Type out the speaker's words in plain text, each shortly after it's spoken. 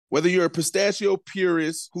Whether you're a pistachio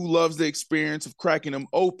purist who loves the experience of cracking them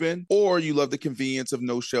open, or you love the convenience of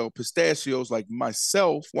no-shell pistachios like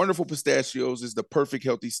myself, Wonderful Pistachios is the perfect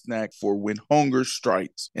healthy snack for when hunger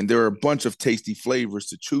strikes. And there are a bunch of tasty flavors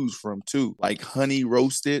to choose from too, like honey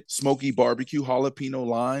roasted, smoky barbecue, jalapeno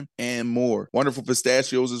lime, and more. Wonderful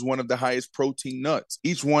Pistachios is one of the highest protein nuts.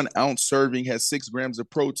 Each 1 ounce serving has 6 grams of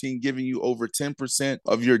protein, giving you over 10%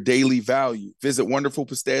 of your daily value. Visit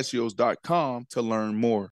wonderfulpistachios.com to learn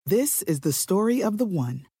more. This is the story of the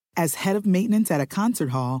one. As head of maintenance at a concert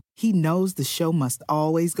hall, he knows the show must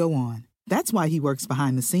always go on. That's why he works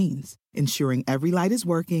behind the scenes, ensuring every light is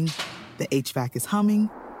working, the HVAC is humming,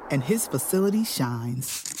 and his facility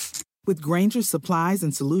shines. With Grainger's supplies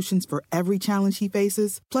and solutions for every challenge he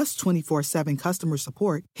faces, plus 24/7 customer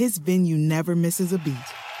support, his venue never misses a beat.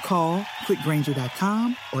 Call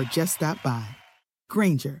quickgrainger.com or just stop by.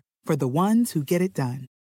 Grainger, for the ones who get it done.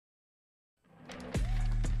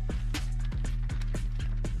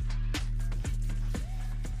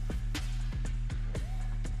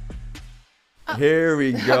 Here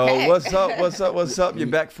we go. Okay. What's up? You're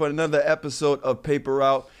back for another episode of Paper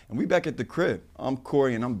Route, and we back at the crib. I'm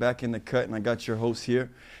Corey, and I'm back in the cut, and I got your host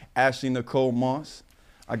here, Ashley Nicole Moss.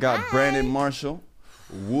 I got Brandon Marshall.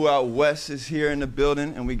 Woo Out West is here in the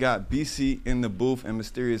building, and we got BC in the booth, and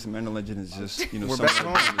Mysterious Man Legend is just, we're back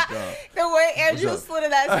home. The way Andrew slid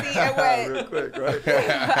in that seat and went. Real quick, right?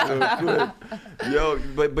 Real quick. Yo,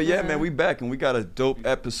 but yeah, man, we back, and we got a dope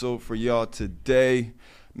episode for y'all today.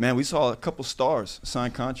 Man, we saw a couple stars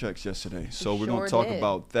sign contracts yesterday, so we're going to talk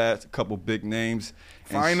about that, a couple big names.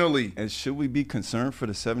 Finally. And should we be concerned for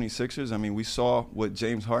the 76ers? I mean, we saw what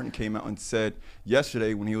James Harden came out and said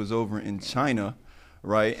yesterday when he was over in China,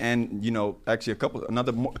 right? And, actually a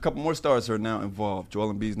couple more stars are now involved.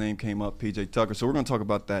 Joel Embiid's name came up, PJ Tucker. So we're going to talk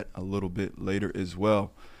about that a little bit later as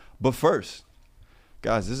well. But first,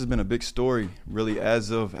 guys, this has been a big story, really, as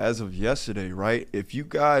of yesterday, right? If you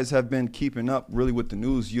guys have been keeping up really with the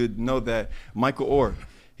news, you'd know that Michael Oher,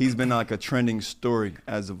 he's been like a trending story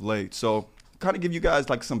as of late. So kind of give you guys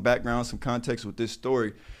like some background, some context with this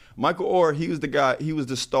story. Michael Oher, he was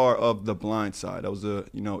the star of The Blind Side. That was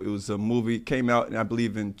it was a movie, came out, I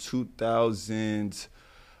believe, in 2000.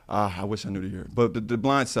 I wish I knew the year. But the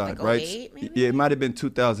Blind Side, like right? 08, maybe? Yeah, it might have been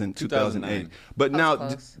 2008. But now,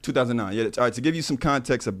 2009. Yeah, all right, to give you some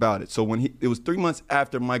context about it. So it was 3 months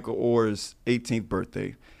after Michael Oher's 18th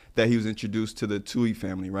birthday that he was introduced to the Tui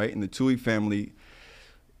family, right? And the Tui family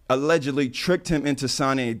allegedly tricked him into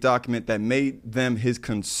signing a document that made them his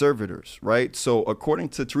conservators, right? So according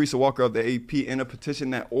to Teresa Walker of the AP, in a petition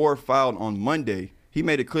that Oher filed on Monday, he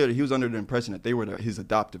made it clear that he was under the impression that they were his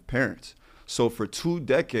adoptive parents. So for 2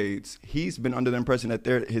 decades, he's been under the impression that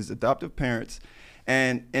they're his adoptive parents.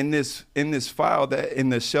 And in this file that in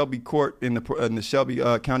the Shelby court, in the Shelby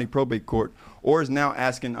County Probate Court, Oher is now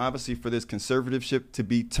asking, obviously, for this conservatorship to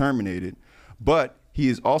be terminated. But he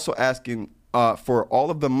is also asking for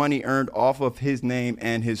all of the money earned off of his name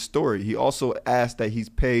and his story. He also asked that he's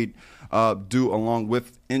paid due along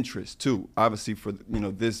with interest too. Obviously, for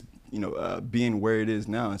this being where it is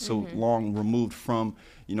now and so long removed from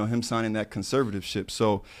him signing that conservatorship.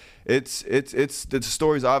 So it's the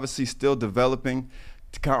story's obviously still developing.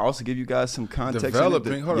 To kind of also give you guys some context.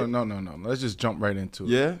 Developing? Hold on, no. Let's just jump right into it.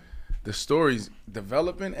 Yeah. The story's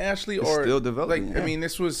developing, Ashley, it's still developing. I mean,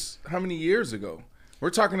 this was how many years ago? We're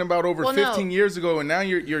talking about over 15 years ago, and now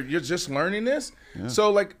you're just learning this. Yeah.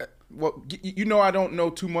 So I don't know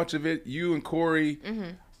too much of it. You and Corey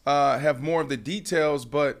have more of the details,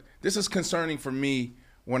 but this is concerning for me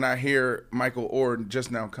when I hear Michael Oher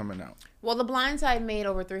just now coming out. Well, The Blind Side made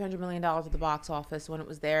over $300 million at the box office when it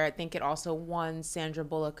was there. I think it also won Sandra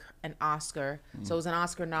Bullock an Oscar. So it was an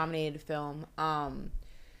Oscar-nominated film.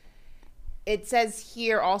 It says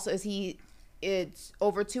here also it's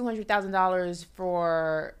over $200,000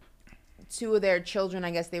 for 2 of their children.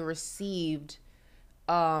 I guess they received,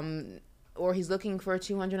 or he's looking for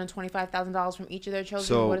 $225,000 from each of their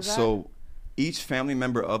children. What is that? So each family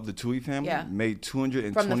member of the Tui family made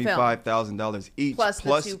 $225,000 each, plus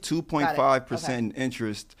 2.5% in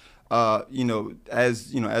interest. As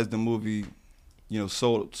the movie,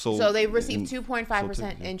 sold. So they received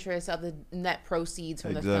 2.5% interest of the net proceeds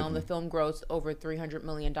from the film. The film grossed over $300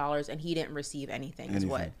 million, and he didn't receive anything. Is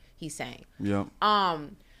what he's saying. Yeah.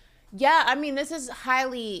 Yeah. I mean, this is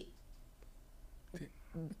highly.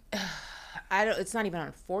 It's not even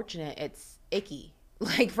unfortunate. It's icky.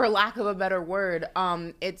 Like, for lack of a better word,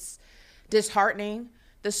 it's disheartening.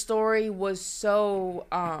 The story was so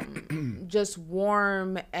just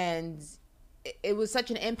warm, and it was such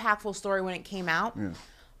an impactful story when it came out.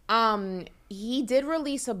 He did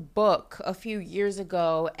release a book a few years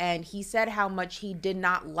ago, and he said how much he did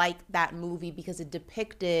not like that movie because it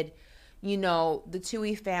depicted, you know, the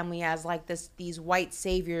Tui family as like these white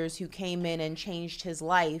saviors who came in and changed his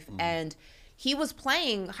life. And he was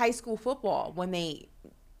playing high school football when they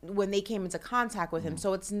came into contact with him.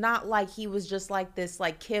 So it's not like he was just like this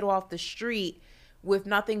like kid off the street with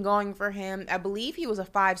nothing going for him. I believe he was a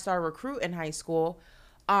 5-star recruit in high school.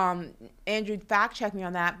 Andrew fact checked me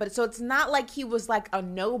on that, but so it's not like he was like a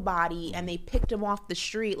nobody and they picked him off the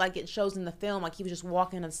street like it shows in the film, like he was just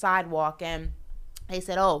walking on the sidewalk and they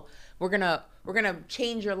said, oh, we're gonna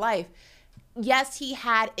change your life. Yes, he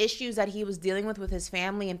had issues that he was dealing with his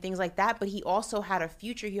family and things like that, but he also had a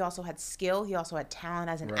future. He also had skill. He also had talent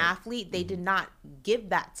as an athlete. They did not give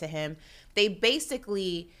that to him. They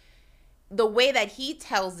basically, the way that he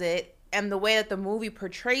tells it and the way that the movie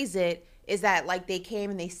portrays it is that like they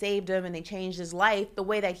came and they saved him and they changed his life. The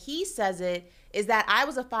way that he says it is that I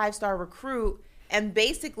was a 5-star recruit and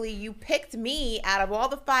basically you picked me out of all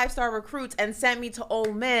the 5-star recruits and sent me to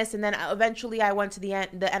Ole Miss, and then eventually I went to the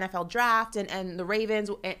NFL draft and the Ravens.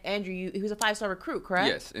 Andrew, he was a 5-star recruit, correct?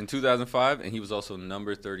 Yes, in 2005, and he was also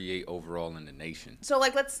number 38 overall in the nation. So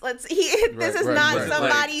like this is not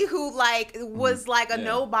somebody who like was like a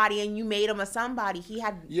nobody and you made him a somebody. He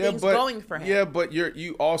had things going for him. Yeah, but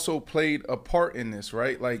you also played a part in this,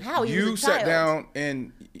 right? Like how? You sat down,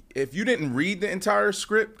 and if you didn't read the entire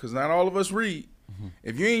script, because not all of us read.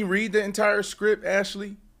 If you ain't read the entire script,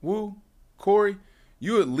 Ashley, Wu, Corey,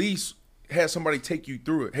 you at least had somebody take you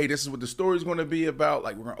through it. Hey, this is what the story's going to be about.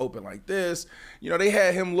 Like, we're going to open like this. You know, they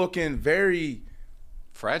had him looking very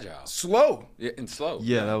fragile, slow. Yeah, and slow.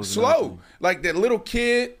 Yeah, that was slow. Like that little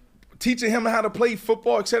kid teaching him how to play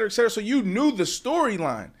football, et cetera, et cetera. So you knew the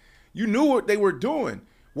storyline. You knew what they were doing.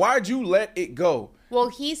 Why'd you let it go? Well,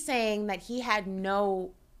 he's saying that he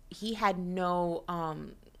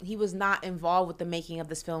was not involved with the making of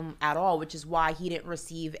this film at all, which is why he didn't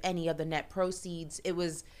receive any of the net proceeds. It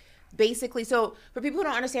was basically, so for people who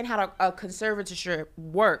don't understand how a conservatorship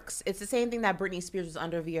works, it's the same thing that Britney Spears was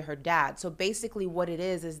under via her dad. So basically what it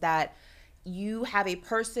is that you have a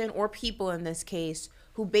person or people in this case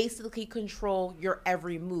who basically control your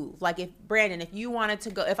every move. Like if Brandon, if you wanted to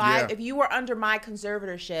go, if you were under my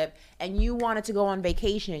conservatorship and you wanted to go on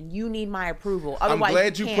vacation, you need my approval. Otherwise, I'm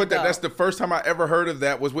glad you put that. Go. That's the first time I ever heard of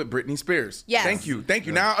that was with Britney Spears. Yes. Thank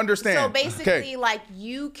you. Now I understand. So basically, like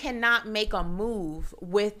you cannot make a move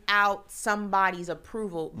without somebody's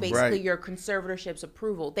approval. Basically, your conservatorship's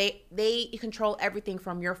approval. They control everything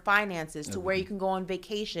from your finances to where you can go on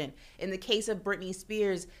vacation. In the case of Britney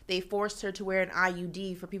Spears, they forced her to wear an IUD.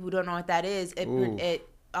 For people who don't know what that is, it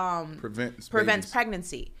prevents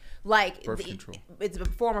pregnancy. Like birth control. It's a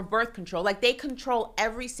form of birth control. Like they control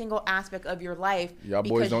every single aspect of your life. Y'all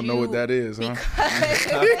boys don't know what that is, huh?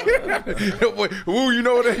 Ooh, you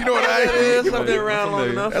know what that is? Something around long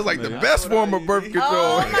enough. That's like the best form of birth control.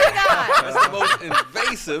 Oh my God! That's the most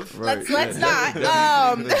invasive. Let's not.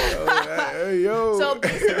 Hey, yo. So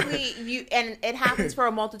basically, and it happens for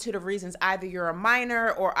a multitude of reasons. Either you're a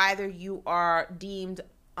minor, or either you are deemed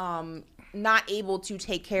not able to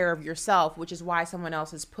take care of yourself, which is why someone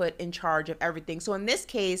else is put in charge of everything. So in this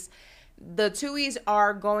case, the Tuohys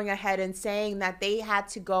are going ahead and saying that they had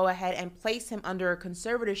to go ahead and place him under a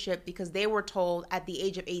conservatorship because they were told at the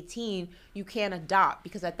age of 18 you can't adopt,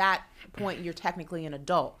 because at that point you're technically an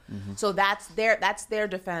adult. So that's their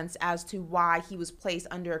defense as to why he was placed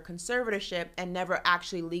under a conservatorship and never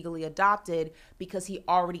actually legally adopted, because he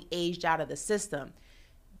already aged out of the system.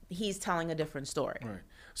 He's telling a different story. Right.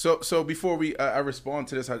 So before I respond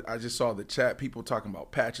to this, I just saw the chat, people talking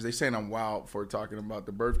about patches. They saying I'm wild for talking about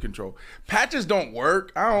the birth control. Patches don't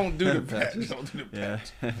work. I don't do the patch. You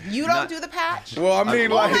don't do the patch? Well, I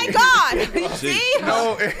mean, oh my God. See?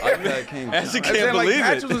 No. As you can't believe it.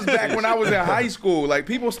 Patches was back when I was in high school. Like,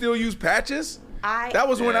 people still use patches. That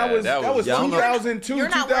was when I was. That was 2002, you're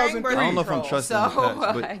not 2003. I don't know if I'm trusting the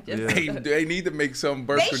patch, but They need to make some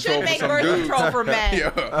birth control for some dudes. They should make birth control for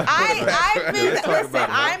men.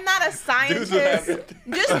 I'm not a scientist.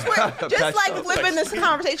 Just like flipping this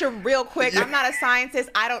conversation real quick, I'm not a scientist.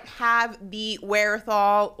 I don't have the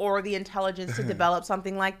wherewithal or the intelligence to develop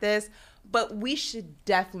something like this. But we should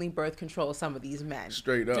definitely birth control some of these men.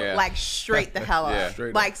 Straight up. Yeah. Like, straight the hell up. Yeah.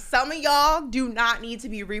 Straight like, up. some of y'all do not need to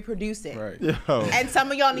be reproducing. Right. And some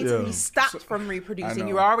of y'all need to be stopped from reproducing.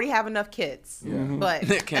 You already have enough kids. But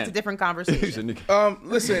that's a different conversation.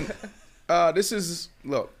 Listen,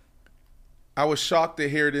 look, I was shocked to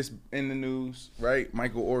hear this in the news, right?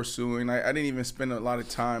 Michael Oher suing. I didn't even spend a lot of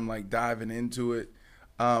time, like, diving into it.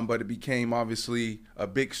 but it became obviously a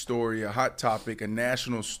big story, a hot topic, a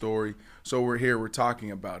national story. So we're here, we're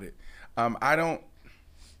talking about it. I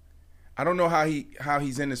don't know how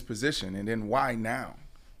he's in this position, and then why now?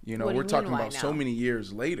 You know, we're talking about so many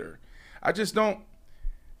years later. I just don't.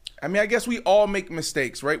 I mean, I guess we all make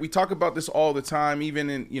mistakes, right? We talk about this all the time,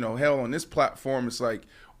 even in, hell, on this platform. It's like,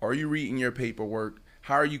 are you reading your paperwork?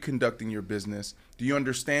 How are you conducting your business? Do you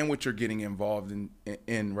understand what you're getting involved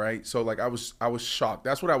in, right? So, like, I was shocked.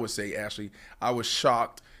 That's what I would say, Ashley. I was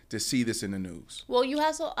shocked to see this in the news. Well, you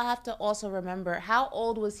also have to also remember, how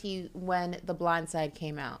old was he when The Blind Side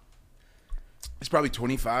came out? He's probably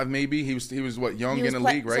 25, maybe. He was what, young in the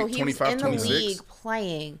league, right? So he 25, was in 26. the league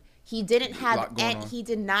playing. He didn't have he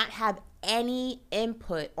did not have any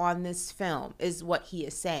input on this film, is what he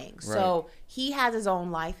is saying. Right. So he has his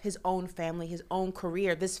own life, his own family, his own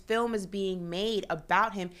career. This film is being made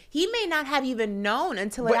about him. He may not have even known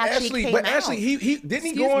until it actually came out. But Ashley,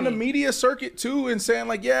 he go on the media circuit too and saying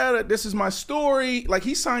like, yeah, this is my story. Like,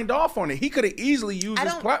 he signed off on it. He could have easily used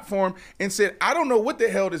his platform and said, I don't know what the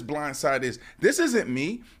hell this Blind Side is. This isn't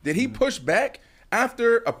me. Did he push back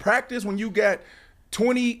after a practice when you got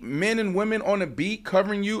 20 men and women on a beat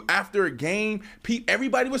covering you after a game?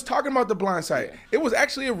 Everybody was talking about The Blind Side. Yeah. It was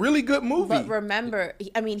actually a really good movie. But remember,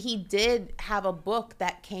 I mean, he did have a book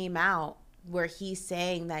that came out where he's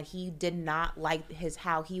saying that he did not like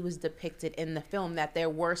how he was depicted in the film, that there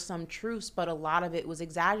were some truths, but a lot of it was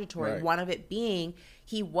exaggeratory. Right. One of it being,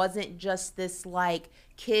 he wasn't just this like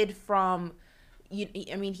kid from...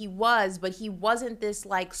 I mean, he was, but he wasn't this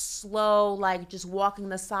like slow, like just walking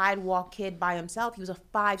the sidewalk kid by himself. He was a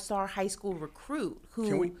 5-star high school recruit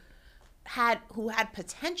who had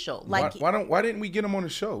potential. Like, why didn't we get him on the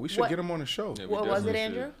show? We should get him on the show. Yeah, what was it,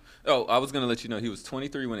 Andrew? Oh, I was gonna let you know he was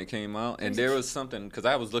 23 when it came out, and there was something, because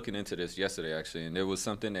I was looking into this yesterday actually, and there was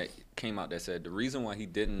something that came out that said the reason why he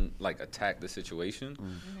didn't like attack the situation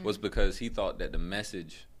was because he thought that the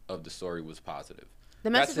message of the story was positive.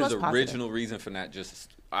 That's his original reason for not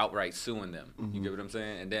just outright suing them. You get what I'm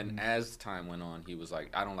saying? And then as time went on, he was like,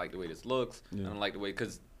 I don't like the way this looks. I don't like the way,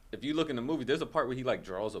 because if you look in the movie, there's a part where he like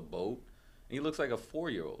draws a boat. He looks like a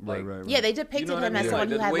 4-year-old. Like, right. Yeah, they depicted him as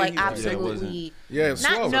someone who had like absolutely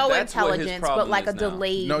not no intelligence, but like a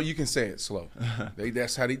delayed. No, you can say it slow.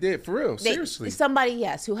 That's how they did, for real. Seriously. Somebody,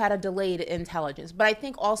 yes, who had a delayed intelligence. But I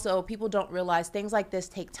think also people don't realize things like this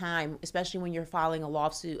take time, especially when you're filing a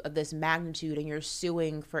lawsuit of this magnitude and you're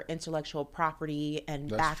suing for intellectual property and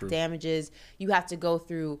back damages. You have to go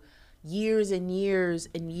through years and years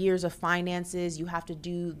and years of finances. You have to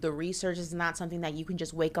do the research. It's not something that you can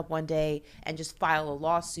just wake up one day and just file a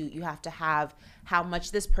lawsuit. You have to have how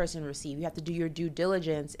much this person received. You have to do your due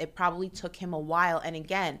diligence. It probably took him a while. And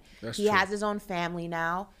again, he has his own family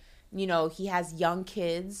now. You know, he has young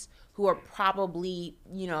kids who are probably,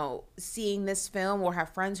 seeing this film or have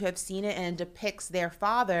friends who have seen it, and it depicts their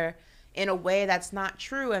father in a way that's not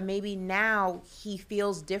true, and maybe now he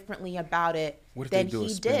feels differently about it than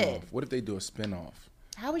he did. What if they do a spinoff?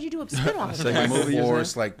 How would you do a spinoff? Michael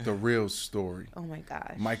Oher's like the real story. Oh my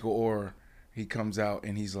gosh. Michael Oher, he comes out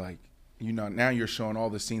and he's like, now you're showing all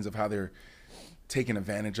the scenes of how they're taking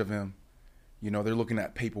advantage of him. They're looking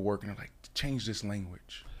at paperwork and they're like, change this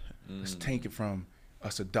language. Let's take it from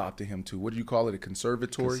us adopting him to, what do you call it, a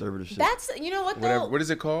conservatory? Conservatorship. That's, what is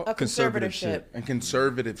it called? A conservatorship. A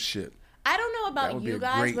conservativeship. I don't know about you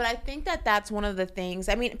guys, but I think that that's one of the things.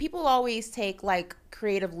 I mean, people always take like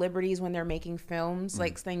creative liberties when they're making films.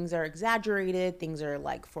 Like things are exaggerated, things are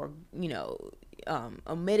like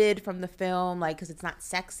omitted from the film, like because it's not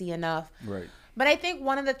sexy enough. Right. But I think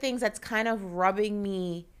one of the things that's kind of rubbing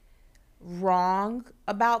me wrong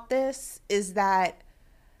about this is that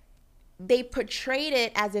they portrayed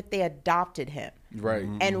it as if they adopted him, right,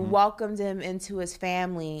 and welcomed him into his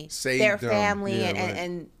family, and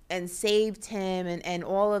saved him, and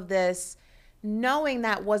all of this, knowing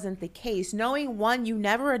that wasn't the case. Knowing, one, you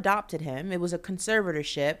never adopted him; it was a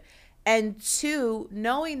conservatorship, and two,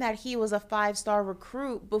 knowing that he was a 5-star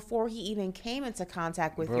recruit before he even came into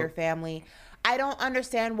contact with your family. I don't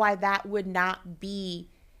understand why that would not be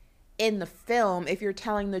in the film if you're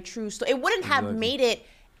telling the true story. It wouldn't have made it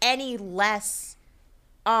any less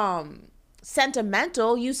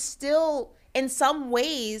sentimental. You still, in some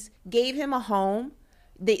ways, gave him a home.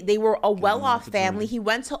 They were a well-off family. He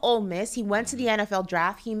went to Ole Miss. He went to the NFL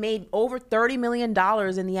draft. He made over $30 million in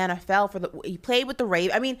the NFL he played with the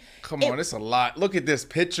Ravens. I mean, come on, it's a lot. Look at this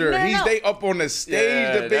picture. They up on the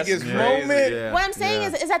stage, the biggest moment. Yeah. What I'm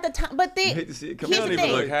saying is at the time, but they hate to see it come out. He don't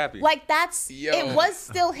even look happy. Like it was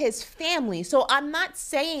still his family. So I'm not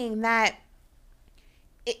saying that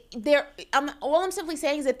all I'm simply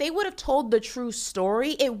saying is if they would have told the true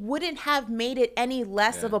story, it wouldn't have made it any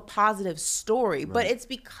less of a positive story. Right. But it's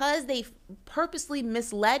because they purposely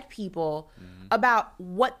misled people about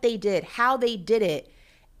what they did, how they did it,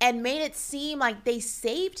 and made it seem like they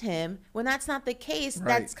saved him when that's not the case. Right.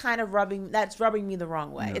 That's kind of rubbing me the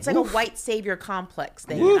wrong way. Yeah. It's like a white savior complex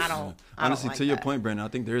thing. I don't honestly like to your point, Brandon, I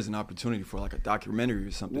think there is an opportunity for like a documentary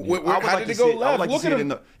or something. How did it go left? I would like to see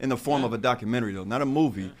it in the form of a documentary though, not a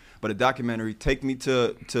movie, but a documentary. Take me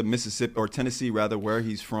to Mississippi or Tennessee rather, where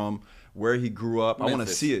he's from, where he grew up. Memphis. I want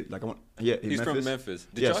to see it. He's from Memphis.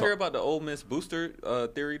 Did y'all hear about the Ole Miss booster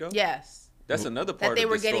theory though? Yes. That's another part that they of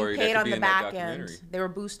were the getting story paid that on could the be back in that end. They were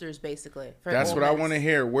boosters basically. That's what I want to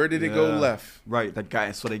hear. Where did it go left? Right, that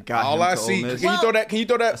guy. So they got all him I to see. Ole Miss. Can you throw that? Can you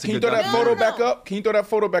throw that photo back up? Can you throw that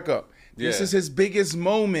photo back up? Yeah. This is his biggest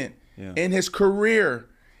moment in his career,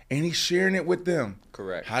 and he's sharing it with them.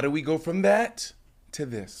 Correct. How do we go from that to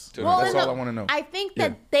this? That's all I want to know. I think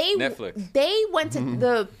that they went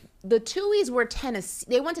to the Tuohys were Tennessee.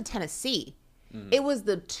 They went to Tennessee. It was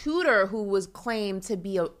the tutor who was claimed to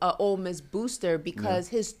be a Ole Miss booster because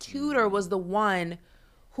his tutor was the one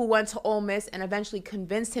who went to Ole Miss and eventually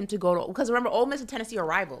convinced him to go to. Because remember, Ole Miss and Tennessee are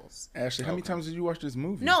rivals. Ashley, how many times did you watch this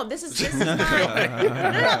movie? No, this is not. No,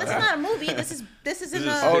 this is not a movie. This is in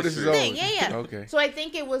the thing. Yeah. Okay. So I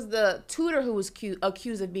think it was the tutor who was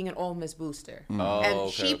accused of being an Ole Miss booster, and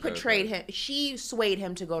she portrayed him. She swayed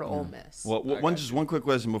him to go to Ole Miss. Well, one quick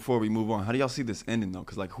question before we move on. How do y'all see this ending though?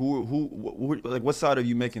 Because like who like what side are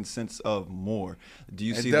you making sense of more? Do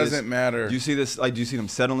you see it doesn't matter. Do you see this? Like, do you see them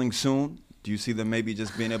settling soon? Do you see them maybe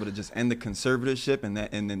just being able to just end the conservatorship and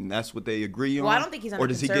then that's what they agree on? Well, I don't think he's under conservatorship anymore. Or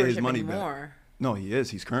does he get his money back? No, he is.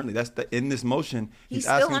 He's currently in this motion. He's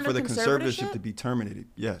asking for the conservatorship to be terminated.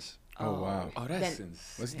 Yes. Oh wow. Oh, that's insane.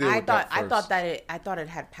 Let's deal with that first. I thought it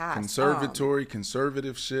had passed.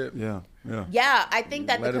 Conservativeship. Yeah. Yeah, I think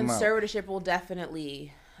that the conservatorship will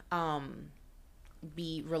definitely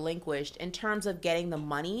be relinquished. In terms of getting the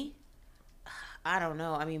money, I don't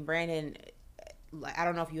know. I mean, Brandon, I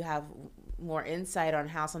don't know if you have more insight on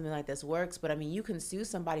how something like this works, but I mean, you can sue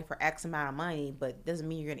somebody for X amount of money, but it doesn't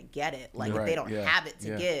mean you're going to get it. Like, if they don't have it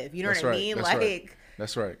to give. You know what I mean?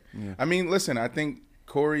 That's right. Yeah. I mean, listen, I think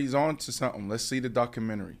Corey's on to something. Let's see the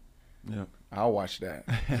documentary. Yeah. I'll watch that.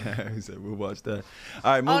 He said we'll watch that.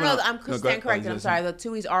 All right, moving on. I'm stand corrected. I'm sorry. The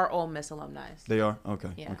Tuohys are Ole Miss alumni. They are? Okay.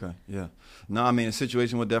 Yeah. Okay. Yeah. No, I mean, a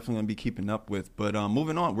situation we're definitely going to be keeping up with. But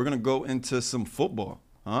moving on, we're going to go into some football.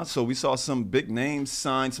 So we saw some big names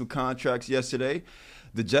sign some contracts yesterday.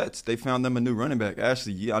 The Jets, they found them a new running back.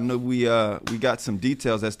 Ashley, I know we got some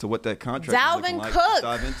details as to what that contract is looking like. Dalvin Cook.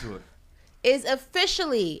 Let's dive into it. Is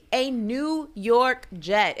officially a New York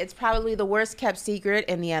Jet. It's probably the worst kept secret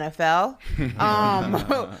in the NFL.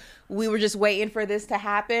 We were just waiting for this to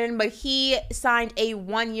happen, but he signed a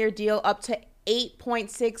 1-year deal up to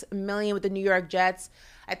 $8.6 million with the New York Jets.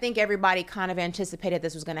 I think everybody kind of anticipated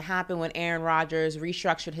this was going to happen when Aaron Rodgers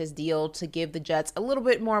restructured his deal to give the Jets a little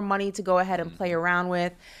bit more money to go ahead and play around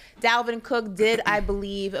with. Dalvin Cook did, I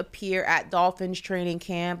believe, appear at Dolphins training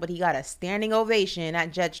camp, but he got a standing ovation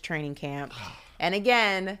at Jets training camp. And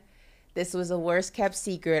again, this was a worst kept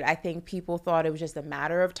secret. I think people thought it was just a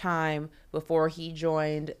matter of time before he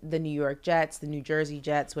joined the New York Jets, the New Jersey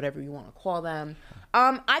Jets, whatever you want to call them.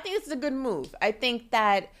 I think this is a good move. I think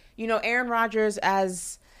that, Aaron Rodgers,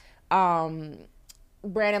 as Brandon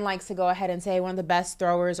likes to go ahead and say, one of the best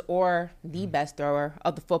throwers or the best thrower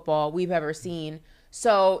of the football we've ever seen.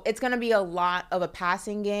 So it's going to be a lot of a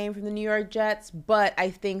passing game from the New York Jets. But I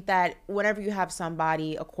think that whenever you have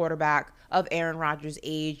somebody, a quarterback of Aaron Rodgers'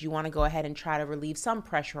 age, you want to go ahead and try to relieve some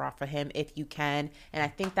pressure off of him if you can. And I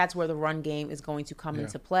think that's where the run game is going to come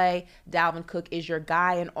into play. Dalvin Cook is your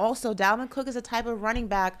guy. And also, Dalvin Cook is a type of running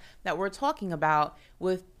back that we're talking about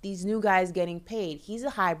with these new guys getting paid. He's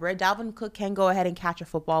a hybrid. Dalvin Cook can go ahead and catch a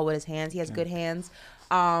football with his hands. He has good hands.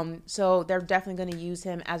 So they're definitely going to use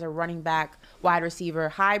him as a running back, wide receiver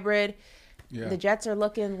hybrid. Yeah. The Jets are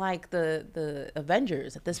looking like the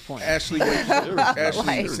Avengers at this point. Ashley,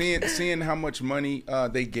 seeing how much money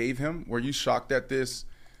they gave him, were you shocked at this?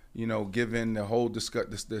 Given the whole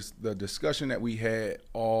the discussion that we had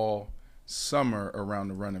all summer around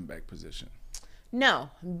the running back position. No,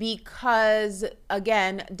 because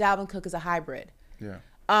again, Dalvin Cook is a hybrid. Yeah.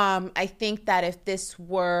 I think that if this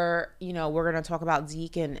were, we're going to talk about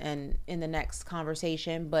Zeke and in the next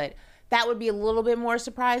conversation, but that would be a little bit more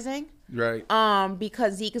surprising. Right.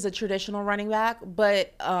 Because Zeke is a traditional running back,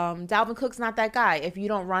 but Dalvin Cook's not that guy. If you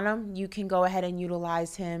don't run him, you can go ahead and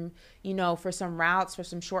utilize him, for some routes, for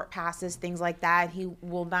some short passes, things like that. He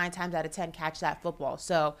will 9 times out of 10 catch that football.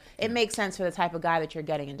 So it makes sense for the type of guy that you're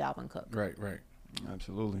getting in Dalvin Cook. Right.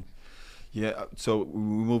 Absolutely. Yeah, so we're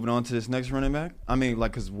moving on to this next running back. I mean,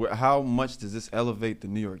 because how much does this elevate the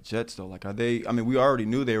New York Jets, though? Like, are they – I mean, we already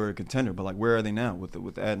knew they were a contender, but, where are they now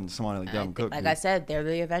with adding somebody like Dalvin Cook? Like I said, they're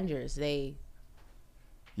the Avengers. Yeah,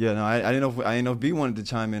 no, I didn't know if B wanted to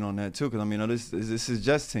chime in on that, too, because, this is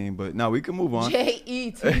Jets team, but no, we can move on.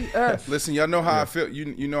 Jets. Listen, y'all know how I feel.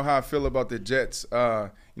 You know how I feel about the Jets.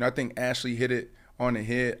 I think Ashley hit it on the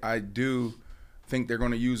head. I do – think they're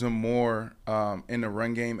going to use him more in the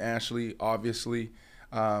run game, Ashley, obviously.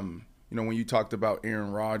 When you talked about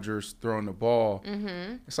Aaron Rodgers throwing the ball,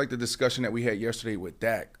 it's like the discussion that we had yesterday with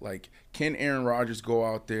Dak. Like, can Aaron Rodgers go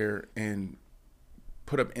out there and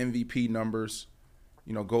put up MVP numbers,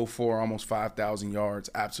 go for almost 5,000 yards?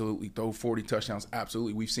 Absolutely. Throw 40 touchdowns?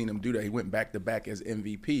 Absolutely. We've seen him do that. He went back-to-back as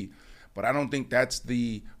MVP. But I don't think that's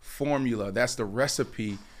the formula. That's the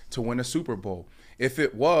recipe to win a Super Bowl. If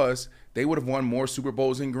it was, they would have won more Super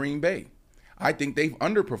Bowls in Green Bay. I think they've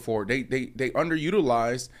underperformed. They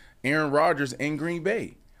underutilized Aaron Rodgers in Green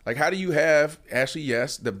Bay. Like, how do you have, Ashley,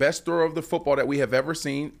 yes, the best thrower of the football that we have ever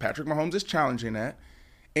seen, Patrick Mahomes is challenging that,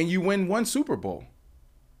 and you win one Super Bowl?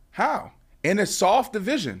 How? In a soft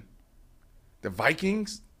division. The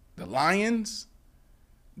Vikings, the Lions,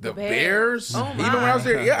 the Bears. Oh, even when I was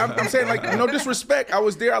there, yeah, I'm saying, no disrespect. I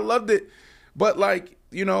was there. I loved it. But,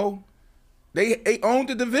 they owned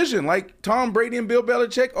the division. Like Tom Brady and Bill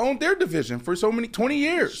Belichick owned their division for 20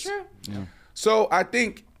 years. Sure. Yeah. So I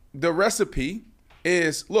think the recipe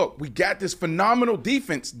is, look, we got this phenomenal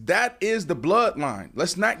defense. That is the bloodline.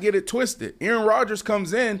 Let's not get it twisted. Aaron Rodgers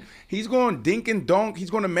comes in. He's going to dink and dunk. He's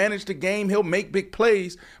going to manage the game. He'll make big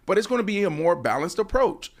plays. But it's going to be a more balanced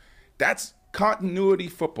approach. That's continuity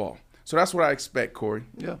football. So that's what I expect, Corey.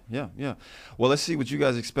 Yeah. Well, let's see what you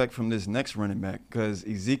guys expect from this next running back, because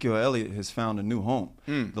Ezekiel Elliott has found a new home.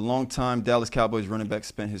 The longtime Dallas Cowboys running back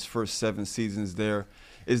spent his first 7 seasons there,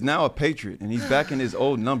 is now a Patriot, and he's back in his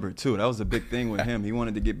old number, too. That was a big thing with him. He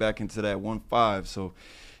wanted to get back into that 1-5. So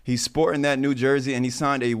he's sporting that new jersey, and he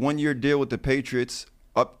signed a 1-year deal with the Patriots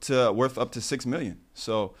worth up to $6 million.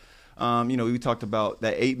 So we talked about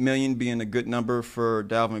that $8 million being a good number for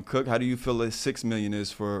Dalvin Cook. How do you feel that $6 million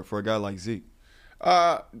is for a guy like Zeke?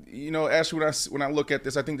 Ashley, when I look at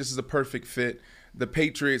this, I think this is a perfect fit. The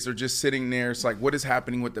Patriots are just sitting there. It's like, what is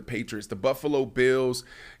happening with the Patriots? The Buffalo Bills,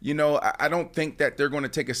 I don't think that they're going to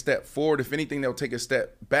take a step forward. If anything, they'll take a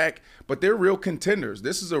step back. But they're real contenders.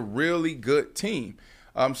 This is a really good team.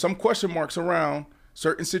 Some question marks around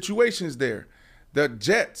certain situations there. The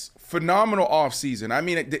Jets, phenomenal offseason. I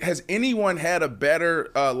mean, has anyone had a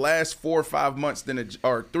better last 4 or 5 months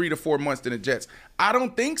or 3 to 4 months than the Jets? I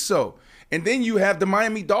don't think so. And then you have the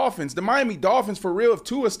Miami Dolphins. The Miami Dolphins, for real, if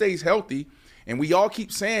Tua stays healthy, and we all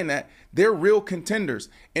keep saying that, they're real contenders.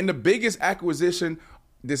 And the biggest acquisition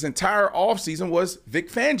this entire offseason was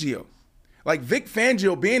Vic Fangio. Like, Vic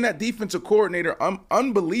Fangio being that defensive coordinator,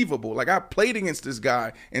 unbelievable. Like, I played against this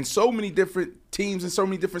guy in so many different teams in so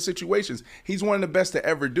many different situations. He's one of the best to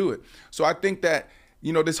ever do it. So I think that,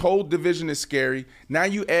 this whole division is scary. Now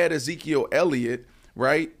you add Ezekiel Elliott,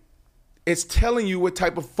 right? It's telling you what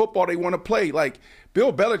type of football they want to play. Like,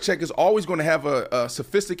 Bill Belichick is always going to have a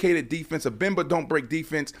sophisticated defense, a bend but don't break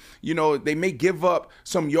defense. They may give up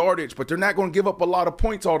some yardage, but they're not going to give up a lot of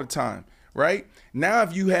points all the time, right? Now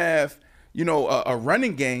if you have a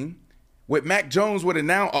running game with Mac Jones, with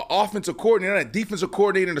now an offensive coordinator, a defensive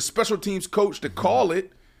coordinator, and a special teams coach to call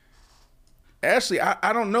it. Ashley,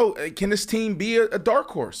 I don't know. Can this team be a dark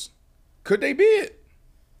horse? Could they be it?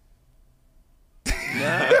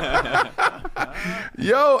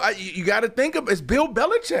 Yo, you got to think of it's Bill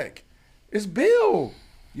Belichick. It's Bill.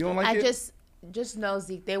 You don't like it? Just know,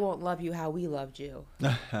 Zeke, they won't love you how we loved you.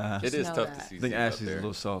 It is tough to see. I think Ashley's a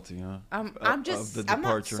little salty, huh? I'm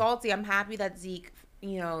not salty. I'm happy that Zeke,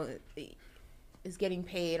 is getting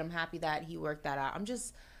paid. I'm happy that he worked that out. I'm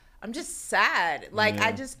just sad. Like,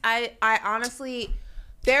 yeah. I honestly,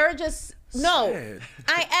 they're just, no, sad.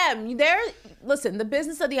 I am. Listen, the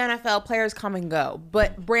business of the NFL, players come and go.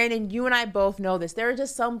 But Brandon, you and I both know this. There are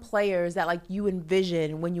just some players that, like, you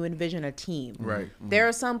envision when you envision a team. Right. Mm-hmm. There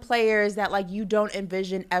are some players that, like, you don't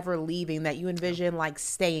envision ever leaving, that you envision, like,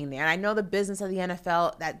 staying there. And I know the business of the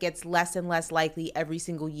NFL, that gets less and less likely every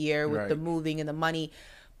single year with the moving and the money.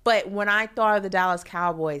 But when I thought of the Dallas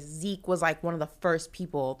Cowboys, Zeke was like one of the first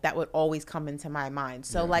people that would always come into my mind.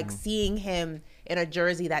 So like seeing him in a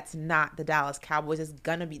jersey that's not the Dallas Cowboys is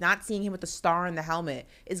gonna be, not seeing him with the star in the helmet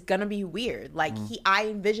is gonna be weird. Like I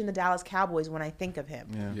envision the Dallas Cowboys when I think of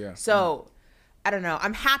him. Yeah. So I don't know.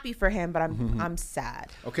 I'm happy for him, but I'm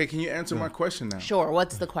sad. Okay, can you answer my question now? Sure.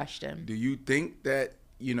 What's the question? Do you think that,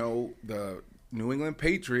 the New England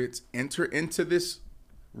Patriots enter into this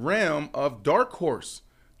realm of dark horse?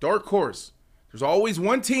 Dark horse. There's always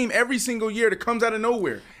one team every single year that comes out of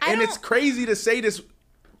nowhere. And it's crazy to say this,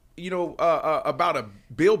 about a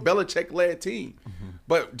Bill Belichick-led team.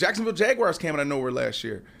 But Jacksonville Jaguars came out of nowhere last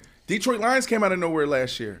year. Detroit Lions came out of nowhere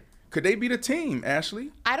last year. Could they be the team,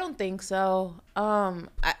 Ashley? I don't think so. I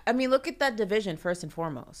mean, look at that division first and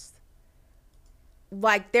foremost.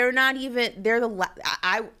 Like they're not even. They're the.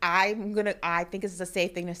 I think it's a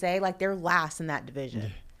safe thing to say. Like they're last in that division. Yeah.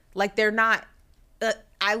 Like they're not.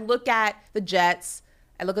 I look at the Jets.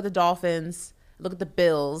 I look at the Dolphins. I look at the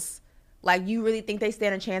Bills. Like, you really think they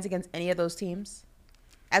stand a chance against any of those teams?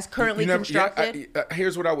 As currently constructed?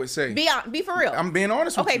 Here's what I would say. Be for real. I'm being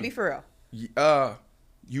honest with you. Okay, be for real.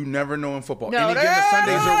 You never know in football. No, Any given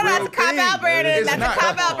Sunday is a real that's a cop-out, Brandon. That's a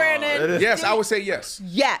cop-out, Brandon. Yes, I would say yes.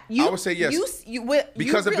 Yeah. I would say yes.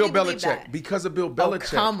 Because of Bill Belichick. Because of Bill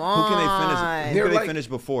Belichick. Come on. Who can they finish? Who can they finish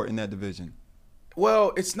before in that division?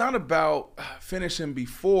 Well, it's not about finishing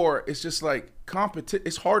before. It's just like competition.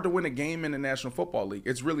 It's hard to win a game in the National Football League.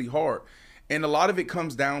 It's really hard. And a lot of it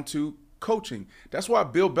comes down to coaching. That's why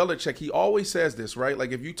Bill Belichick, he always says this, right?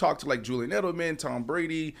 Like if you talk to like Julian Edelman, Tom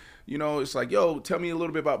Brady, it's like, yo, tell me a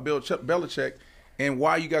little bit about Bill Belichick and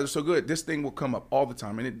why you guys are so good. This thing will come up all the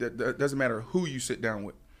time. And it doesn't matter who you sit down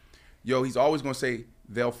with. Yo, he's always going to say,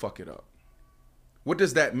 they'll fuck it up. What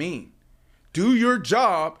does that mean? Do your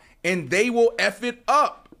job and they will F it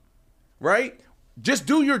up, right? Just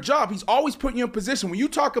do your job. He's always putting you in position. When you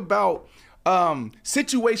talk about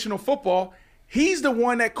situational football, he's the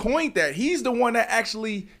one that coined that. He's the one that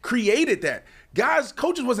actually created that.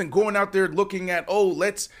 Coaches wasn't going out there looking at,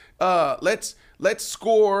 let's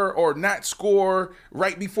score or not score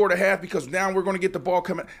right before the half because now we're going to get the ball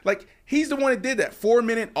coming. Like, he's the one that did that.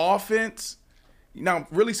 4-minute offense. Now,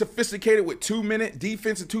 really sophisticated with 2-minute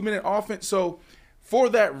defense and 2-minute offense. So, for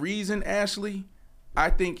that reason, Ashley, I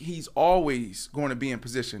think he's always going to be in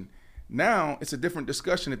position. Now, it's a different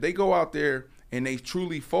discussion. If they go out there and they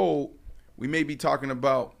truly fold, we may be talking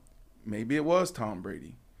about maybe it was Tom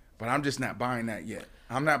Brady. But I'm just not buying that yet.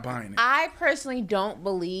 I'm not buying it. I personally don't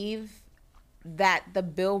believe that the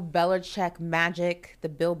Bill Belichick magic, the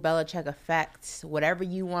Bill Belichick effect, whatever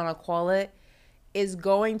you want to call it, is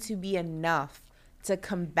going to be enough to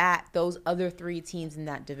combat those other three teams in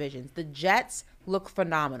that division. The Jets look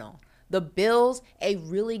phenomenal. The Bills, a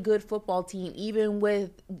really good football team, even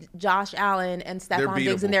with Josh Allen and Stephon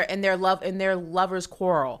Diggs in their lovers'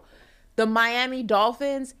 quarrel. The Miami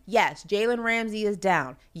Dolphins, yes, Jalen Ramsey is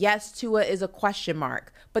down. Yes, Tua is a question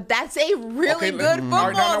mark, but that's a really good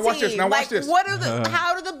football team. Watch this. Now watch this. What are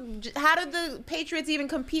how did the Patriots even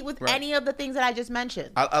compete with any of the things that I just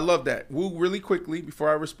mentioned? I love that. Woo, really quickly before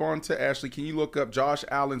I respond to Ashley, can you look up Josh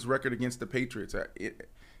Allen's record against the Patriots?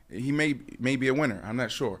 He may be a winner. I'm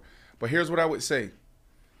not sure, but here's what I would say: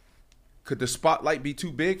 could the spotlight be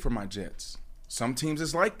too big for my Jets? Some teams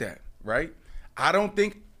is like that, right? I don't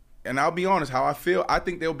think. And I'll be honest, how I feel, I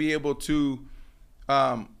think they'll be able to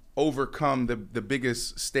overcome the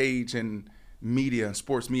biggest stage in media and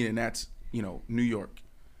sports media, and that's, New York.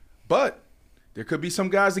 But there could be some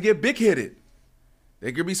guys that get big-headed.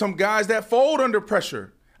 There could be some guys that fold under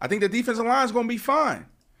pressure. I think the defensive line is going to be fine.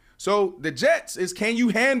 So the Jets is, can you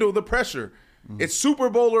handle the pressure? Mm-hmm. It's Super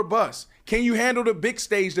Bowl or bust. Can you handle the big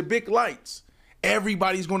stage, the big lights?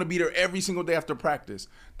 Everybody's going to be there every single day after practice.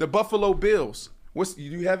 The Buffalo Bills. Do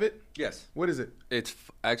you have it? Yes. What is it? It's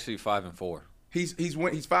actually 5-4. He's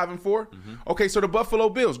 5-4. Mm-hmm. Okay, so the Buffalo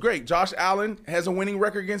Bills, great. Josh Allen has a winning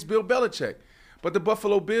record against Bill Belichick, but the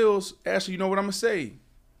Buffalo Bills, Ashley, you know what I'm gonna say?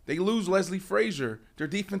 They lose Leslie Frazier, their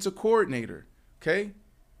defensive coordinator. Okay,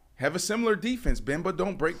 have a similar defense, bend but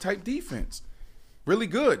don't break type defense. Really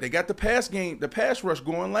good. They got the pass rush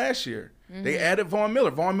going last year. Mm-hmm. They added Von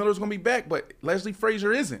Miller. Von Miller's gonna be back, but Leslie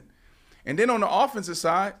Frazier isn't. And then on the offensive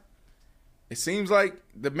side, it seems like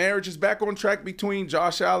the marriage is back on track between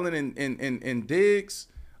Josh Allen and Diggs.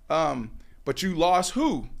 But you lost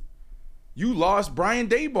who? You lost Brian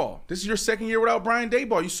Daboll. This is your second year without Brian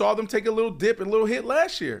Daboll. You saw them take a little dip and a little hit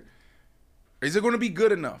last year. Is it going to be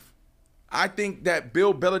good enough? I think that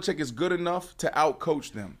Bill Belichick is good enough to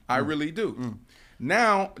outcoach them. I really do.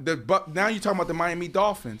 Now you're talking about the Miami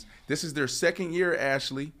Dolphins. This is their second year,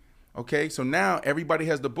 Ashley. Okay, so now everybody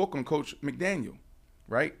has the book on Coach McDaniel,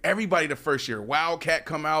 right? Everybody the first year, Wildcat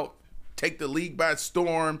come out, take the league by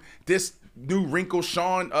storm. This new wrinkle,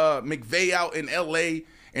 Sean McVay out in L.A.,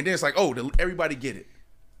 and then it's like, everybody get it.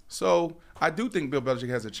 So I do think Bill Belichick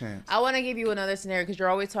has a chance. I want to give you another scenario because you're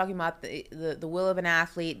always talking about the will of an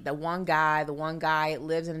athlete, the one guy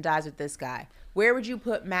lives and dies with this guy. Where would you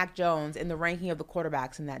put Mac Jones in the ranking of the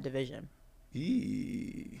quarterbacks in that division?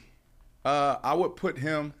 I would put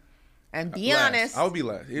him. And be honest. I would be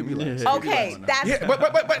last. He'd be last. Okay, that's. Yeah, but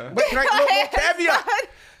can I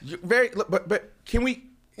caveat? But can we?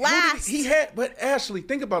 Last. He had. But Ashley,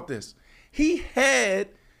 think about this. He had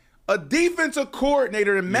a defensive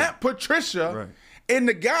coordinator in Matt Patricia, right. And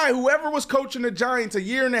the guy, whoever was coaching the Giants a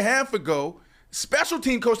year and a half ago, special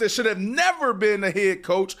team coach that should have never been a head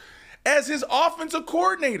coach, as his offensive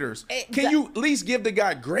coordinators. Can you at least give the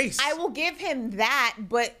guy grace? I will give him that,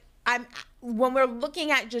 but when we're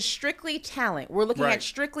looking at just strictly talent, we're looking at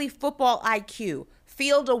strictly football IQ,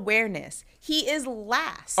 field awareness. He is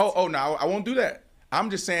last. Oh, no, I won't do that. I'm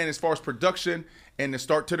just saying as far as production and the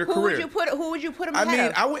start to their career. Who would you put him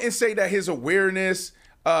ahead of? I wouldn't say that his awareness,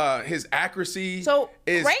 his accuracy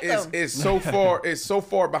is so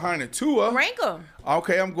far behind the Tua. Rank him.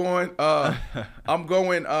 Okay, I'm going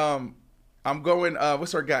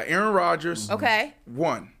what's our guy? Aaron Rodgers. Okay.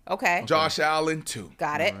 1. Okay. Josh Allen 2.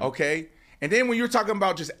 Got it. Okay. And then when you're talking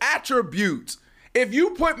about just attributes, if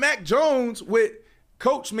you put Mac Jones with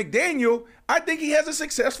Coach McDaniel, I think he has a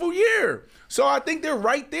successful year. So I think they're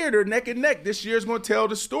right there. They're neck and neck. This year's going to tell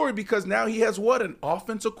the story because now he has an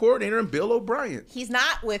offensive coordinator in Bill O'Brien. He's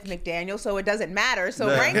not with McDaniel, so it doesn't matter. So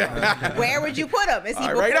rank him. Where would you put him? Is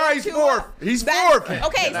he right now he's fourth. He's fourth.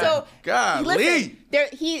 Okay, so golly.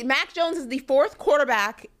 Listen, Mac Jones is the 4th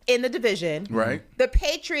quarterback in the division. Right. The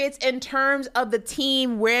Patriots, in terms of the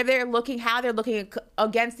team, where they're looking, how they're looking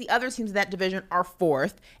against the other teams in that division, are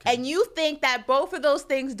 4th. Okay. And you think that both of those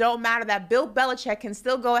things don't matter, that Bill Belichick can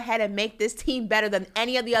still go ahead and make this team better than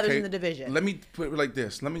any of the others in the division. Let me put it like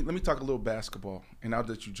this. Let me talk a little basketball, and I'll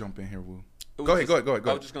let you jump in here, Woo. Go ahead.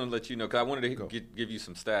 I was just going to let you know, because I wanted to give you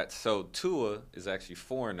some stats. So Tua is actually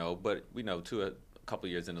 4-0, but we know Tua a couple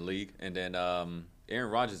years in the league. And then Aaron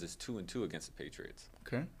Rodgers is 2-2 against the Patriots.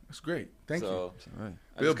 Okay, that's great. Thank you. Right.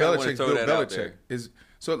 Bill Belichick is.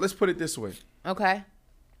 So let's put it this way. Okay.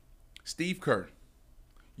 Steve Kerr,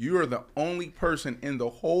 you are the only person in the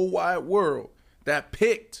whole wide world that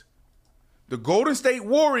picked the Golden State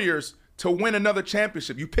Warriors to win another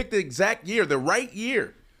championship. You picked the exact year, the right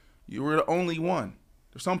year. You were the only one.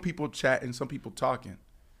 There's some people chatting, some people talking.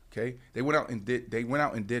 Okay, they went out and did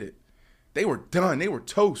it. They were done. They were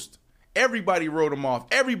toast. Everybody wrote them off.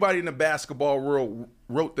 Everybody in the basketball world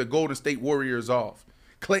wrote the Golden State Warriors off.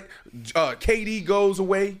 KD goes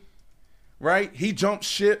away, right? He jumps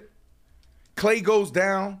ship. Clay goes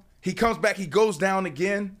down. He comes back. He goes down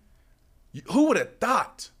again. Who would have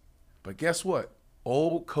thought? But guess what?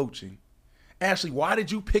 Old coaching. Ashley, why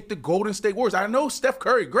did you pick the Golden State Warriors? I know Steph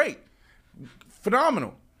Curry, great.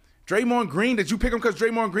 Phenomenal. Draymond Green, did you pick him because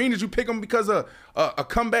Draymond Green? Did you pick him because of a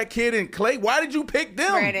comeback kid and Clay? Why did you pick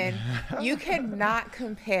them? Brandon, you cannot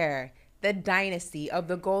compare the dynasty of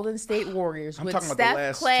the Golden State Warriors with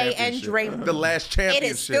Steph, Clay, and Draymond. The last championship.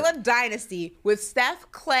 It is still a dynasty with Steph,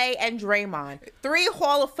 Clay, and Draymond. 3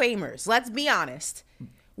 Hall of Famers, let's be honest,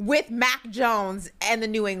 with Mac Jones and the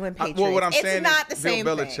New England Patriots. Well, what I'm saying it's not the Bill same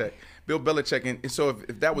Belichick. thing. Bill Belichick, and so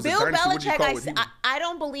if that was Bill a dynasty, what do you call it? I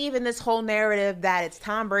don't believe in this whole narrative that it's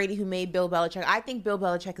Tom Brady who made Bill Belichick. I think Bill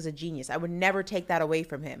Belichick is a genius. I would never take that away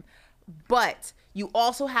from him. But you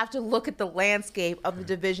also have to look at the landscape of the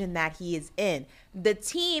division that he is in. The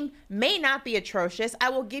team may not be atrocious. I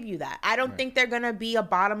will give you that. I don't think they're going to be a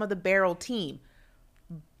bottom of the barrel team.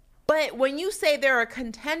 But when you say they're a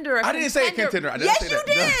contender, I didn't say a contender. Yes, you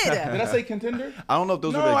did. Did I say contender? I don't know if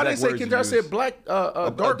those were the exact I didn't say words contender. I said black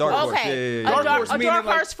dark horse. Okay. Yeah. Dark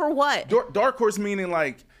horse for what? Dark horse meaning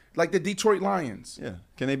like the Detroit Lions. Yeah.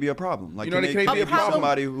 Can they be a problem? Like, can they be a problem?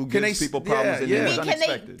 Somebody who gives people problems and is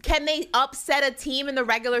unexpected? Can they upset a team in the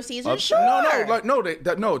regular season? Sure.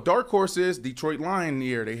 No. Dark horse is Detroit Lion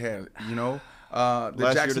year they had.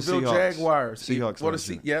 The Jacksonville Jaguars.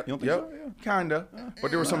 Seahawks. Yep. Kinda. But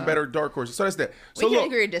there were some better dark horses. So that's that. So we can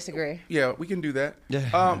agree or disagree. Yeah, we can do that.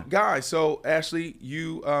 Guys, so Ashley,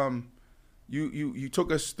 you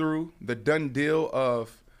took us through the done deal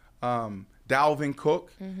of Dalvin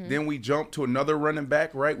Cook. Mm-hmm. Then we jumped to another running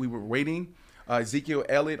back, right? We were waiting. Ezekiel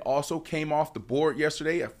Elliott also came off the board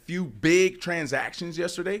yesterday. A few big transactions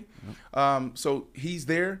yesterday. So he's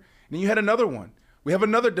there. And then you had another one. We have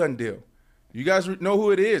another done deal. You guys know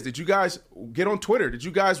who it is. Did you guys get on Twitter? Did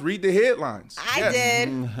you guys read the headlines? I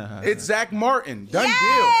did. It's Zach Martin. Done deal.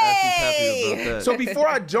 Happy about that. So before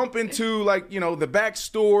I jump into the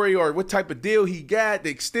backstory or what type of deal he got, the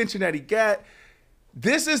extension that he got,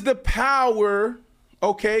 this is the power,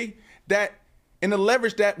 okay, that and the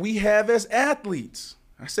leverage that we have as athletes.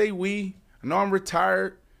 I say we. I know I'm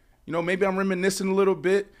retired. Maybe I'm reminiscing a little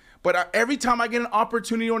bit. But every time I get an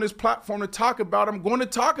opportunity on this platform to talk about it, I'm going to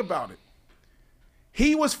talk about it.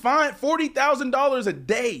 He was fined $40,000 a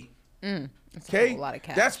day. That's a whole lot of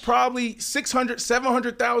cash. That's probably $600,000,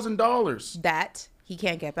 $700,000. That he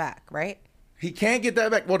can't get back, right? He can't get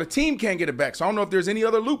that back. Well, the team can't get it back. So I don't know if there's any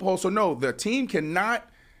other loophole. So no, the team cannot.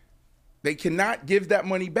 They cannot give that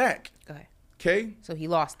money back. Go ahead. Okay. So he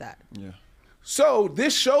lost that. Yeah. So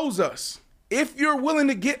this shows us if you're willing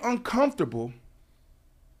to get uncomfortable,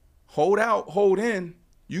 hold out, hold in,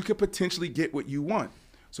 you could potentially get what you want.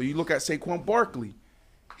 So you look at Saquon Barkley.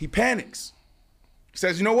 He panics. He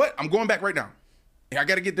says, you know what? I'm going back right now. I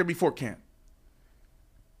got to get there before camp.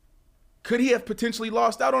 Could he have potentially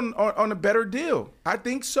lost out on a better deal? I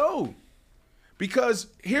think so. Because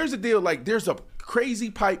here's the deal. There's a crazy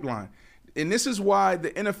pipeline. And this is why the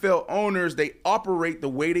NFL owners, they operate the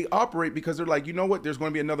way they operate because they're like, you know what? There's going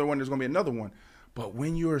to be another one. There's going to be another one. But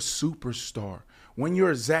when you're a superstar, when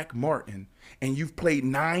you're a Zach Martin, and you've played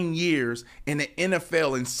 9 years in the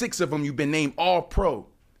NFL and 6 of them you've been named All-Pro,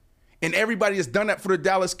 and everybody that's done that for the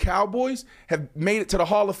Dallas Cowboys have made it to the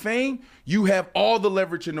Hall of Fame, you have all the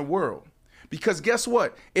leverage in the world. Because guess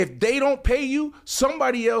what? If they don't pay you,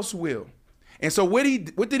 somebody else will. And so what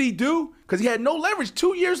did he do? Because he had no leverage.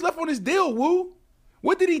 2 years left on his deal, Woo.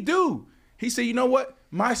 What did he do? He said, you know what?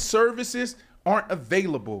 My services aren't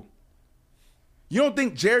available. You don't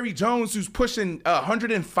think Jerry Jones, who's pushing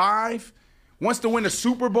 105, wants to win a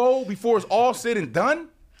Super Bowl before it's all said and done?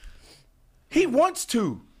 He wants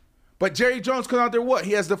to. But Jerry Jones comes out there, what?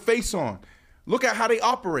 He has the face on. Look at how they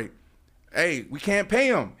operate. Hey, we can't pay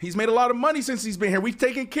him. He's made a lot of money since he's been here. We've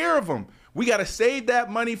taken care of him. We got to save that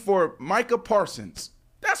money for Micah Parsons.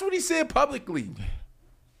 That's what he said publicly.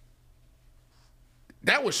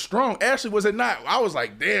 That was strong. Actually, was it not? I was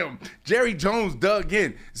like, damn, Jerry Jones dug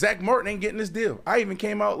in. Zach Martin ain't getting this deal. I even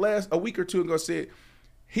came out a week or two ago and said,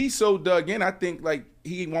 he's so dug in, I think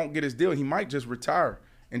he won't get his deal. He might just retire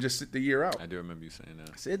and just sit the year out. I do remember you saying that.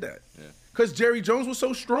 I said that. Yeah. Because Jerry Jones was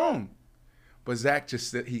so strong. But Zach just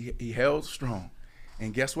said he held strong.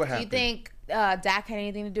 And guess what happened? Do you think Dak had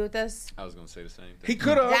anything to do with this? I was going to say the same thing. He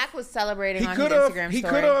could have. Dak was celebrating on his Instagram story.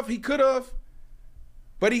 He could have.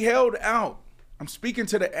 But he held out. I'm speaking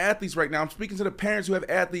to the athletes right now. I'm speaking to the parents who have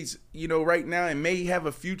athletes, right now and may have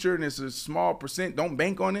a future and it's a small percent. Don't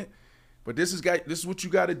bank on it. But this is what you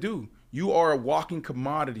got to do. You are a walking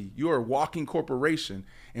commodity. You are a walking corporation.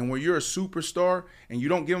 And when you're a superstar and you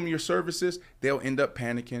don't give them your services, they'll end up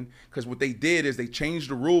panicking. Because what they did is they changed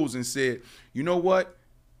the rules and said, you know what?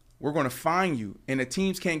 We're going to fine you. And the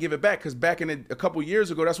teams can't give it back. Because back in a couple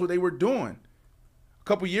years ago, that's what they were doing. A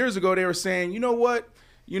couple years ago, they were saying, you know what?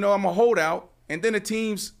 I'm a holdout. And then the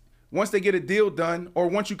teams, once they get a deal done, or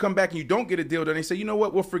once you come back and you don't get a deal done, they say, you know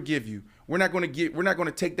what? We'll forgive you. We're not going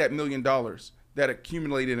to take that $1 million that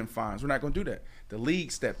accumulated in fines. We're not going to do that. The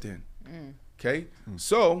league stepped in. Okay?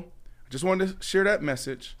 So I just wanted to share that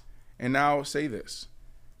message. And now I'll say this.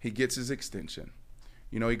 He gets his extension.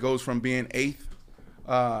 He goes from being eighth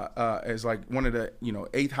as one of the,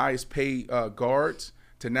 eighth highest paid guards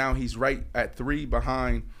to now he's right at 3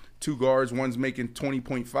 behind 2 guards. One's making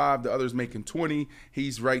 20.5, the other's making 20.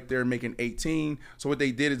 He's right there making 18. So what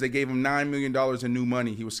they did is they gave him $9 million in new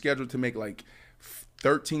money. He was scheduled to make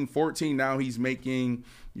 13, 14. Now he's making,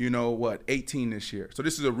 18 this year. So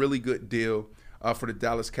this is a really good deal for the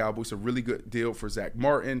Dallas Cowboys, a really good deal for Zach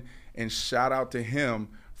Martin. And shout out to him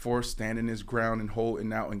for standing his ground and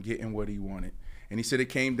holding out and getting what he wanted. And he said it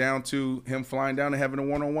came down to him flying down and having a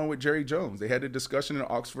one-on-one with Jerry Jones. They had a discussion in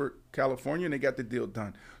Oxford, California, and they got the deal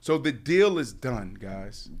done. So the deal is done,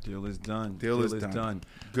 guys. Deal is done. Deal is done.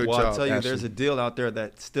 Good job, I'll tell you, Ashley. there's a deal out there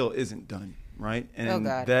that still isn't done, right? And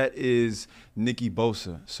God. that is Nicky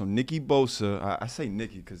Bosa. So Nicky Bosa, I say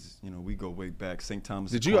Nicky because, we go way back. St.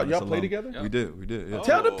 Thomas. Did y'all play together? Yeah. We did. Yeah.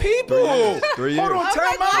 Tell the people. 3 years. Hold on,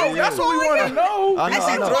 time out. That's what we want to know.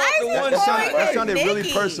 I know. That sounded really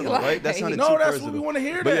Nicky? personal, right? That sounded too No, that's personal. what we want to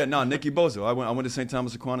hear. But Nicky Bosa. I went to St.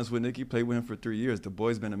 Thomas Aquinas with Nicky, played with him for 3 years. The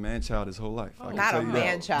boy's been a man-child his whole life. Not a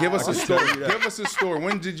man-child. Give us a story. Give us a story.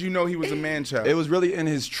 When did you know he was a man-child? It was really in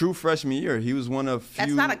his true freshman year. He was one of few.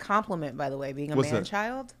 That's not a compliment, by the way, being a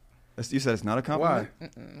man-child. You said it's not a compliment?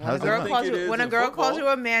 When How's a girl that? calls think it you, is when a in girl football. calls you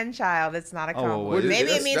a man child, it's not a compliment. well,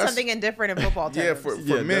 Maybe it means that's- something indifferent in football terms. Yeah, for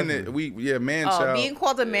Yeah, men, definitely. man Oh, child. being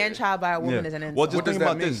called a man child by a woman is an insult. Well, just What does think that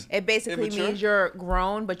about mean? this. It basically Immature? means you're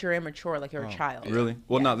grown, but you're immature, like you're a child. Really?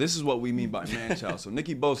 Well, now this is what we mean by man child. So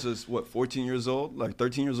Nikki Bosa's what, 14 years old, like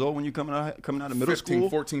 13 years old when you coming out of middle 15, school?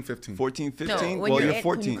 14, 15. 14, 15. No, when well, you're you're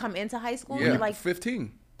 14. when you come into high school, Yeah, you're like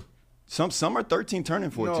 15. Some are 13 turning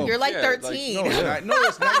 14. No. you're like Yeah, like, 13. No, it's not. No,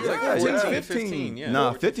 it's not. You're Yeah, like yeah. 14, 15. Yeah.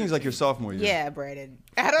 Nah, 15 is like your sophomore year. Yeah, Brandon.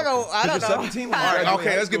 I don't know. I don't You're know. 17 when All you right, graduate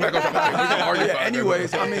okay, let's get back on topic. We can argue Yeah, about it.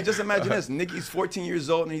 anyways, I mean, just imagine this. Nikki's 14 years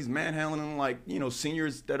old and he's manhandling like,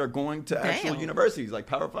 seniors that are going to actual Damn. universities, like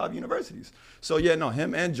Power 5 universities. So yeah, no,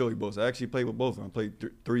 him and Joey Bosa. I actually played with both of them. I played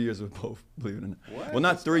 3 years with both, believe it or not. What? Well,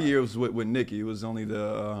 not 3 years with Nikki. It was only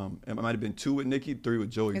it might have been 2 with Nikki, 3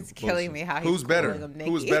 with Joey. It's Bosa. killing me how he's Who's better? calling him Nikki.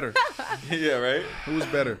 Who's better? Yeah, right. Who's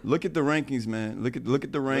better? Look at the rankings, man. Look at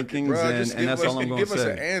the rankings, Bro, and, just and give that's us- all I'm going to give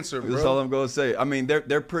say. us an answer, That's bro. all I'm going to say. I mean,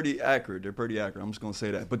 they're pretty accurate. They're pretty accurate. I'm just going to say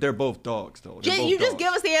that. But they're both dogs, though. They're both You just dogs.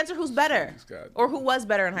 give us the answer. Who's better, God. or who was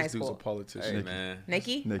better in high This dude's a school? politician. Hey, man.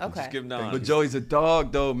 Nikki. Nikki. Okay. Just give him down. But Joey's a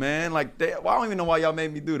dog, though, man. Like, well, I don't even know why y'all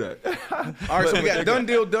made me do that. All right, so we got done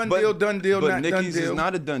deal, done deal, But not done Nicky's deal. is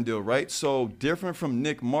not a done deal, right? So different from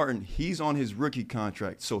Nick Martin, he's on his rookie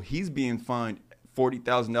contract, so he's being fined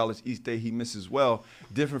 $40,000 each day he misses. Well,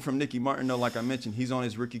 different from Nicky Martin, though, like I mentioned, he's on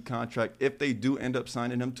his rookie contract. If they do end up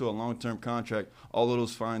signing him to a long-term contract, all of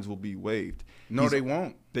those fines will be waived. No, they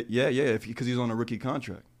won't. Yeah, because he's on a rookie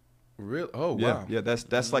contract. Really? Oh, Yeah, wow. yeah,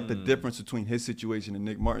 that's like the difference between his situation and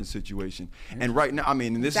Nick Martin's situation. And right now, I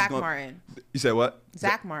mean, and this Zach is going. Martin. You said what?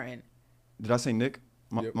 Zach Martin. Did I say Nick?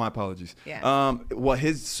 Yep. My apologies. Yeah. Well,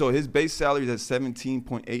 his base salary is at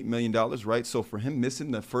 $17.8 million, right? So for him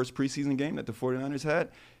missing the first preseason game that the 49ers had,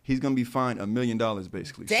 he's going to be fined $1 million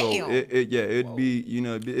basically. Damn. So it'd be,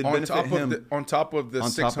 it'd On benefit top him of on top of the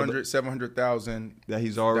on top of 600, 700,000 that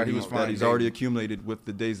he's already was fined daily. already accumulated with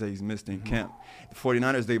the days that he's missed in camp. The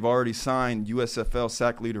 49ers, they've already signed USFL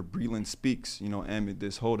sack leader Breland Speaks, amid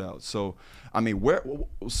this holdout. So, I mean,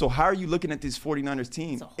 so how are you looking at this 49ers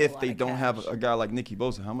team It's a whole if lot they of don't cash. have a guy like Nicky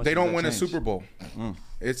Bosa? How much They does don't that win a change? Super Bowl.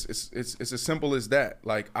 It's as simple as that.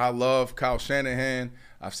 Like, I love Kyle Shanahan.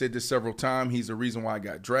 I've said this several times. He's the reason why I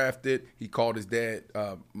got drafted. He called his dad,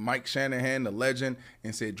 Mike Shanahan, the legend,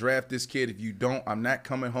 and said, draft this kid. If you don't, I'm not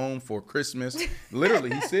coming home for Christmas.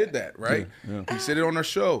 Literally, he said that, right? Yeah. He said it on our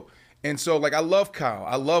show. And so, like, I love Kyle.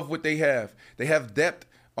 I love what they have. They have depth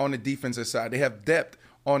on the defensive side. They have depth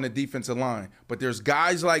on the defensive line. But there's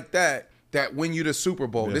guys like that win you the Super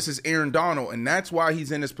Bowl. Yeah. This is Aaron Donald, and that's why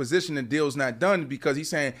he's in this position and deal's not done, because he's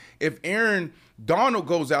saying if Aaron Donald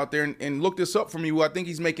goes out there and look this up for me, well, I think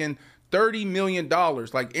he's making $30 million.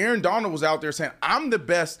 Like, Aaron Donald was out there saying, I'm the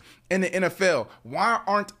best in the NFL. Why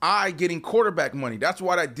aren't I getting quarterback money? That's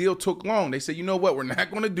why that deal took long. They said, you know what? We're not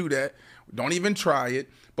going to do that. Don't even try it.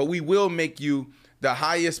 But we will make you the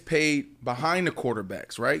highest paid behind the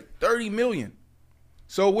quarterbacks, right? $30 million.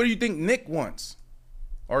 So what do you think Nick wants?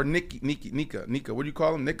 Or Nika, what do you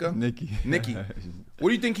call him? Nicky. What do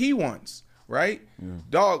you think he wants, right? Yeah.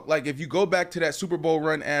 Dog, like, if you go back to that Super Bowl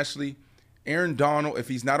run, Ashley, Aaron Donald, if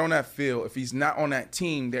he's not on that field, if he's not on that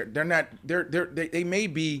team, they may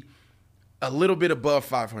be a little bit above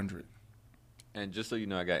 500. And just so you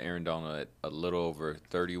know, I got Aaron Donald at a little over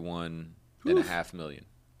 $31.5 million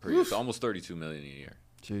per year. So almost $32 million a year.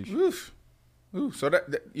 Jeez. Oof. So that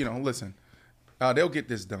listen, they'll get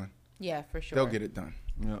this done. Yeah, for sure. They'll get it done.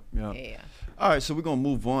 Yep. Yeah. All right, so we're going to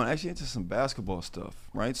move on actually into some basketball stuff,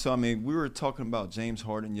 right? So, I mean, we were talking about James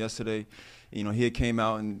Harden yesterday. He had came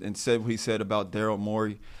out and said what he said about Daryl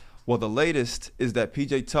Morey. Well, the latest is that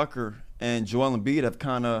P.J. Tucker and Joel Embiid have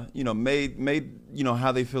kind of, made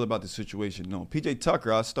how they feel about the situation. No, P.J.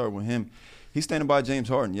 Tucker, I'll start with him. He's standing by James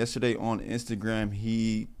Harden. Yesterday on Instagram,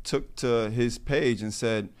 he took to his page and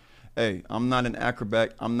said, hey, I'm not an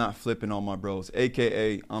acrobat. I'm not flipping on my bros,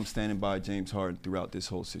 a.k.a. I'm standing by James Harden throughout this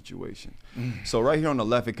whole situation. So right here on the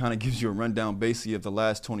left, it kind of gives you a rundown basically of the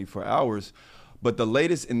last 24 hours. But the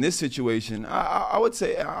latest in this situation, I would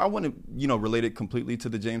say I wouldn't, relate it completely to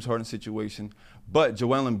the James Harden situation. But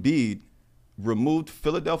Joel Embiid removed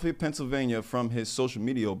Philadelphia, Pennsylvania from his social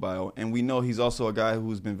media bio. And we know he's also a guy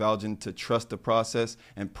who's been vouching to trust the process,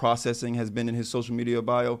 and processing has been in his social media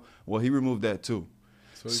bio. Well, he removed that too.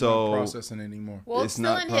 So he's not processing anymore. Well, it's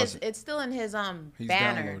not it's still in his He's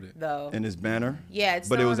banner downloaded. though. In his banner. Yeah, it's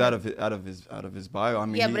but it still was in out of his bio. I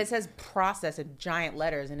mean, yeah, but it says process in giant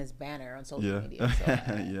letters in his banner on social media.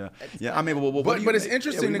 So yeah. I mean, but it's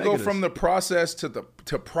interesting to go from the process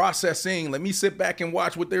to processing. Let me sit back and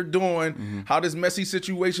watch what they're doing. How this messy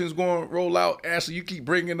situation is going to roll out. Ashley, you keep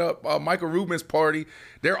bringing up Michael Rubin's party.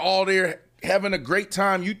 They're all there having a great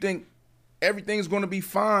time. You think everything's going to be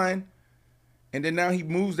fine, and then now he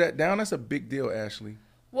moves that down. That's a big deal, Ashley.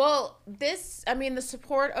 Well, the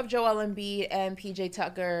support of Joel Embiid and PJ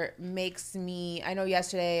Tucker makes me, I know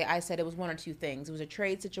yesterday I said it was one or two things. It was a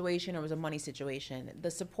trade situation or it was a money situation. The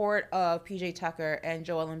support of PJ Tucker and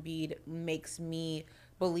Joel Embiid makes me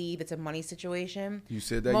believe it's a money situation. You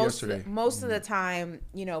said that yesterday. Most of the time,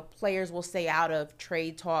 players will stay out of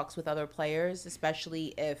trade talks with other players,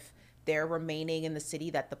 especially if they're remaining in the city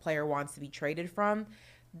that the player wants to be traded from.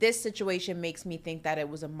 This situation makes me think that it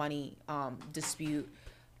was a money dispute.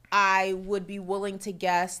 I would be willing to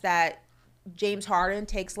guess that James Harden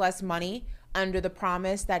takes less money under the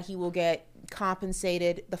promise that he will get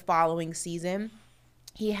compensated the following season.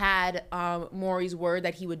 He had Morey's word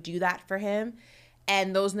that he would do that for him,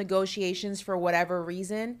 and those negotiations, for whatever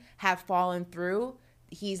reason, have fallen through.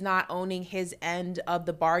 He's not owning his end of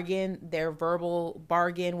the bargain, their verbal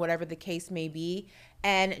bargain, whatever the case may be.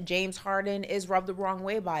 And James Harden is rubbed the wrong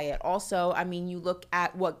way by it. Also, you look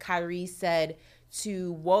at what Kyrie said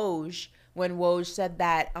to Woj when Woj said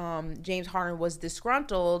that James Harden was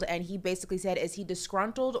disgruntled, and he basically said, is he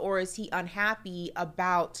disgruntled or is he unhappy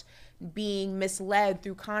about being misled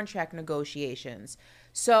through contract negotiations?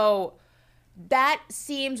 So that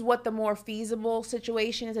seems what the more feasible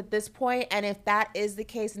situation is at this point. And if that is the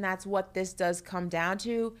case, and that's what this does come down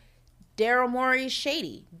to, Daryl Morey is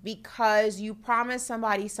shady, because you promise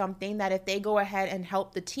somebody something that if they go ahead and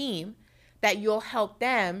help the team, that you'll help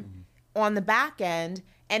them on the back end,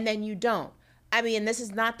 and then you don't. This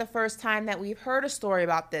is not the first time that we've heard a story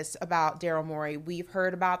about this, about Daryl Morey. We've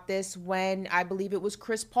heard about this when, I believe it was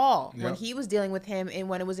Chris Paul, when he was dealing with him and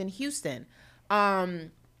when it was in Houston.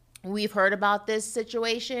 We've heard about this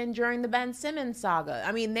situation during the Ben Simmons saga.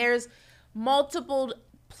 There's multiple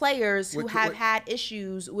players who have had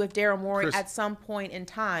issues with Daryl Morey at some point in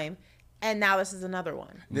time, and now this is another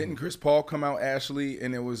one. Didn't Chris Paul come out, Ashley,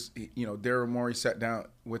 and it was, Daryl Morey sat down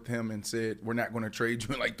with him and said, we're not going to trade you,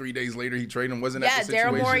 and like 3 days later he traded him? Wasn't that the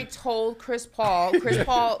situation? Yeah, Daryl Morey told Chris Paul.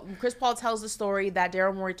 Chris Paul tells the story that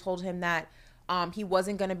Daryl Morey told him that he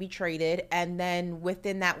wasn't going to be traded, and then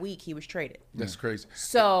within that week he was traded. That's crazy.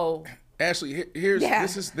 So, Ashley,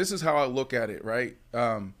 this is how I look at it, right?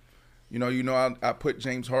 I put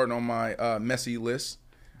James Harden on my messy list.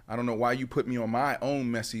 I don't know why you put me on my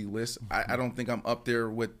own messy list. I don't think I'm up there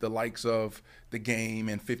with the likes of The Game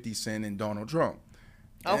and 50 Cent and Donald Trump.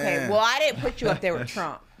 Okay, well, I didn't put you up there with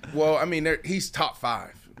Trump. Well, he's top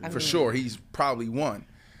 5 for sure. He's probably one.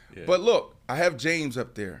 Yeah. But look, I have James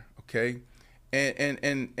up there, okay?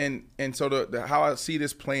 And so how I see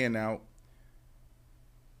this playing out,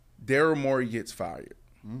 Daryl Morey gets fired.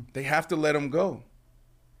 They have to let him go.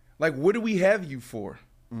 Like, what do we have you for?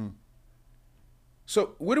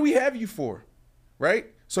 So what do we have you for, right?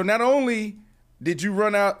 So not only did you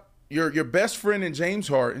run out your best friend in James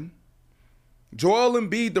Harden, Joel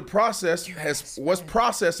Embiid, the process was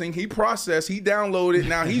processing. He processed. He downloaded.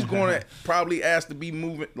 Now he's going to probably ask to be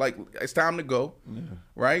moving. Like, it's time to go,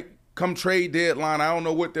 right? Come trade deadline. I don't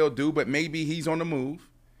know what they'll do, but maybe he's on the move.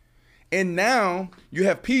 And now you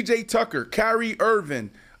have PJ Tucker, Kyrie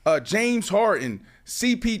Irving, James Harden,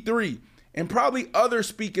 CP3, and probably others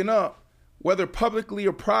speaking up, whether publicly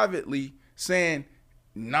or privately, saying,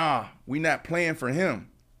 nah, we not playing for him.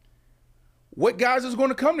 What guys is going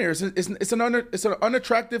to come there? It's an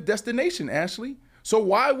unattractive destination, Ashley. So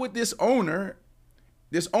why would this ownership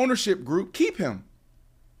group keep him?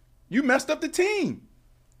 You messed up the team.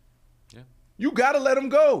 Yeah. You got to let him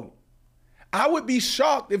go. I would be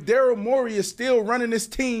shocked if Daryl Morey is still running this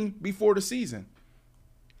team before the season.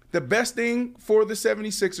 The best thing for the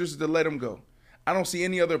 76ers is to let him go. I don't see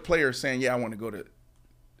any other player saying, yeah, I want to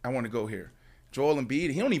go here. Joel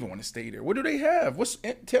Embiid, he don't even want to stay there. What do they have?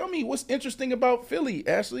 Tell me what's interesting about Philly,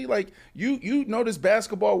 Ashley? Like, you know this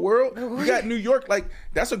basketball world. You got New York, like,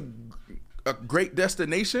 that's a great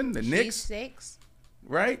destination. The Knicks. Six.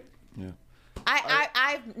 Right? Yeah.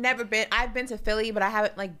 I've been to Philly, but I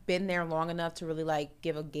haven't been there long enough to really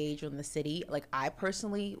give a gauge on the city. Like, I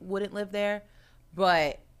personally wouldn't live there,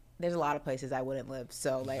 but there's a lot of places I wouldn't live.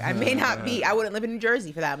 So I may not be. I wouldn't live in New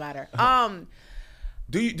Jersey for that matter. How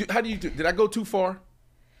do you do? Did I go too far?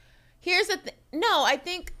 Here's the thing. No, I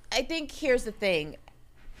think here's the thing.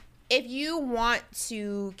 if you want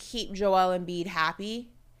to keep Joel Embiid happy,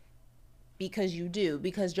 because you do,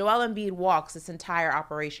 because Joel Embiid walks, this entire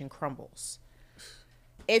operation crumbles.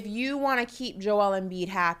 If you want to keep Joel Embiid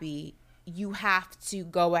happy, you have to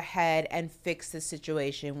go ahead and fix the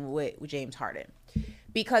situation with James Harden.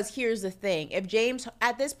 Because here's the thing.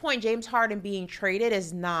 At this point, James Harden being traded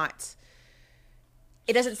is not,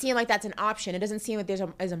 it doesn't seem like that's an option. It doesn't seem like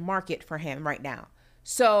there's a market for him right now.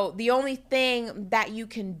 So the only thing that you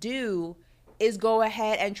can do is go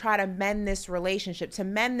ahead and try to mend this relationship. To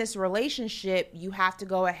mend this relationship, you have to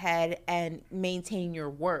go ahead and maintain your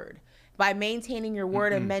word. By maintaining your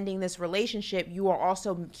word and mending this relationship, you are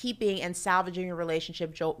also keeping and salvaging your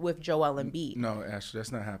relationship with Joel Embiid. No, Ashley,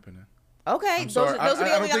 that's not happening. Okay, those are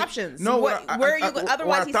the only options. No, where are you?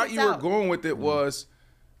 Otherwise, I thought you were going with it was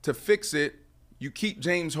to fix it. You keep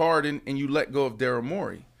James Harden and you let go of Daryl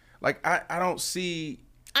Morey. Like I don't see.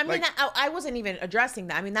 I mean, I wasn't even addressing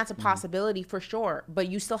that. I mean, that's a possibility for sure. But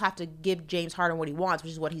you still have to give James Harden what he wants,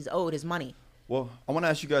 which is what he's owed, his money. Well, I want to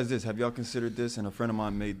ask you guys this. Have y'all considered this? And a friend of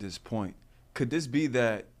mine made this point. Could this be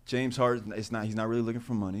that James Harden, he's not really looking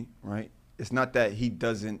for money, right? It's not that he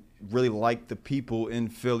doesn't really like the people in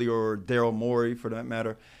Philly or Daryl Morey, for that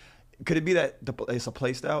matter. Could it be that it's a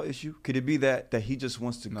play style issue? Could it be that he just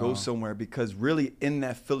wants to go somewhere? Because really in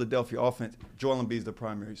that Philadelphia offense, Joel Embiid is the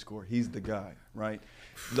primary scorer. He's the guy, right?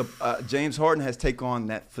 James Harden has taken on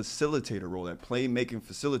that facilitator role, that playmaking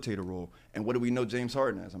facilitator role. And what do we know James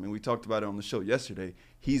Harden as? I mean, we talked about it on the show yesterday.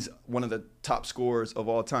 He's one of the top scorers of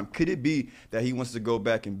all time. Could it be that he wants to go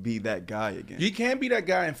back and be that guy again? He can be that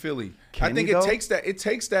guy in Philly. I think it takes that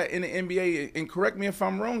in the NBA. And correct me if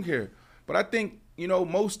I'm wrong here, but I think,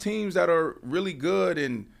 most teams that are really good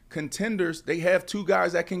and contenders, they have two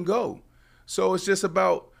guys that can go. So it's just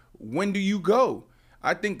about, when do you go?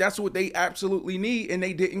 I think that's what they absolutely need, and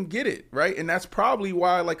they didn't get it, right? And that's probably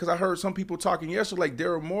why, because I heard some people talking yesterday, like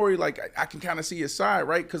Daryl Morey, I can kind of see his side,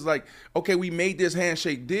 right? Because, okay, we made this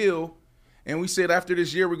handshake deal, and we said after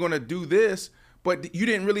this year we're going to do this, but you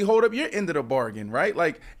didn't really hold up your end of the bargain, right?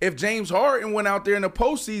 Like, if James Harden went out there in the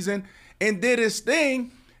postseason and did his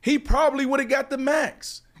thing, he probably would have got the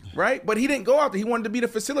max. Right? But he didn't go out there. He wanted to be the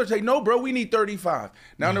facilitator. No, bro, we need 35.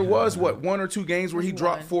 Now, there was, 1 or 2 games where he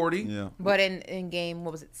dropped 40. Yeah. But in game,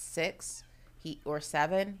 what was it, 6 or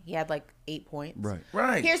 7, he had 8 points.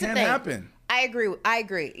 Right. Here's the thing. Happen. I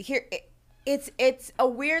agree. Here, it's a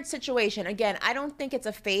weird situation. Again, I don't think it's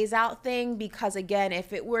a phase-out thing because, again,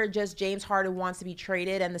 if it were just James Harden wants to be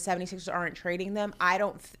traded and the 76ers aren't trading him, I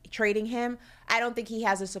don't think he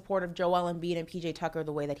has the support of Joel Embiid and PJ Tucker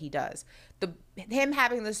the way that he does. Him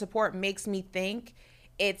having the support makes me think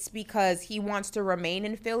it's because he wants to remain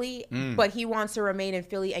in Philly, but he wants to remain in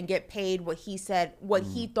Philly and get paid what he said, what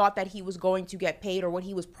he thought that he was going to get paid or what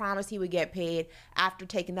he was promised he would get paid after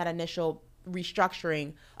taking that initial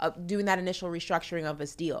doing that initial restructuring of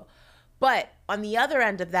his deal. But on the other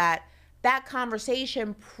end of that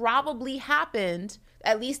conversation probably happened,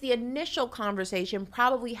 at least the initial conversation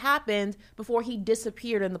probably happened before he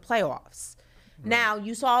disappeared in the playoffs. Right. Now,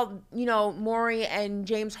 you saw, Morey and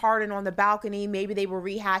James Harden on the balcony. Maybe they were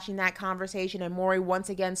rehashing that conversation, and Morey once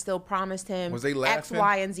again still promised him was they X,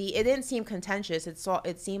 Y, and Z. It didn't seem contentious.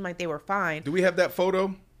 It seemed like they were fine. Do we have that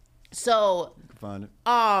photo? So, find it.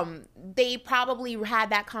 They probably had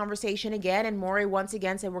that conversation again, and Morey once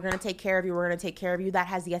again said, we're going to take care of you, we're going to take care of you. That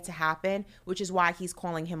has yet to happen, which is why he's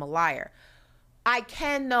calling him a liar. I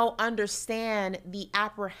can, though, understand the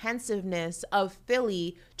apprehensiveness of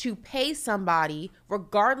Philly to pay somebody,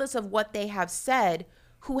 regardless of what they have said,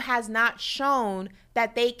 who has not shown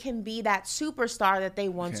that they can be that superstar that they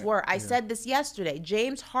once were. I said this yesterday.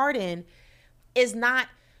 James Harden is not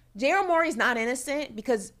 – Daryl Morey's not innocent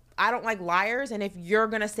because – I don't like liars, and if you're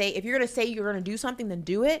gonna say you're gonna do something, then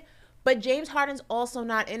do it. But James Harden's also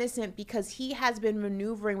not innocent because he has been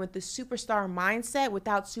maneuvering with the superstar mindset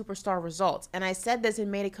without superstar results. And I said this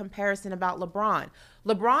and made a comparison about LeBron.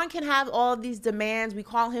 LeBron can have all of these demands. We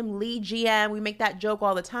call him lead GM. We make that joke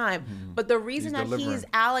all the time. Mm-hmm. But the reason he's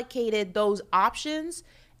allocated those options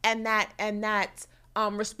and that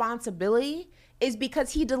responsibility is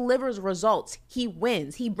because he delivers results. He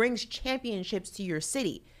wins. He brings championships to your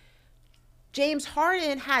city. James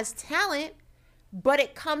Harden has talent, but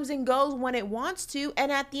it comes and goes when it wants to.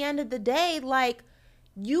 And at the end of the day,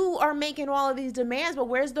 you are making all of these demands, but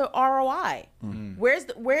where's the ROI? Mm-hmm.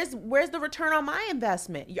 Where's the return on my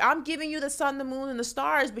investment? I'm giving you the sun, the moon, and the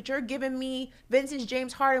stars, but you're giving me vintage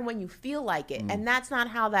James Harden when you feel like it. Mm-hmm. And that's not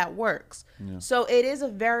how that works. Yeah. So it is a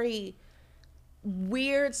very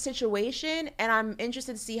weird situation, and I'm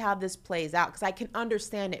interested to see how this plays out because I can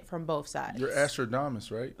understand it from both sides. You're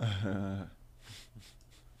Astronomus, right?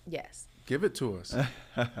 Yes. Give it to us.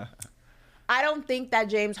 I don't think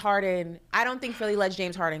that I don't think Philly lets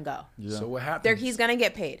James Harden go. Yeah. So what happens? He's going to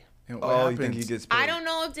get paid. And Oh, you think he gets paid? I don't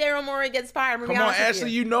know if Daryl Morey gets fired. I'm gonna Come be on, honest with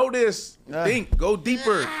Ashley, you know this. Think. Go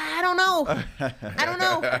deeper. I don't know. I don't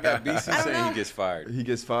know. BC I don't saying know. he gets fired. He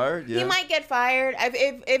gets fired? Yeah. He might get fired.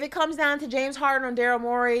 If it comes down to James Harden or Daryl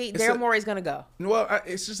Morey, Daryl Morey's going to go. Well,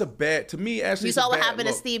 it's just a bad, to me, Ashley. You saw what happened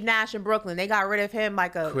to Steve Nash in Brooklyn. They got rid of him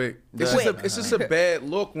like a Quick. quick. It's just a bad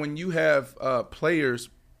look when you have players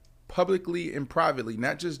publicly and privately,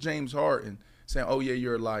 not just James Harden, saying, oh, yeah,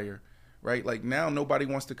 you're a liar, right? Like now nobody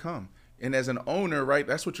wants to come. And as an owner, right,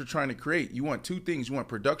 that's what you're trying to create. You want two things. You want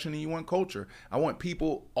production and you want culture. I want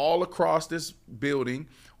people all across this building,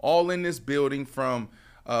 all in this building, from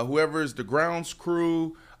whoever is the grounds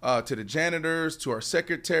crew to the janitors to our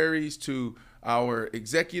secretaries to our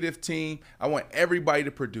executive team. I want everybody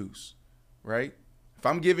to produce, right? If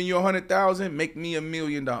I'm giving you $100,000, make me $1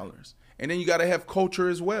 million. And then you got to have culture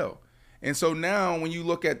as well. And so now when you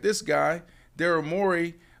look at this guy, Daryl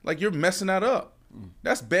Morey, like you're messing that up.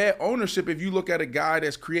 That's bad ownership if you look at a guy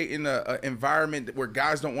that's creating an environment where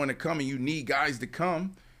guys don't want to come and you need guys to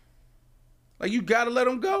come. Like, you got to let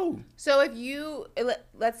them go. So if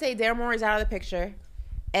let's say Daryl Morey's out of the picture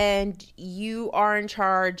and you are in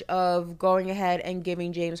charge of going ahead and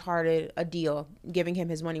giving James Harden a deal, giving him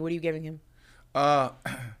his money, what are you giving him?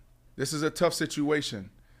 This is a tough situation.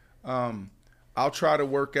 I'll try to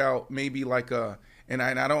work out maybe like and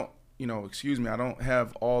I don't, I don't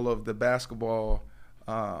have all of the basketball,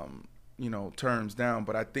 terms down,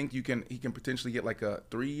 but I think he can potentially get like a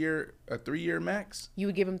 3-year max. You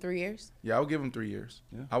would give him 3 years? Yeah, I would give him 3 years.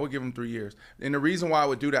 Yeah. I would give him 3 years. And the reason why I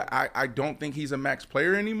would do that, I don't think he's a max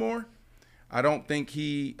player anymore. I don't think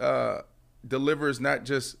he delivers not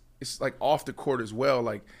just, it's like off the court as well.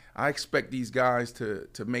 Like, I expect these guys to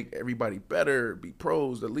make everybody better, be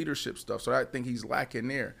pros, the leadership stuff. So I think he's lacking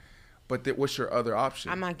there. But what's your other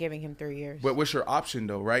option? I'm not giving him 3 years. But what's your option,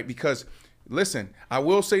 though, right? Because, listen, I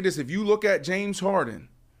will say this. If you look at James Harden,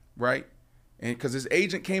 right, and because his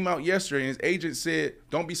agent came out yesterday and his agent said,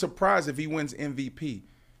 don't be surprised if he wins MVP.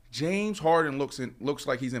 James Harden looks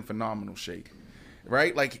like he's in phenomenal shape,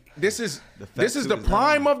 right? Like, this is the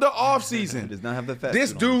prime of the offseason. Does not have the fat This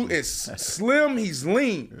suit on. dude is slim. He's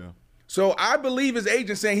lean. Yeah. So I believe his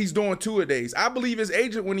agent saying he's doing 2-a-days. I believe his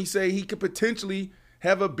agent when he say he could potentially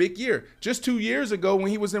have a big year. Just 2 years ago when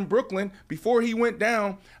he was in Brooklyn, before he went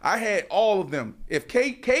down, I had all of them. If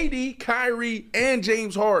KD, Kyrie, and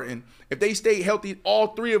James Harden, if they stayed healthy, all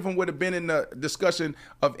three of them would have been in the discussion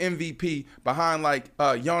of MVP behind like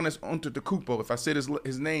Giannis Antetokounmpo, if I said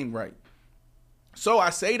his name right. So I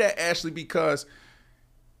say that, Ashley, because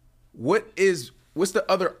what's the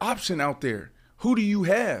other option out there? Who do you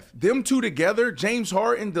have? Them two together, James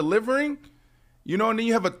Harden delivering, and then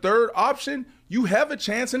you have a third option. You have a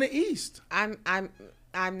chance in the East. I'm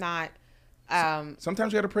not.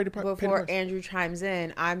 Sometimes you got to pray to pay the Before price. Andrew chimes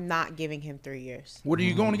in, I'm not giving him 3 years. What are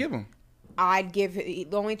you going to give him? I'd give the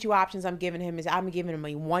only two options I'm giving him is I'm giving him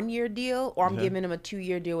a 1-year deal or I'm giving him a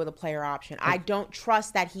 2-year deal with a player option. I don't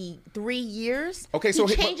trust that 3 years. Okay, so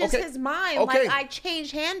he changes his mind. Okay. Like I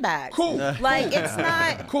change handbags. Cool. Like it's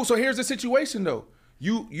not Cool. So here's the situation though.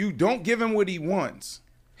 You don't give him what he wants.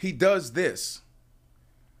 He does this.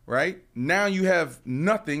 Right? Now you have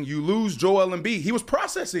nothing. You lose Joel Embiid. He was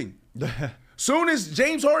processing. Soon as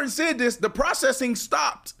James Harden said this, the processing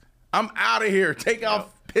stopped. I'm out of here. Take off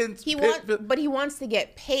pins. But he wants to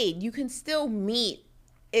get paid. You can still meet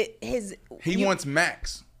He wants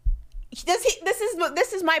max.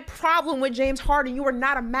 This is my problem with James Harden. You are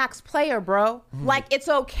not a max player, bro. Like, it's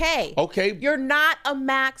okay. Okay. You're not a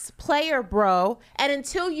max player, bro. And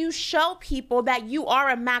until you show people that you are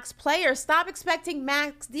a max player, stop expecting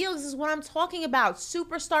max deals. This is what I'm talking about.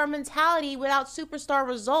 Superstar mentality without superstar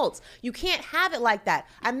results. You can't have it like that.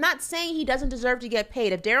 I'm not saying he doesn't deserve to get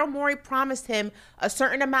paid. If Daryl Morey promised him a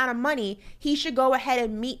certain amount of money, he should go ahead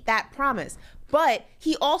and meet that promise. But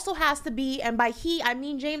he also has to be, and by he, I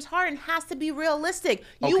mean James Harden, has to be realistic.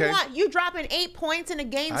 You dropping 8 points in a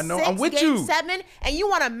game 6, game 7, and you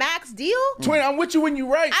want a max deal? Twin, I'm with you when you're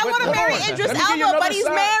right. I want to marry Idris Elba, but he's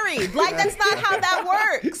married. Like, that's not how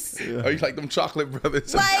that works. Oh, you like them chocolate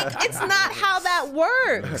brothers? Like, it's not how that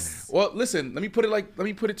works. Well, listen, let me put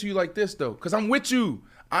it to you like this though, because I'm with you.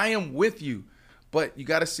 I am with you, but you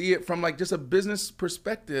got to see it from like just a business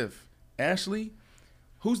perspective, Ashley.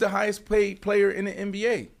 Who's the highest paid player in the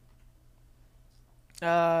NBA?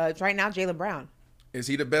 Right now, Jaylen Brown. Is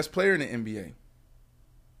he the best player in the NBA?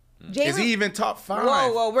 Is he even top 5?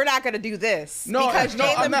 Whoa, we're not gonna do this because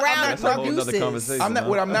Jaylen Brown produces. I'm not.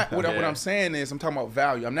 What I'm saying is, I'm talking about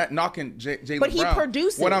value. I'm not knocking Jaylen Brown. But he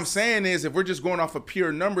produces. What I'm saying is, if we're just going off of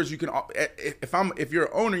pure numbers, you can. If you're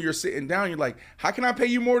an owner, you're sitting down. You're like, how can I pay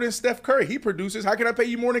you more than Steph Curry? He produces. How can I pay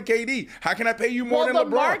you more than KD? How can I pay you more than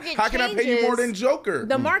LeBron? How can I pay you more than Joker?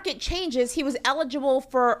 The market changes. He was eligible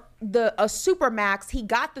for a supermax. He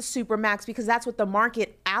got the supermax because that's what the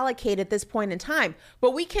market allocated at this point in time.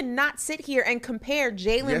 But we cannot sit here and compare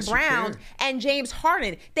Jaylen Brown and James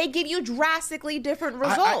Harden. They give you drastically different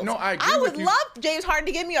results. I would love James Harden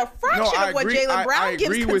to give me a fraction of what Jaylen Brown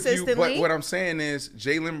gives consistently. But what I'm saying is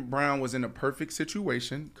Jaylen Brown was in a perfect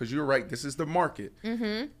situation because you're right. This is the market,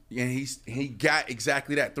 and he got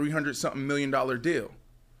exactly that $300-something million deal.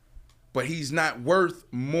 But he's not worth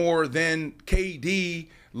more than KD,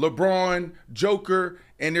 LeBron, Joker,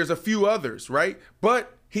 and there's a few others, right?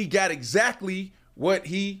 But he got exactly what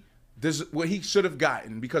he should have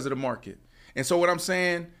gotten because of the market. And so what I'm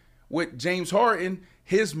saying with James Harden,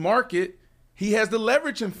 his market, he has the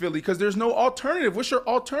leverage in Philly because there's no alternative. What's your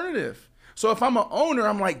alternative? So if I'm an owner,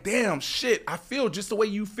 I'm like, damn, shit, I feel just the way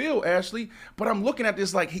you feel, Ashley. But I'm looking at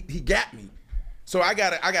this like he got me. So I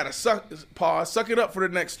gotta suck it up for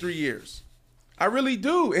the next 3 years. I really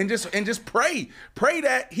do, and just pray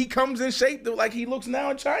that he comes in shape like he looks now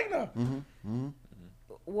in China.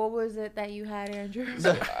 What was it that you had, Andrew?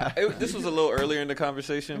 This was a little earlier in the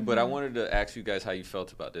conversation, but I wanted to ask you guys how you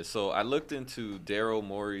felt about this. So I looked into Daryl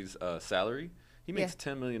Morey's salary. He makes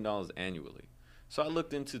 $10 million annually. So I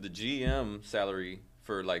looked into the GM salary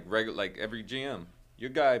for every GM. Your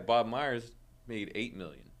guy Bob Myers made $8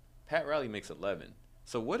 million. Pat Riley makes 11.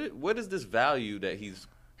 So what is this value that he's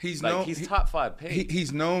top 5 paid?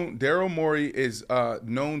 He's known. Daryl Morey is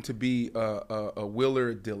known to be a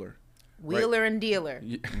wheeler dealer. Wheeler and dealer.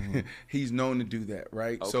 He's known to do that,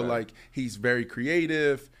 right? Okay. So he's very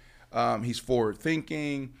creative. He's forward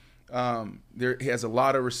thinking. He had a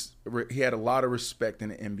lot of respect in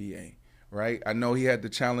the NBA. Right, I know he had the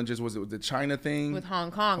challenges. Was it with the China thing with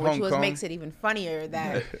Hong Kong, which makes it even funnier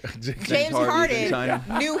that James Harden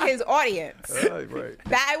knew his audience. Right.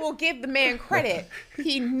 That I will give the man credit.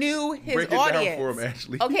 He knew his Break audience. It down for him,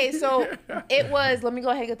 Ashley. Okay, so it was. Let me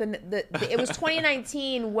go ahead and get it was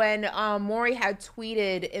 2019 when Morey had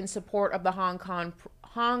tweeted in support of the Hong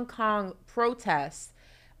Kong protests,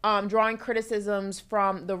 drawing criticisms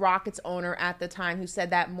from the Rockets owner at the time, who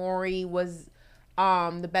said that Morey was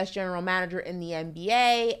the best general manager in the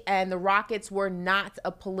NBA, and the Rockets were not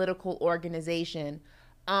a political organization.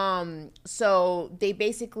 So they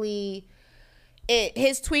basically,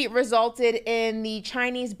 his tweet resulted in the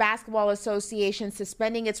Chinese Basketball Association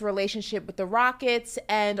suspending its relationship with the Rockets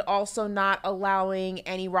and also not allowing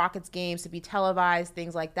any Rockets games to be televised,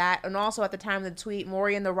 things like that. And also at the time of the tweet,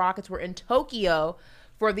 Morey and the Rockets were in Tokyo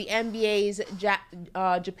for the NBA's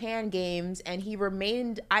Japan games, and he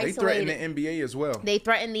remained isolated. They threatened the NBA as well. They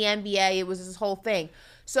threatened the NBA. It was this whole thing.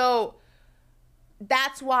 So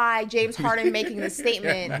that's why James Harden making the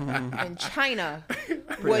statement in China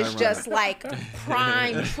was just like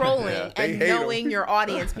prime trolling and knowing your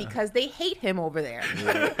audience because they hate him over there.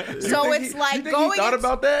 Yeah. So it's like you think he thought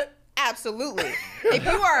about that? Absolutely.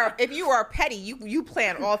 If you are petty, you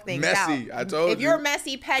plan all things messy, out. I told you. If you're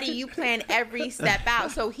messy, petty, you plan every step out.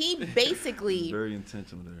 So he basically very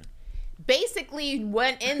intentional there. Basically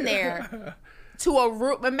went in there to a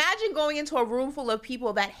room. Imagine going into a room full of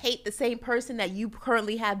people that hate the same person that you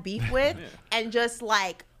currently have beef with, and just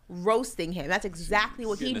like roasting him. That's exactly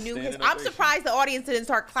what he knew. I'm surprised the audience didn't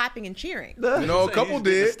start clapping and cheering. No, a couple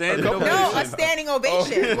did. A standing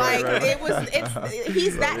ovation.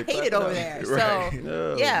 He's that hated over there. So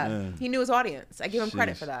he knew his audience. I give him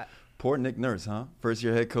credit for that. Poor Nick Nurse, huh?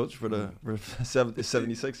 First-year head coach for the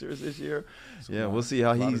 76ers this year. Yeah, we'll see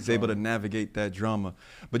how he's able to navigate that drama.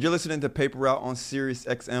 But you're listening to Paper Route on Sirius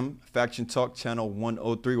XM, Faction Talk Channel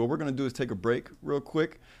 103. What we're going to do is take a break real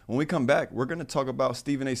quick. When we come back, we're going to talk about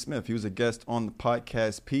Stephen A. Smith. He was a guest on the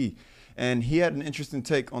podcast P, and he had an interesting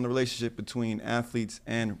take on the relationship between athletes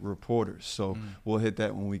and reporters. So we'll hit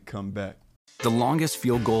that when we come back. The longest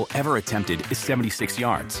field goal ever attempted is 76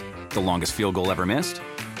 yards. The longest field goal ever missed?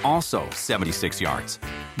 Also 76 yards.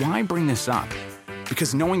 Why bring this up?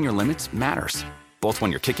 Because knowing your limits matters, both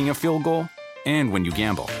when you're kicking a field goal and when you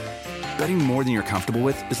gamble. Betting more than you're comfortable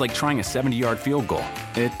with is like trying a 70-yard field goal.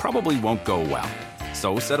 It probably won't go well.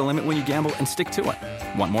 So set a limit when you gamble and stick to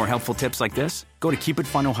it. Want more helpful tips like this? Go to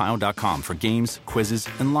keepitfunohio.com for games, quizzes,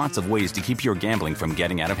 and lots of ways to keep your gambling from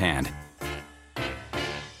getting out of hand.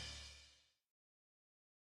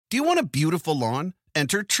 Do you want a beautiful lawn?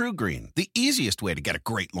 Enter TruGreen, the easiest way to get a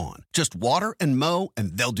great lawn. Just water and mow,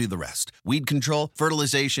 and they'll do the rest. Weed control,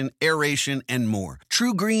 fertilization, aeration, and more.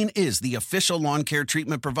 TruGreen is the official lawn care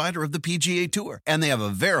treatment provider of the PGA Tour, and they have a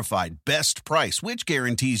verified best price, which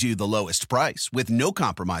guarantees you the lowest price with no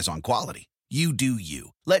compromise on quality. You do you.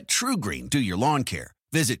 Let TruGreen do your lawn care.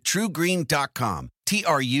 Visit TruGreen.com,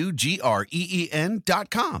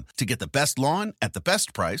 TruGreen.com, to get the best lawn at the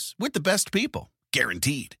best price with the best people.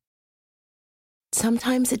 Guaranteed.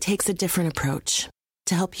 Sometimes it takes a different approach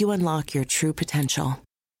to help you unlock your true potential.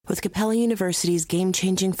 With Capella University's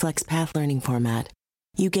game-changing FlexPath learning format,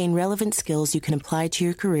 you gain relevant skills you can apply to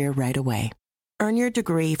your career right away. Earn your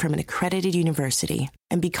degree from an accredited university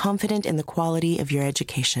and be confident in the quality of your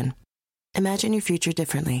education. Imagine your future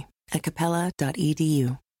differently at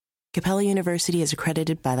capella.edu. Capella University is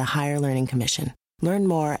accredited by the Higher Learning Commission. Learn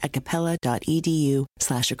more at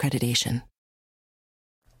capella.edu/accreditation.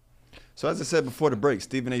 So as I said before the break,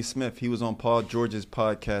 Stephen A. Smith, he was on Paul George's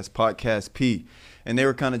Podcast P, and they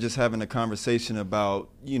were kind of just having a conversation about,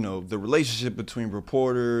 the relationship between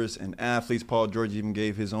reporters and athletes. Paul George even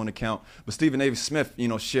gave his own account. But Stephen A. Smith,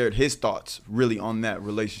 shared his thoughts really on that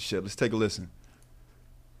relationship. Let's take a listen.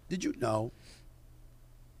 Did you know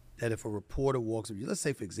that if a reporter walks up, let's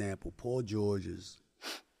say, for example, Paul George is,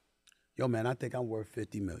 yo, man, I think I'm worth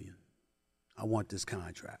 $50 million. I want this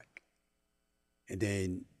contract. And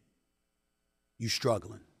then you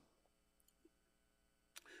struggling.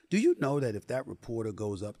 Do you know that if that reporter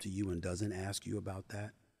goes up to you and doesn't ask you about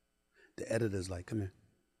that, the editor's like, come here.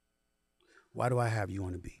 Why do I have you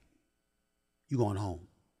on the beat? You going home.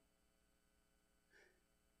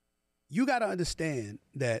 You got to understand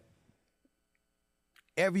that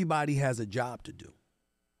everybody has a job to do.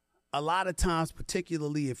 A lot of times,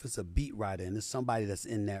 particularly if it's a beat writer and it's somebody that's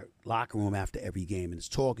in that locker room after every game and is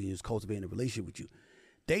talking, is cultivating a relationship with you,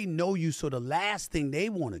 they know you, so the last thing they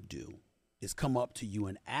want to do is come up to you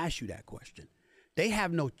and ask you that question. They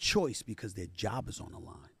have no choice because their job is on the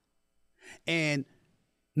line. And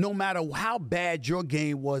no matter how bad your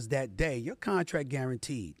game was that day, your contract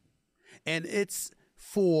guaranteed. And it's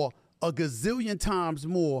for a gazillion times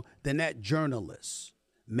more than that journalist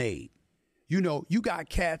made. You got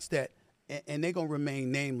cats that, and they're going to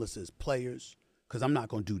remain nameless as players because I'm not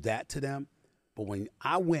going to do that to them. But when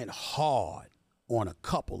I went hard on a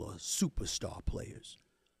couple of superstar players,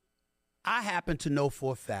 I happen to know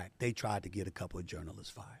for a fact they tried to get a couple of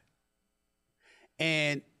journalists fired.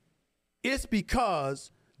 And it's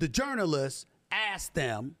because the journalists asked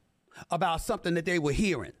them about something that they were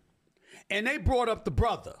hearing. And they brought up the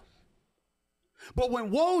brother. But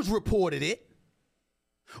when Woj reported it,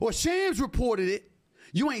 or Shams reported it,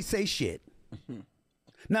 you ain't say shit.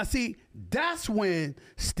 Now, see, that's when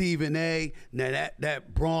Stephen A., now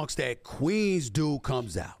that Bronx, that Queens dude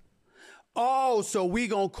comes out. Oh, so we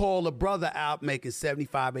going to call a brother out making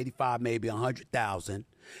 75, 85, maybe 100,000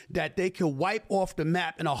 that they can wipe off the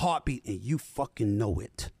map in a heartbeat, and you fucking know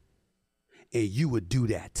it. And you would do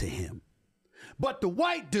that to him. But the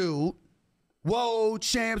white dude, Woj,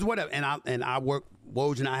 Shams, whatever, and I work,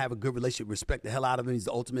 Woj and I have a good relationship, respect the hell out of him. He's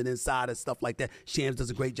the ultimate insider, stuff like that. Shams does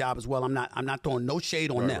a great job as well. I'm not throwing no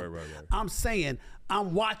shade on them. Right. I'm saying,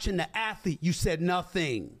 I'm watching the athlete. You said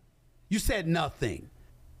nothing.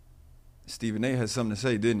 Stephen A. has something to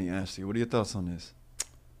say, didn't he, Ashley? What are your thoughts on this?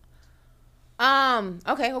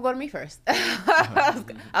 Okay, we'll go to me first. I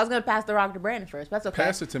was going to pass the rock to Brandon first, but that's okay.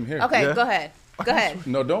 Pass it to him here. Okay, yeah. Go ahead.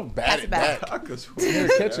 No, don't bat it back. Here,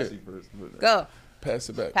 catch it. Go. Pass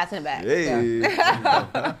it back. Passing it back. Hey.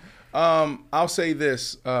 I'll say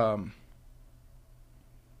this.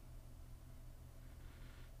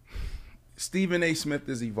 Stephen A. Smith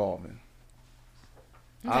is evolving.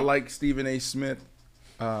 Okay. I like Stephen A. Smith.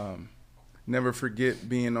 Never forget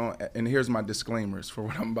being on, and here's my disclaimers for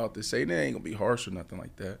what I'm about to say. They ain't going to be harsh or nothing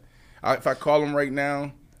like that. If I call him right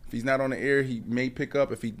now, if he's not on the air, he may pick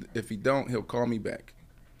up. If he don't, he'll call me back.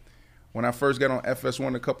 When I first got on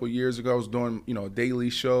FS1 a couple of years ago, I was doing, a daily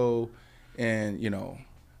show, and,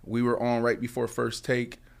 we were on right before First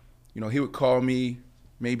Take. He would call me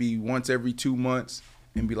maybe once every 2 months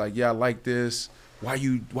and be like, yeah, I like this. Why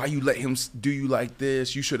you let him do you like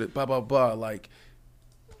this? You should have blah, blah, blah. Like,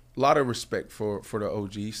 a lot of respect for the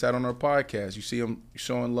OG. He sat on our podcast. You see him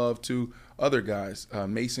showing love to other guys.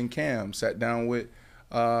 Mason Cam sat down with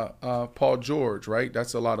Paul George, right?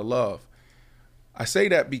 That's a lot of love. I say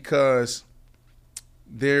that because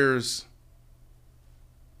it's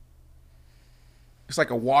like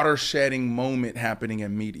a water-shedding moment happening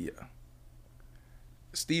in media.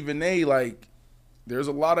 Stephen A., there's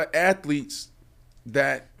a lot of athletes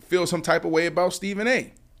that feel some type of way about Stephen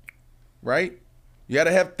A., right? You got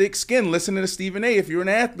to have thick skin listening to Stephen A. if you're an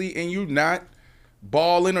athlete and you're not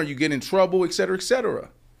balling or you get in trouble, et cetera, et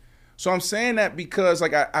cetera. So I'm saying that because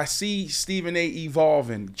like I see Stephen A.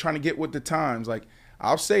 evolving, trying to get with the times. Like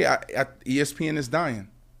I'll say ESPN is dying.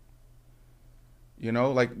 You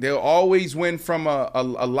know, like they'll always win from a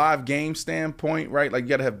live game standpoint, right? Like you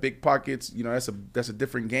got to have big pockets. You know, that's a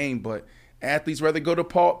different game. But athletes rather go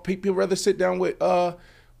to people rather sit down with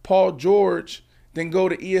Paul George than go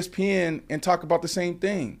to ESPN and talk about the same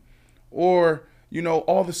thing, or you know,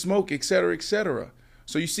 all the smoke, et cetera, et cetera.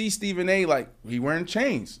 So you see Stephen A. like he wearing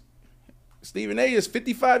chains. Stephen A. is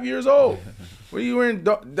 55 years old. What are you wearing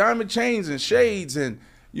diamond chains and shades and,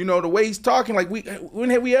 you know, the way he's talking? Like, when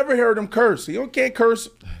have we ever heard him curse? He can't curse,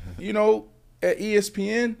 you know, at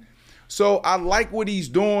ESPN. So I like what he's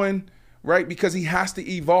doing, right, because he has to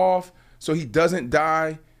evolve so he doesn't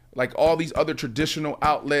die like all these other traditional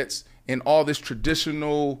outlets and all this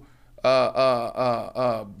traditional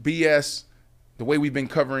BS, the way we've been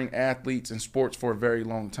covering athletes and sports for a very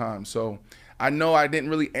long time. So I know I didn't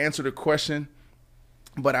really answer the question,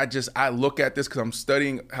 but I look at this because I'm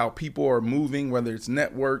studying how people are moving, whether it's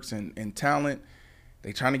networks and talent.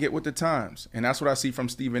 They trying to get with the times. And that's what I see from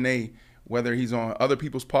Stephen A., whether he's on other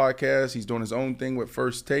people's podcasts, he's doing his own thing with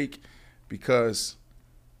First Take, because,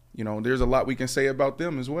 you know, there's a lot we can say about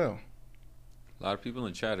them as well. A lot of people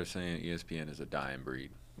in chat are saying ESPN is a dying breed.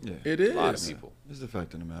 Yeah, it is. A lot of people. It's the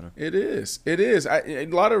fact of the matter. It is. A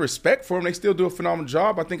lot of respect for them. They still do a phenomenal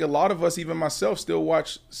job. I think a lot of us, even myself, still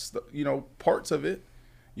watch, you know, parts of it.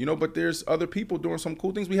 You know, but there's other people doing some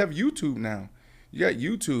cool things. We have YouTube now. You got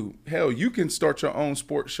YouTube. Hell, you can start your own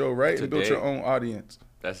sports show, right? Today, and build your own audience.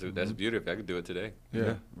 That's beautiful. I could do it today.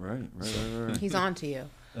 Yeah. Right. He's on to you.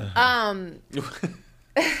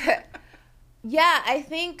 Yeah, I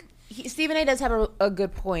think Stephen A. does have a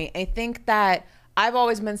good point. I think that I've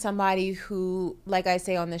always been somebody who, like I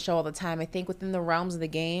say on this show all the time, I think within the realms of the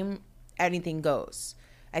game, anything goes.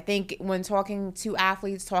 I think when talking to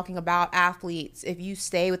athletes, talking about athletes, if you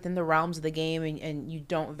stay within the realms of the game and you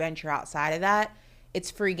don't venture outside of that,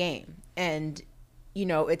 it's free game. And, you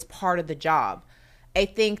know, it's part of the job. I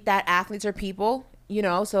think that athletes are people, you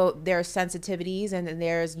know, so there's sensitivities and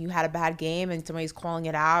there's you had a bad game and somebody's calling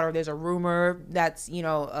it out, or there's a rumor that's, you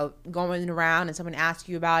know, going around and someone asks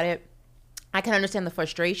you about it. I can understand the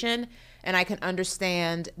frustration and I can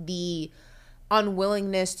understand the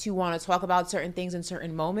unwillingness to want to talk about certain things in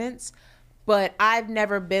certain moments. But I've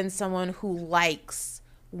never been someone who likes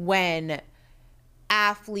when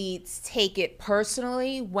athletes take it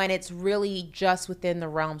personally when it's really just within the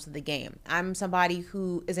realms of the game. I'm somebody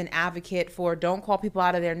who is an advocate for don't call people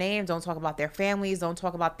out of their names, don't talk about their families, don't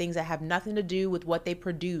talk about things that have nothing to do with what they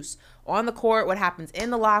produce on the court, what happens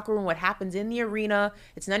in the locker room, what happens in the arena.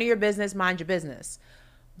 It's none of your business, mind your business.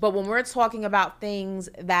 But when we're talking about things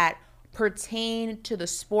that pertain to the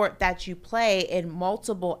sport that you play in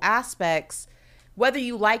multiple aspects, whether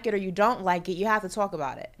you like it or you don't like it, you have to talk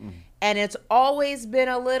about it. Mm-hmm. And it's always been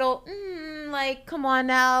a little, like, come on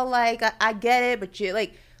now, like, I get it, but you,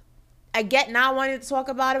 like, I get not wanting to talk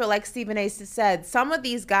about it, but like Stephen A. said, some of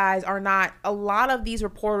these guys are not, a lot of these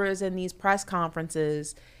reporters in these press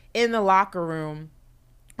conferences in the locker room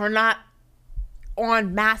are not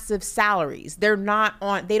on massive salaries. They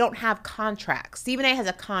don't have contracts. Stephen A. has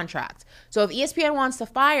a contract. So if ESPN wants to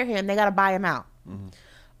fire him, they got to buy him out.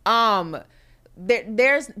 Mm-hmm.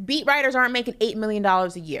 There's beat writers aren't making $8 million a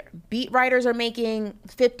year. Beat writers are making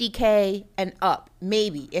 $50K and up,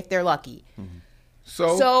 maybe, if they're lucky. Mm-hmm.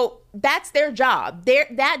 So that's their job.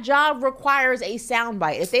 That job requires a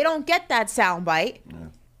soundbite. If they don't get that soundbite,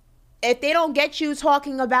 if they don't get you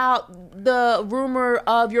talking about the rumor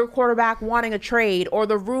of your quarterback wanting a trade or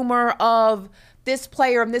the rumor of this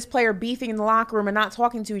player and this player beefing in the locker room and not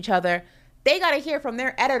talking to each other, they got to hear from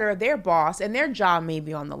their editor, their boss, and their job may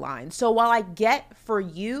be on the line. So while I get for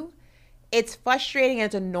you, it's frustrating and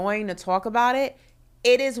it's annoying to talk about it.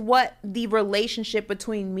 It is what the relationship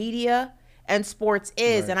between media and sports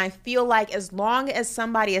is. Right. And I feel like as long as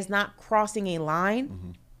somebody is not crossing a line,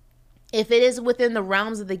 mm-hmm. if it is within the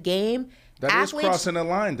realms of the game, that is crossing a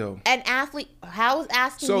line, though. An athlete, how is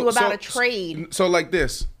asking you about a trade? So like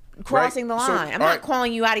this. Crossing the line. So, I'm not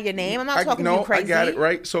calling you out of your name. I'm not talking to you crazy. I got it,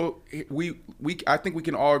 right? So I think we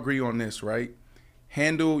can all agree on this, right?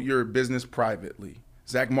 Handle your business privately.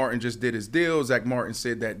 Zach Martin just did his deal. Zach Martin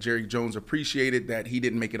said that Jerry Jones appreciated that he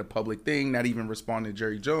didn't make it a public thing, not even respond to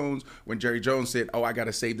Jerry Jones when Jerry Jones said, I got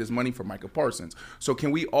to save this money for Micah Parsons. So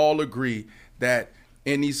can we all agree that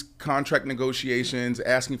in these contract negotiations,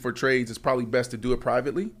 asking for trades, it's probably best to do it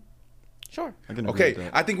privately? Sure. I can agree Okay, with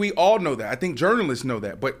that. I think we all know that. I think journalists know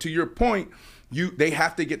that. But to your point, they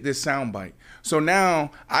have to get this soundbite. So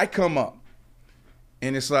now I come up,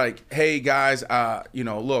 and it's like, hey guys,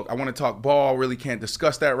 look, I want to talk ball. Really can't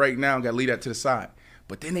discuss that right now. Got to leave that to the side.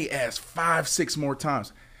 But then they ask 5-6 more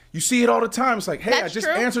times. You see it all the time. It's like, hey, That's I just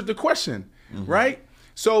true. answered the question, right?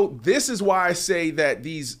 So this is why I say that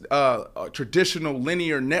these traditional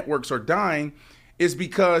linear networks are dying, is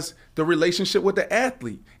because the relationship with the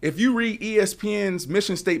athlete. If you read ESPN's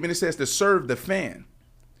mission statement, it says to serve the fan.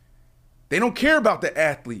 They don't care about the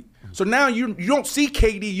athlete. So now you don't see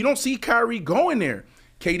KD, you don't see Kyrie going there.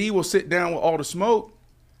 KD will sit down with all the smoke.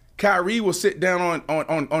 Kyrie will sit down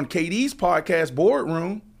on KD's podcast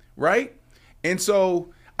boardroom, right? And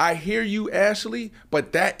so I hear you, Ashley,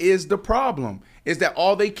 but that is the problem, is that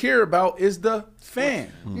all they care about is the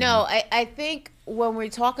fan. No, I think when we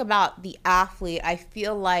talk about the athlete, I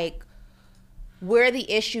feel like where the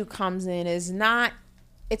issue comes in is not,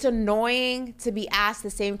 it's annoying to be asked the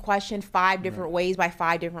same question 5 different ways by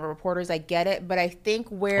 5 different reporters. I get it. But I think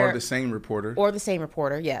where... Or the same reporter. Or the same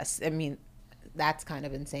reporter, yes. I mean, that's kind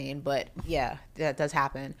of insane. But yeah, that does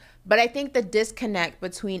happen. But I think the disconnect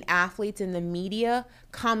between athletes and the media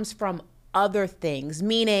comes from other things.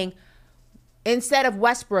 Meaning, instead of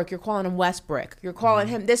Westbrook, you're calling him Westbrook. You're calling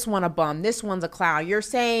him, this one a bum. This one's a clown. You're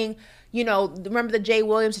saying... remember the Jay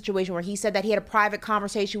Williams situation where he said that he had a private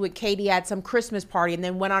conversation with KD at some Christmas party and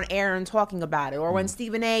then went on air and talking about it. Or when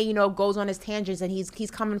Stephen A, goes on his tangents and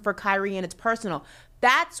he's coming for Kyrie and it's personal.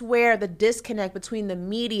 That's where the disconnect between the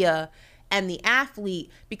media and the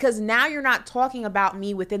athlete, because now you're not talking about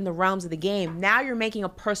me within the realms of the game. Now you're making a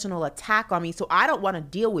personal attack on me, so I don't want to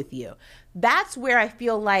deal with you. That's where I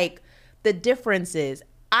feel like the difference is.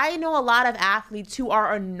 I know a lot of athletes who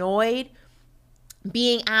are annoyed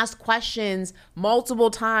being asked questions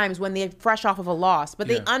multiple times when they're fresh off of a loss, but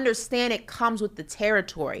they understand it comes with the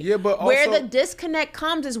territory. Yeah, but also, where the disconnect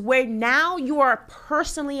comes is where now you are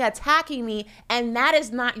personally attacking me, and that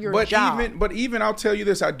is not your job. But even I'll tell you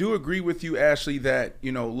this, I do agree with you, Ashley, that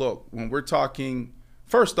look, when we're talking,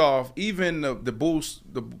 first off, even the boost,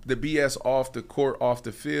 the BS off the court, off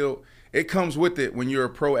the field, it comes with it when you're a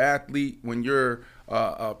pro athlete, when you're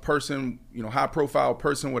a person, high profile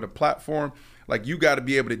person with a platform. Like, you got to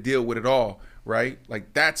be able to deal with it all, right?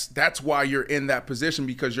 Like, that's why you're in that position,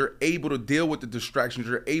 because you're able to deal with the distractions.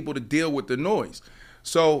 You're able to deal with the noise.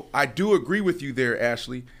 So I do agree with you there,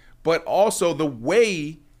 Ashley. But also the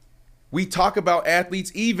way we talk about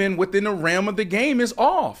athletes, even within the realm of the game, is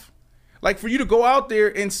off. Like, for you to go out there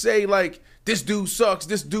and say, like, this dude sucks,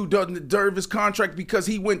 this dude doesn't deserve his contract because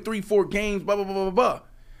he went 3-4 games, blah, blah, blah, blah, blah.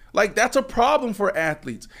 Like, that's a problem for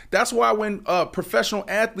athletes. That's why when professional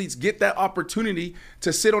athletes get that opportunity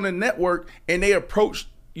to sit on a network and they approach,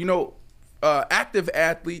 active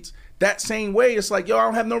athletes that same way, it's like, yo, I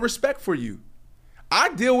don't have no respect for you.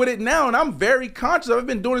 I deal with it now, and I'm very conscious. I've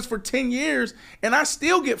been doing this for 10 years, and I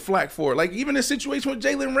still get flack for it. Like, even the situation with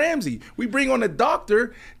Jalen Ramsey. We bring on a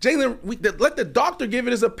doctor. Let the doctor give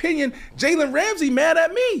it his opinion. Jalen Ramsey mad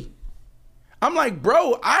at me. I'm like,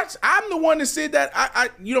 bro, I'm the one that said that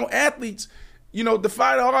athletes,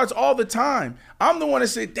 defy the odds all the time. I'm the one that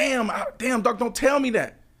said, damn, doc, don't tell me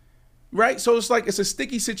that. Right? So it's like, it's a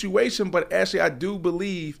sticky situation, but actually I do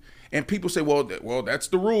believe, and people say, well, that's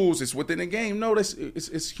the rules. It's within the game. No,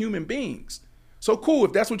 it's human beings. So cool.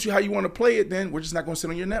 If that's how you want to play it, then we're just not going to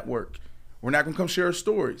sit on your network. We're not going to come share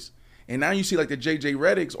stories. And now you see like the JJ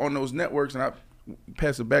Redicks on those networks, and I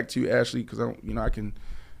pass it back to you, Ashley, because I can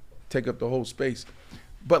take up the whole space.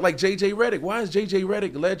 But like JJ Redick, why is JJ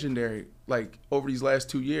Redick legendary like over these last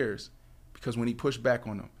 2 years? Because when he pushed back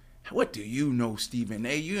on them, what do you know, Stephen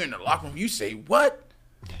A? You're in the locker room, you say what?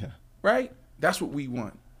 Yeah. Right? That's what we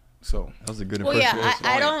want. So that was a good impression. Well,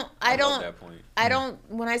 yeah, I don't,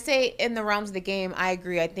 when I say in the realms of the game, I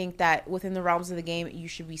agree. I think that within the realms of the game, you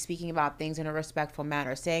should be speaking about things in a respectful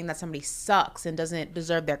manner. Saying that somebody sucks and doesn't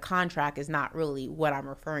deserve their contract is not really what I'm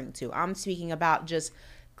referring to. I'm speaking about just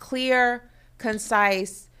clear,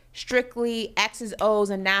 concise, strictly X's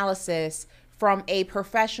O's analysis from a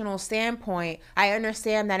professional standpoint. I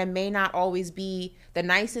understand that it may not always be the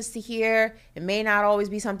nicest to hear. It may not always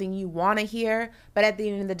be something you want to hear. But at the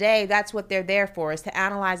end of the day, that's what they're there for, is to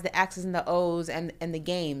analyze the X's and the O's and the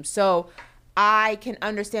game. So I can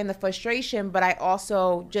understand the frustration, but I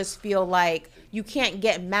also just feel like you can't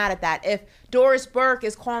get mad at that. If Doris Burke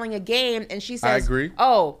is calling a game and she says, I agree.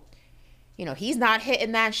 Oh, he's not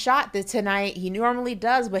hitting that shot tonight. He normally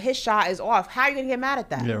does, but his shot is off. How are you going to get mad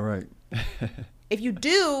at that? Yeah, right. If you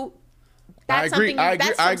do, that's agree. something. I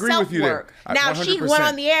That's agree some with you there. self-work. Now, if she went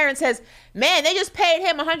on the air and says, "Man, they just paid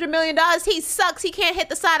him $100 million. He sucks. He can't hit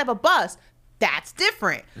the side of a bus." That's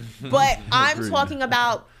different. But I'm talking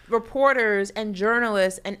about reporters and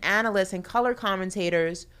journalists and analysts and color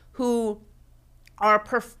commentators who are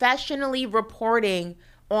professionally reporting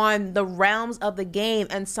on the realms of the game,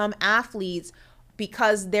 and some athletes,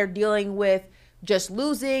 because they're dealing with just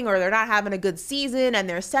losing or they're not having a good season and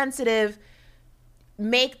they're sensitive,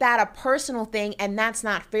 make that a personal thing, and that's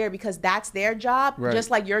not fair because that's their job. Right. Just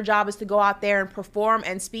like your job is to go out there and perform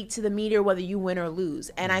and speak to the media whether you win or lose.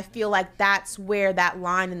 And I feel like that's where that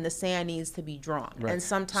line in the sand needs to be drawn. Right. And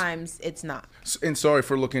sometimes it's not. And sorry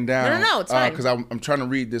for looking down. No, it's fine. Because I'm trying to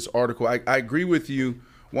read this article. I agree with you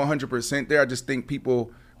 100% there. I just think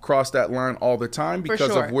people cross that line all the time because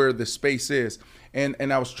of where the space is.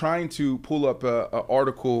 And I was trying to pull up an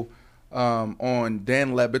article on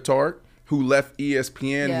Dan Le Batard, who left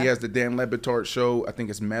ESPN. Yeah. He has the Dan Le Batard show. I think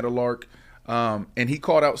it's Metalark. And he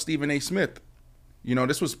called out Stephen A. Smith. You know,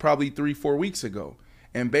 this was probably 3-4 weeks ago.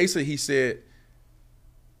 And basically he said,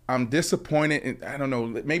 I'm disappointed. And I don't know,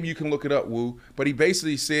 maybe you can look it up, Woo. But he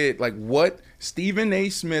basically said, like, what Stephen A.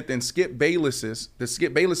 Smith and Skip Baylesses, the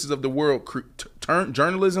Skip Baylesses of the world, turned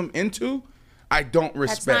journalism into, I don't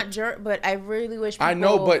respect. That's not but I really wish people... I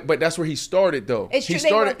know, but that's where he started, though. It's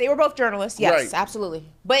true. They were both journalists. Yes, right. Absolutely.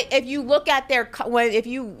 But if you look at if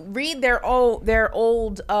you read their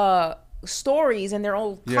old stories and their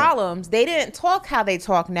old columns, they didn't talk how they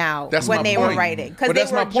talk now when they were writing, because they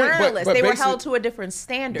were journalists. They were held to a different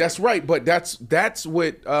standard. That's right. But that's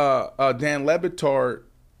what Dan Le Batard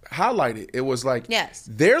highlighted. It was like, yes,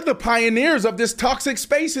 they're the pioneers of this toxic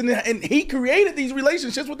space, and he created these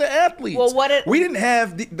relationships with the athletes. Well, we didn't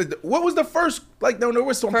have what was the first, like, no, there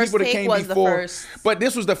was some people that came before, but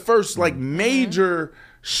this was the first like major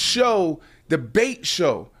show, debate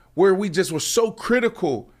show, where we just were so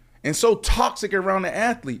critical and so toxic around the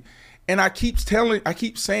athlete. And I keep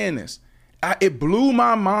saying this. It blew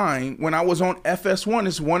my mind when I was on FS1.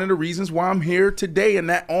 It's one of the reasons why I'm here today and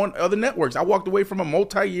that on other networks. I walked away from a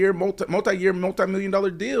multi-million dollar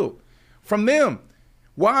deal from them.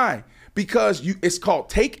 Why? Because it's called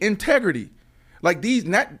Take Integrity. Like, these,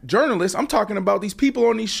 not journalists, I'm talking about these people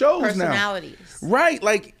on these shows personalities. Now. Right.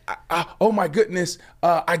 Like, oh my goodness,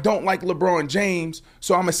 I don't like LeBron James,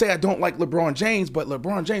 so I'm going to say I don't like LeBron James, but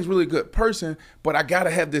LeBron James really a good person, but I got to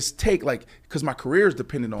have this take, like, because my career is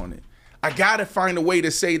dependent on it. I got to find a way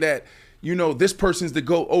to say that, you know, this person's the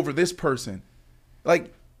GOAT over this person.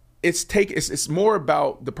 Like, it's more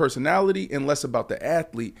about the personality and less about the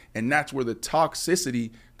athlete, and that's where the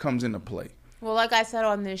toxicity comes into play. Well, like I said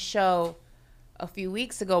on this show a few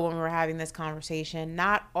weeks ago when we were having this conversation,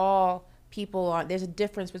 not all people there's a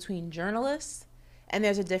difference between journalists and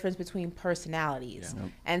there's a difference between personalities. Yeah.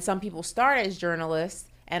 And some people start as journalists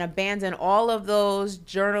and abandon all of those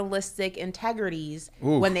journalistic integrities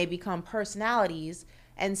when they become personalities.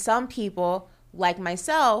 And some people, like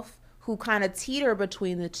myself, who kind of teeter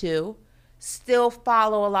between the two, still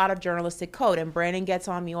follow a lot of journalistic code. And Brandon gets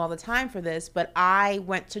on me all the time for this, but I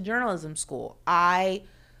went to journalism school. I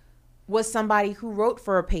was somebody who wrote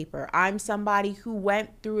for a paper. I'm somebody who went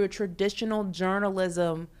through a traditional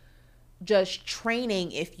journalism just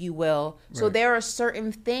training, if you will. Right. So there are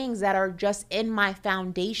certain things that are just in my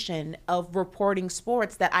foundation of reporting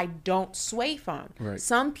sports that I don't sway from. Right.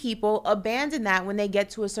 Some people abandon that when they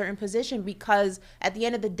get to a certain position because at the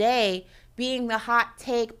end of the day, being the hot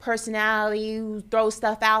take personality who throws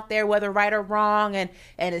stuff out there, whether right or wrong, and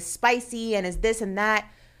is spicy and is this and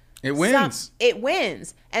that, it wins. It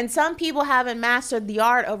wins. And some people haven't mastered the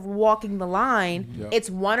art of walking the line. Yep. It's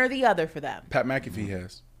one or the other for them. Pat McAfee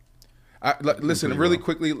has. Listen, really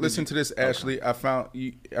quickly, listen to this, Ashley. I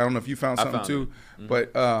don't know if you found something too,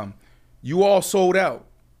 but you all sold out.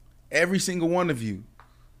 Every single one of you.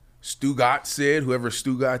 Stugatz said, whoever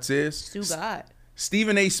Stugatz is. Stugatz.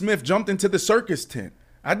 Stephen A. Smith jumped into the circus tent.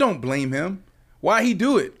 I don't blame him. Why he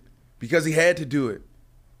do it? Because he had to do it.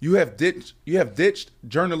 You have ditched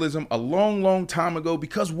journalism a long, long time ago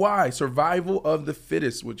because why? Survival of the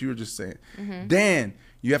fittest, what you were just saying. Mm-hmm. Dan,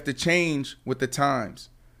 you have to change with the times.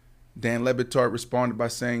 Dan Le Batard responded by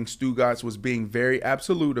saying Stugatz was being very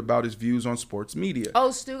absolute about his views on sports media. Oh,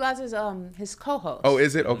 Stugatz is his co-host. Oh,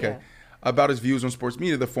 is it? Okay. Yeah. About his views on sports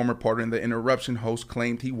media, the former partner in the Interruption host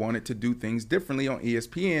claimed he wanted to do things differently on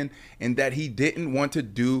ESPN and that he didn't want to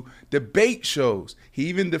do debate shows. He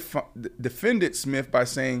even defended Smith by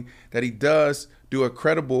saying that he does do an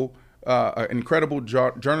incredible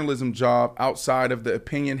journalism job outside of the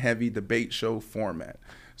opinion-heavy debate show format.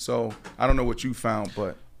 So I don't know what you found,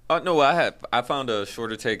 but... No, I found a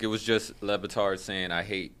shorter take. It was just Le Batard saying, I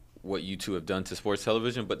hate what you two have done to sports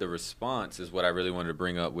television, but the response is what I really wanted to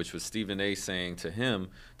bring up, which was Stephen A. saying to him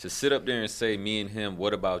to sit up there and say, me and him,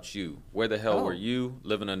 what about you? Where the hell were you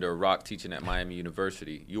living under a rock teaching at Miami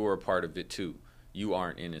University? You were a part of it too. You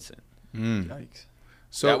aren't innocent. Yikes.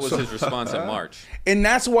 So that was his response in March. And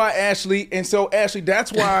that's why, Ashley,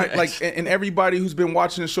 that's why, like, and everybody who's been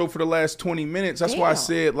watching the show for the last 20 minutes, that's why I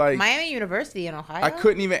said, like, Miami University in Ohio? I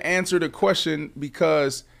couldn't even answer the question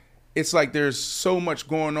because it's like there's so much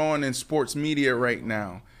going on in sports media right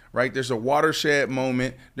now, right? There's a watershed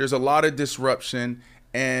moment. There's a lot of disruption,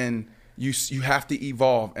 and you have to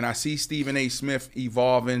evolve. And I see Stephen A. Smith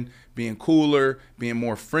evolving, being cooler, being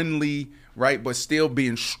more friendly, right? But still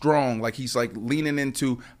being strong. Like he's like leaning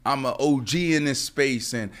into, I'm an OG in this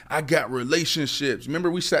space and I got relationships. Remember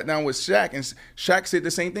we sat down with Shaq and Shaq said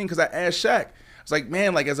the same thing because I asked Shaq. I was like,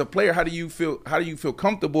 man, like as a player, how do you feel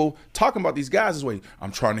comfortable talking about these guys this way?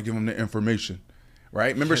 I'm trying to give them the information.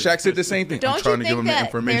 Right? Remember Shaq said the same thing. Don't I'm trying you to give think them the that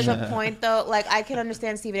information. there's a point though? Like I can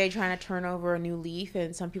understand Stephen A. trying to turn over a new leaf,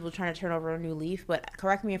 and some people trying to turn over a new leaf. But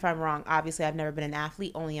correct me if I'm wrong. Obviously, I've never been an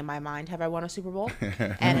athlete. Only in my mind have I won a Super Bowl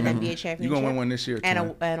and an NBA championship. You're gonna win one this year, and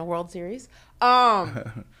a World Series. I'm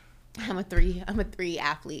a three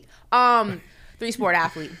athlete. 3-sport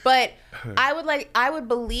athlete. But I would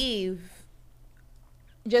believe,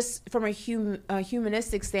 just from a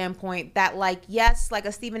humanistic standpoint, that like, yes, like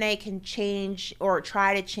a Stephen A. can change or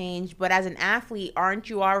try to change, but as an athlete, aren't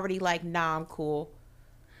you already like, nah, I'm cool?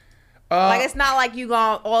 Like it's not like you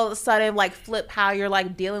gonna all of a sudden like flip how you're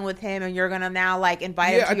like dealing with him and you're gonna now like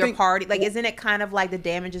invite him to your party. Like, isn't it kind of like the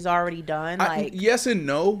damage is already done? Like yes and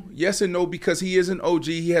no, because he is an OG.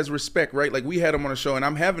 He has respect, right? Like we had him on a show, and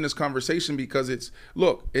I'm having this conversation because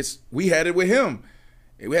we had it with him.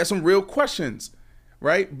 We had some real questions.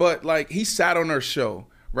 Right? But like he sat on our show,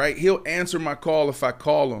 right? He'll answer my call if I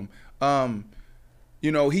call him.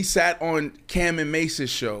 He sat on Cam and Mace's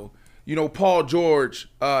show. Paul George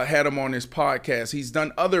had him on his podcast. He's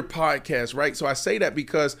done other podcasts, right? So I say that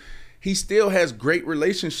because he still has great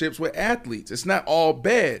relationships with athletes. It's not all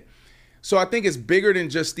bad. So I think it's bigger than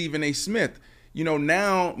just Stephen A. Smith.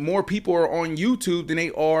 Now more people are on YouTube than they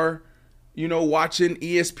are watching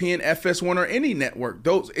ESPN, FS1, or any network.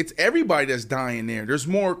 It's everybody that's dying there. There's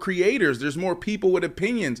more creators. There's more people with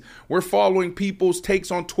opinions. We're following people's takes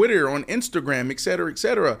on Twitter, on Instagram, et cetera, et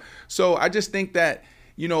cetera. So I just think that,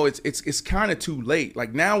 it's kind of too late.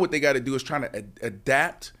 Like now what they got to do is trying to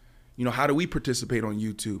adapt. How do we participate on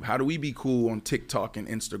YouTube? How do we be cool on TikTok and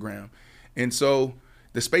Instagram? And so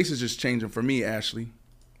the space is just changing for me, Ashley.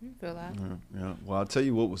 I feel that. Yeah. Well, I'll tell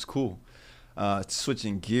you what was cool.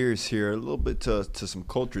 Switching gears here a little bit to some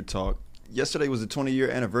culture talk. Yesterday was the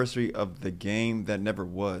 20-year anniversary of the game that never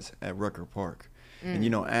was at Rucker Park. And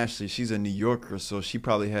Ashley, she's a New Yorker, so she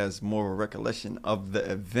probably has more of a recollection of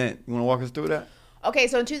the event. You want to walk us through that? Okay,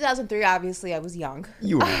 so in 2003, obviously I was young.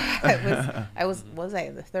 You were. I was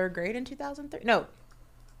in the third grade in 2003? No.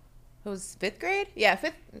 It was fifth grade? Yeah,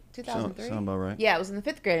 2003. Sound about right. Yeah, it was in the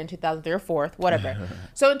fifth grade in 2003 or fourth, whatever.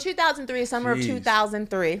 So in 2003, summer of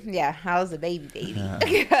 2003, yeah, I was a baby.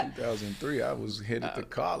 2003, I was headed to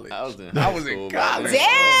college. I was in college.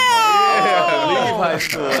 Damn! Leave high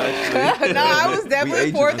school, actually. No, I was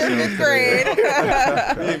definitely fourth or fifth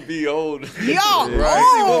grade. Be old. Yo,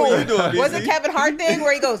 Right. old. What were you doing, Was it Kevin Hart thing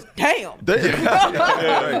where he goes, damn?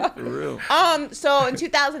 Right, for real. So in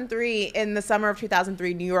 2003, in the summer of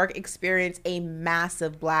 2003, New York experienced a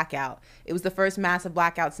massive blackout. It was the first massive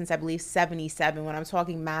blackout since I believe 77. When I'm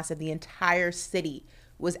talking massive, the entire city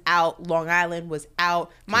was out. Long Island was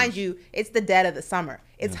out. Mind you, it's the dead of the summer.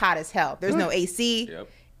 It's hot as hell. There's no AC. Yep.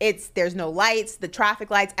 There's no lights. The traffic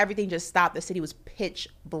lights, everything just stopped. The city was pitch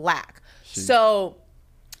black. So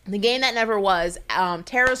the game that never was,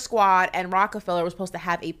 Terror Squad and Rockefeller were supposed to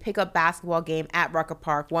have a pickup basketball game at Rucker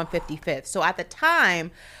Park, 155th. So at the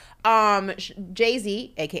time,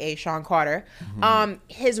 Jay-Z, aka Sean Carter,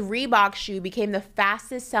 his Reebok shoe became the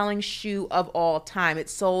fastest selling shoe of all time. It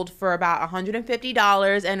sold for about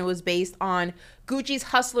 $150, and it was based on Gucci's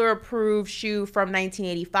Hustler approved shoe from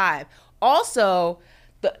 1985. Also,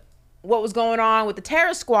 what was going on with the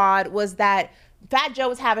Terror Squad was that Fat Joe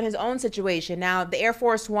was having his own situation. Now, the Air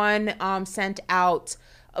Force One sent out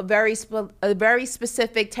a very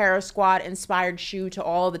specific Terror Squad inspired shoe to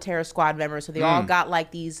all of the Terror Squad members. So they all got like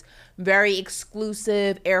these very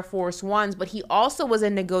exclusive Air Force Ones. But he also was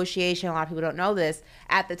in negotiation, a lot of people don't know this,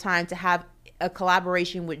 at the time to have a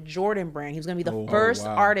collaboration with Jordan Brand. He was going to be the first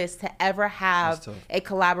artist to ever have a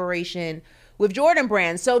collaboration with Jordan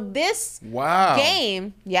Brand. So this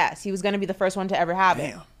game, yes, he was going to be the first one to ever have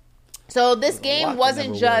it. So this game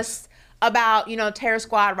wasn't just about, Terror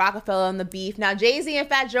Squad, Rockefeller, and the beef. Now, Jay-Z and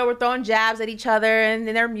Fat Joe were throwing jabs at each other and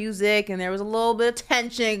in their music, and there was a little bit of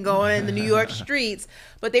tension going in the New York streets.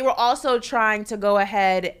 But they were also trying to go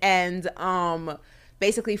ahead and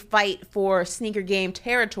basically fight for sneaker game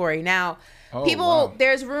territory. Now,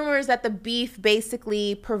 there's rumors that the beef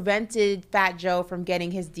basically prevented Fat Joe from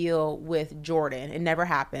getting his deal with Jordan. It never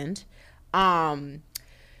happened.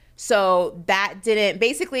 So that didn't,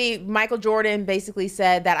 basically, Michael Jordan basically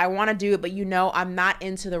said that I want to do it, but I'm not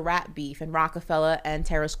into the rap beef. And Rockefeller and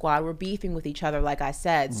Terror Squad were beefing with each other, like I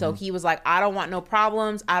said. So he was like, I don't want no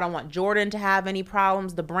problems. I don't want Jordan to have any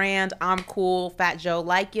problems. The brand, I'm cool. Fat Joe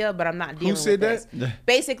like you, but I'm not dealing with this. Who said that?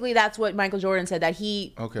 Basically, that's what Michael Jordan said, that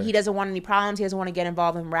he doesn't want any problems. He doesn't want to get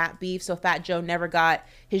involved in rap beef. So Fat Joe never got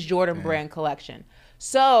his Jordan brand collection.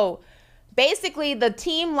 So basically, the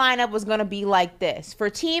team lineup was going to be like this. For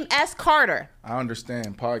Team S. Carter. I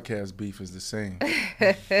understand. Podcast beef is the same.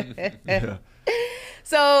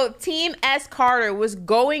 So Team S. Carter was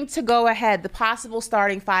going to go ahead. The possible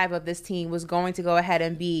starting five of this team was going to go ahead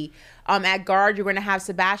and be at guard, you're going to have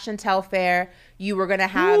Sebastian Telfair. You were going to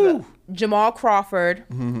have Jamal Crawford.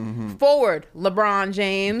 Forward, LeBron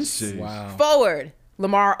James. Wow. Forward,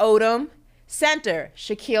 Lamar Odom. Center,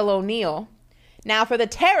 Shaquille O'Neal. Now, for the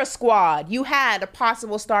Terror Squad, you had a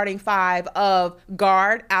possible starting five of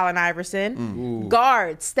guard, Allen Iverson,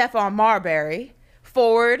 guard, Stephon Marbury,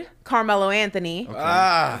 forward, Carmelo Anthony,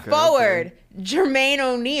 forward, Jermaine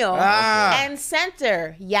O'Neal, and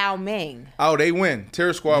center, Yao Ming. Oh, they win.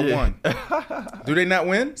 Terror Squad won. Do they not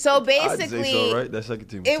win? So basically, I'd say so, right? That second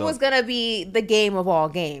team it was going to be the game of all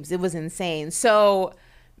games. It was insane. So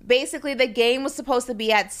basically, the game was supposed to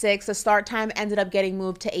be at 6. The start time ended up getting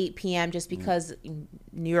moved to 8 p.m. just because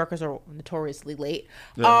New Yorkers are notoriously late.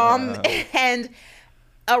 And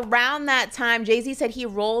around that time, Jay-Z said he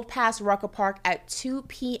rolled past Rucker Park at 2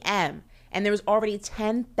 p.m. and there was already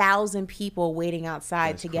 10,000 people waiting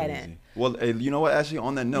outside to get in. Well, hey, you know what? Actually,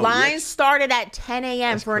 on that note, lines started at 10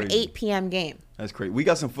 a.m. for an 8 p.m. game. That's crazy. We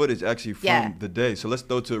got some footage actually from the day, so let's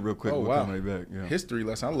throw to it real quick. Oh, we'll wow. come right back. Yeah. History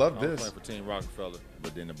lesson. I love I was this. playing for Team Rockefeller,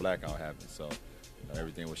 but then the blackout happened, so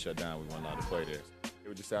everything was shut down. We weren't allowed to play there.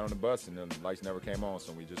 We just sat on the bus, and then the lights never came on,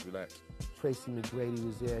 so we just relaxed. Tracy McGrady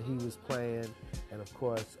was there. He was playing, and of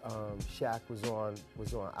course, Shaq was on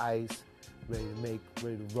ice, ready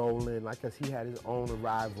to roll in. I guess he had his own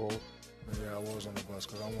arrival. Yeah, I was on the bus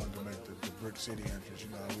because I wanted to make the Brick City entrance.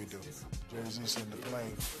 You know how we do. Jay-Z sent the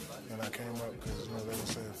plane, and I came up because they were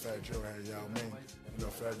saying Fat Joe had Yao Ming.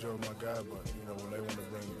 Fat Joe my guy, but when they want to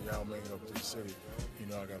bring Yao Ming up to the city,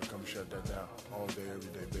 I got to come shut that down all day,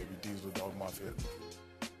 every day, baby. Diesel Dog Mafia.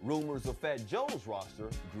 Rumors of Fat Joe's roster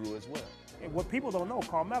grew as well. What people don't know,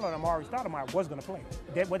 Carmelo and Amari Stoudemire was going to play.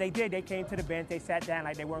 What they did, they came to the bench, they sat down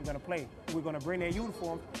like they weren't going to play. We were going to bring their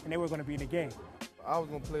uniforms, and they were going to be in the game. I was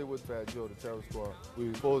going to play with Fat Joe, the Terror Squad. We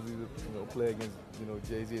were supposed to, play against,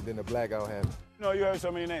 Jay-Z, and then the blackout happened. You heard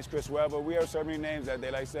so many names, Chris Webber. We heard so many names that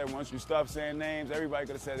day. Like I said, once you stopped saying names, everybody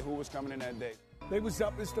could have said who was coming in that day. They was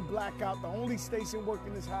up, it's the blackout, the only station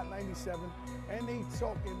working is Hot 97, and they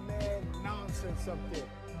talking mad nonsense up there.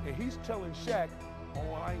 And he's telling Shaq,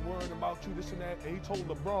 I ain't worrying about you, this and that. And he told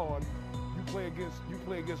LeBron, you play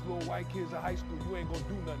against little white kids in high school, you ain't gonna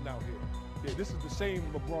do nothing out here. Yeah, this is the same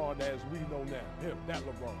LeBron as we know now. Him, that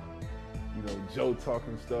LeBron. Joe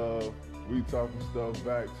talking stuff, we talking stuff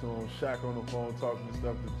back to him, Shaq on the phone talking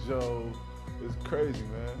stuff to Joe. It's crazy,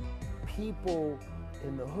 man. People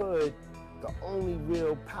in the hood, the only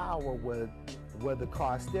real power were the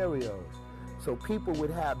car stereos. So people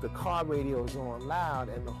would have the car radios on loud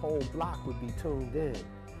and the whole block would be tuned in.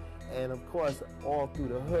 And of course, all through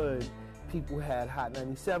the hood, people had Hot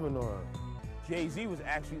 97 on. Jay-Z was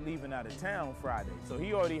actually leaving out of town Friday, so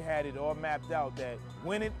he already had it all mapped out that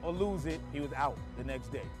win it or lose it, he was out the next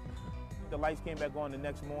day. The lights came back on the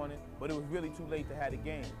next morning, but it was really too late to have the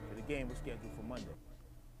game. The game was scheduled for Monday.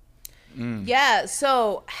 Yeah,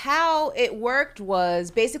 so how it worked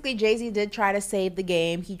was basically Jay-Z did try to save the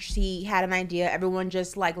game. He had an idea. Everyone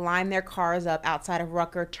just lined their cars up outside of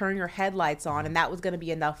Rucker, turn your headlights on, and that was going to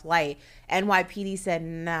be enough light. NYPD said,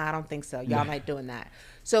 nah, I don't think so. Y'all not doing that.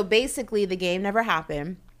 So basically the game never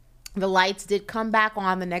happened. The lights did come back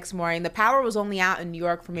on the next morning. The power was only out in New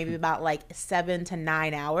York for maybe about 7 to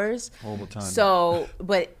 9 hours. Horrible time. So,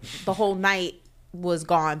 but the whole night was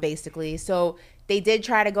gone basically. So they did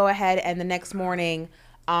try to go ahead, and the next morning,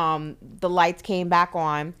 the lights came back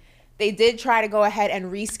on. They did try to go ahead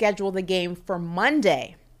and reschedule the game for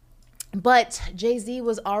Monday. But Jay-Z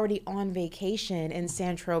was already on vacation in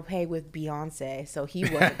Saint-Tropez with Beyonce, so he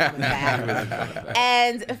wasn't coming back.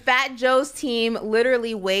 And Fat Joe's team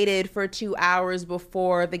literally waited for 2 hours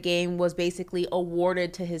before the game was basically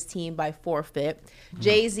awarded to his team by forfeit.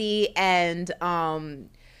 Jay-Z and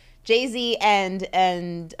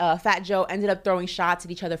Fat Joe ended up throwing shots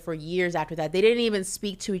at each other for years after that. They didn't even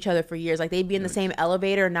speak to each other for years. Like, they'd be in the same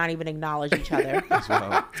elevator and not even acknowledge each other.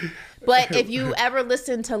 But if you ever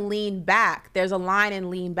listen to Lean Back, there's a line in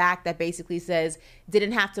Lean Back that basically says,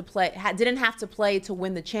 didn't have to play to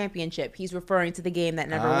win the championship. He's referring to the game that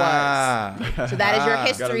never was. So that is your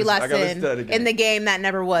history lesson in the game that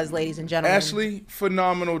never was, ladies and gentlemen. Ashley,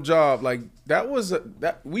 phenomenal job. Like,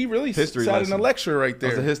 we really sat in a lecture right there.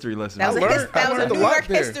 That was a history lesson. That was a New York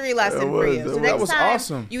history lesson for you. So next time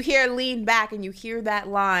awesome. You hear Lean Back and you hear that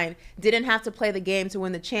line, didn't have to play the game to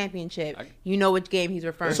win the championship, you know which game he's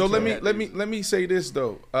referring to. So let me say this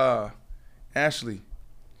though. Ashley,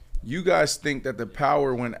 you guys think that the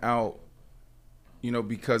power went out,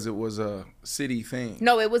 because it was a city thing.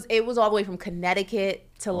 No, it was all the way from Connecticut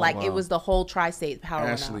to it was the whole tri-state power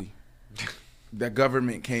Ashley, went out. That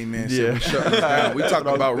government came in. Yeah. So shut us down. We talking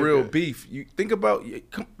about real beef. You think about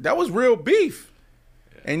that was real beef,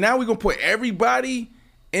 and now we're gonna put everybody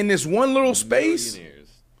in this one little space.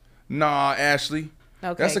 Nah, Ashley.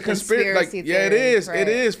 Okay, that's a conspiracy. Theory, it is. right. It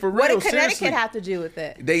is for real. What did Connecticut seriously. have to do with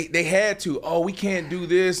it? They had to. Oh, we can't do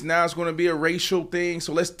this. Now it's going to be a racial thing.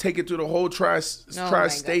 So let's take it to the whole tri-state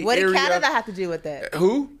area. What did Canada have to do with it?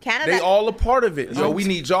 Who? Canada. They all a part of it. Yo, we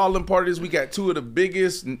need y'all in part of this. We got two of the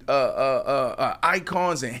biggest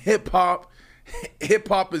icons in hip hop. Hip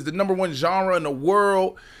hop is the #1 genre in the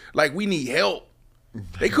world. Like, we need help.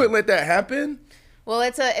 They couldn't let that happen. Well,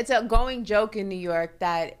 it's a going joke in New York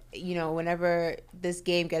that, whenever this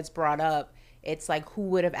game gets brought up, it's like, who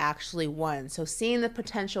would have actually won? So seeing the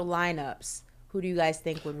potential lineups, who do you guys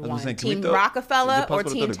think would win? Team Rockefeller or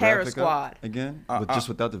Team Terror Squad? Again, just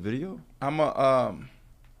without the video? I'm a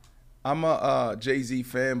Jay-Z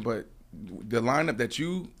fan, but the lineup that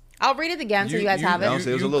I'll read it again so you guys have it.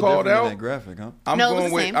 It was a little different than that graphic, huh?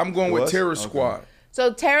 I'm going with Terror Squad.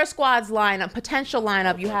 So Terror Squad's potential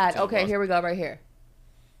lineup, you had, okay, here we go, right here.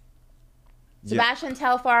 Sebastian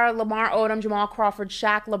Telfair, Lamar Odom, Jamal Crawford,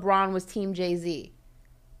 Shaq, LeBron was Team Jay-Z.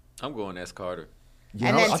 I'm going S. Carter.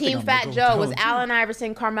 And then Team Fat Joe was Allen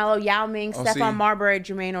Iverson, Carmelo, Yao Ming, Stephon Marbury,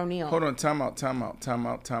 Jermaine O'Neal. Hold on, time out.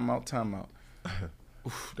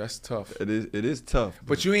 Oof, that's tough. It is tough.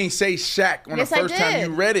 But you ain't say Shaq on the first time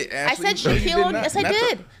you read it, Ashley. I said Shaquille O'Neal. Yes, I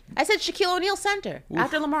did. I said Shaquille O'Neal center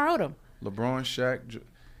after Lamar Odom. LeBron, Shaq.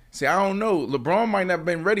 See, I don't know. LeBron might not have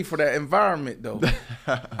been ready for that environment, though.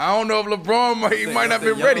 I don't know if LeBron might not have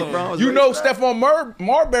been ready. Stephon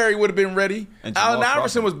Marbury would have been ready. Allen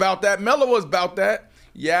Iverson was about that. Melo was about that.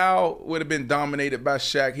 Yao would have been dominated by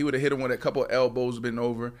Shaq. He would have hit him with a couple of elbows, been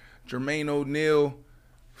over. Jermaine O'Neal,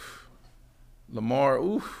 Lamar,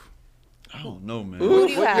 oof. I don't know, man. Who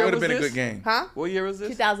do you have? It would have been a good game. Huh? What year was this?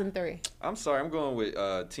 2003. I'm sorry. I'm going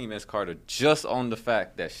with Team S. Carter just on the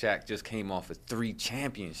fact that Shaq just came off of 3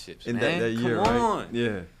 championships. In man. that year, Come on. Right?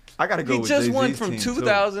 Yeah. I got to go with Jay-Z's. He just went from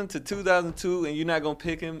 2000 to 2002, and you're not going to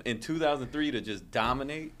pick him in 2003 to just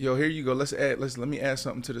dominate? Yo, here you go. Let me add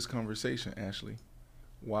something to this conversation, Ashley.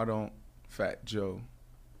 Why don't Fat Joe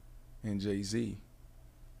and Jay-Z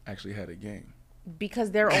actually had a game? Because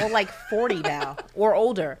they're all like 40 now or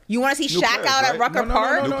older. You want to see Shaq out at Rucker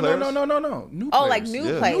Park? No. New players. Oh, like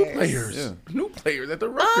new players. New players. Yeah. New players at the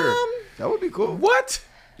Rucker. That would be cool. What?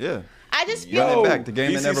 Yeah. I just feel back the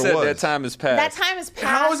game that never said was. That time is past. That time is past.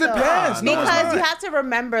 How is it past? Because you have to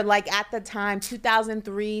remember, like, at the time,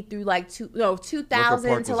 2003 through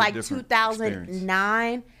 2000 to like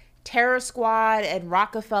 2009. Terror Squad and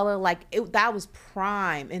Rockefeller, that was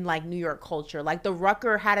prime in like New York culture. Like, the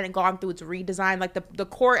Rucker hadn't gone through its redesign. Like, the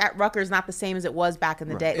court at Rucker is not the same as it was back in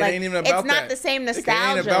the day. Like, it ain't even about it's not the same nostalgia.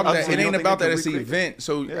 It ain't about that. It ain't about that. It's an event.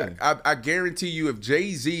 So I guarantee you, if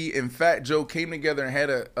Jay-Z and Fat Joe came together and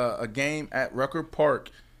had a game at Rucker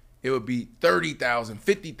Park, it would be 30,000,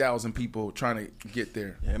 50,000 people trying to get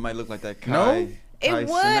there. Yeah, it might look like that. No. It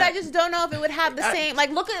would. I just don't know if it would have the same.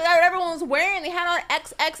 Like, look at what everyone was wearing. They had on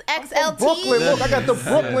XXXLT. Brooklyn, look, I got the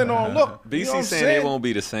Brooklyn on. Look, BC saying it won't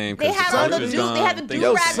be the same. They had on They had the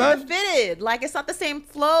do-rag fitted. Like, it's not the same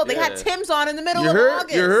flow. They had Tim's on in the middle of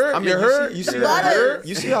August. You heard? I mean, you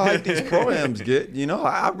see how hype these programs get.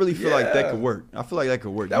 I really feel like that could work. I feel like that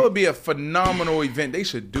could work. That would be a phenomenal event. They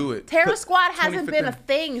should do it. Terror Squad hasn't been a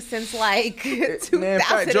thing since like 2005. Man,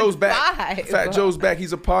 Fat Joe's back. Fat Joe's back.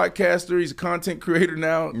 He's a podcaster. He's a content creator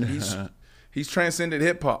now. He's transcended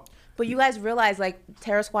hip hop. But you guys realize, like,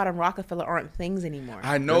 Terror Squad and Rockefeller aren't things anymore.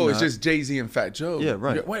 I know. It's just Jay-Z and Fat Joe. Yeah,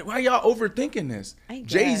 right. Why y'all overthinking this?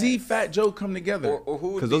 Jay-Z, Fat Joe come together. Or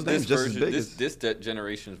who would be those this names just as version, big this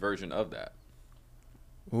generation's version of that?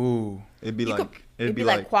 Ooh. It'd be It'd be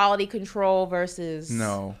like Quality Control versus...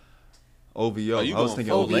 No. OVO. Oh, you I was going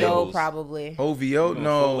thinking full OVO, labels. probably. OVO?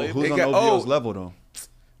 No. Who's They on got- OVO's level, though?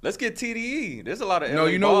 Let's get TDE. There's a lot of No, LA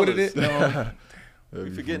you know ballers. what it is? No. We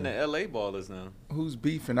forgetting the LA ballers now. Who's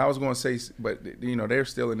beefing? I was going to say, but, you know, they're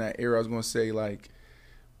still in that era. I was going to say, like,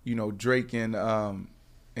 you know, Drake and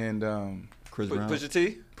Chris Brown. Pusha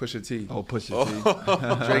T? Pusha T. Oh, Pusha T.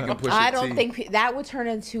 Drake and Pusha T. I don't think that would turn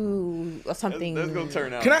into something. That's going to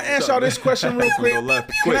turn out. Can I ask y'all this question real quick?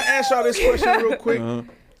 Can I ask y'all this question real quick?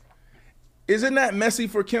 Isn't that messy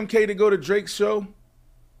for Kim K to go to Drake's show?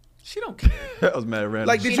 She don't care. That was mad random.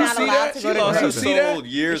 Like, did you see that? She lost her see soul that?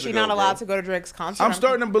 years Is she ago, not allowed bro. to go to Drake's concert? I'm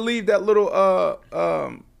starting to believe that little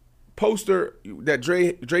poster that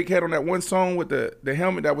Drake had on that one song with the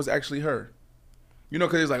helmet, that was actually her. You know,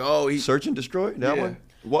 because it's like, oh, he Search and Destroy? That Yeah. one?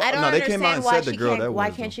 Well, I don't no, they understand came out and why said the she girl can't. that Why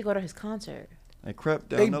was. can't she go to his concert? They crept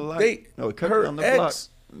down the line. It crept her down the block. ex,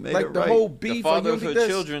 Made like it the right. whole The beef. father like, of you her don't think that's-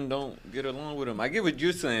 children don't get along with him. I get what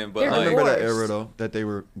you're saying, but They're I remember that divorced. era, though, that they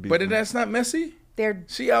were beefing. But that's not messy. They're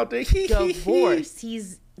She out there. divorced.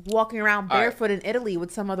 He's walking around All right. barefoot in Italy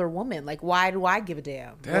with some other woman. Like, why do I give a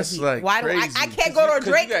damn? That's What like why crazy. do I can't go to a 'Cause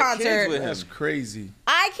you Drake got kids concert? with him. That's crazy.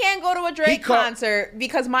 I can't go to a Drake caught- concert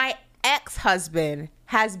because my ex-husband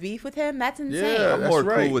has beef with him. That's insane. Yeah, I'm that's more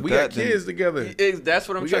right. cool with we that got than- kids together. That's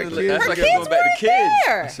what I'm We trying got to. kids. That's Her like kids going back to kids.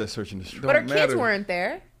 There. I said Search and Destroy. But her Don't kids matter. weren't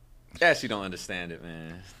there. Yeah, she don't understand it,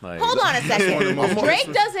 man. Like, Hold on a one of the second.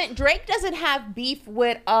 most- Drake doesn't have beef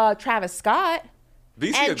with Travis Scott.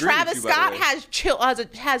 VC And agreed with Travis you, by the Scott way. has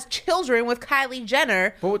children with Kylie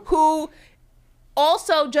Jenner, But who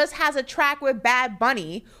also just has a track with Bad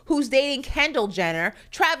Bunny, who's dating Kendall Jenner.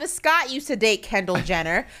 Travis Scott used to date Kendall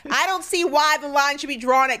Jenner. I don't see why the line should be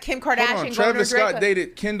drawn at Kim Kardashian. Hold on, going Travis to Drake. Scott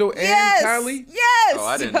dated Kendall and Yes, Kylie? yes. Oh,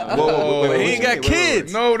 I didn't know. Whoa, But he ain't got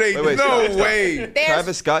kids. No, they Wait, no stop. way. There's-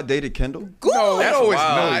 Travis Scott dated Kendall? No, That's no, it's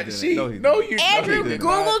wild. not. No, he She, didn't. no, you. Andrew, no, he did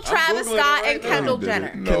Google not. Travis Googling it Scott right and now. Kendall He did Jenner.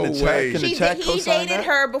 it. No Can the chat- way. Can the He chat he co-sign dated that?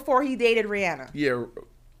 her before he dated Rihanna. Yeah.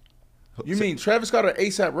 You mean Travis Scott or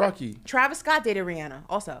ASAP Rocky? Travis Scott dated Rihanna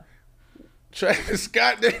also. Travis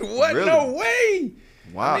Scott? What? Really? No way.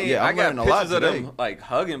 Wow, I mean, yeah, I I'm got learning a lot pictures of today. them like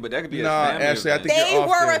hugging, but that could be Nah, a family Ashley, I event. think They you're off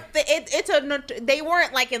were there. they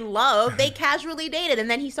weren't like in love. They casually dated, and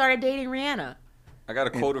then he started dating Rihanna. I got a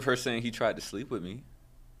quote of her saying he tried to sleep with me.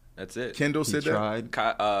 That's it. Kendall He said that?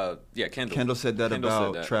 tried. Yeah, Kendall. Kendall said that Kendall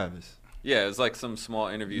about said that. Travis. Yeah, it's like some small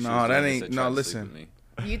interview. she No, was that doing ain't- said, no, "Tried to listen. sleep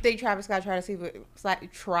with me." You think Travis Scott tried to sleep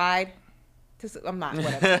with tried? I'm not.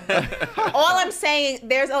 Whatever. All I'm saying,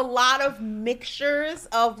 there's a lot of mixtures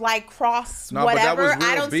of like cross No, but that whatever. was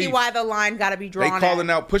real I don't see beef. why the line got to be They drawn.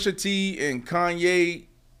 calling at. out Pusha T and Kanye,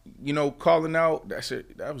 you know, calling out that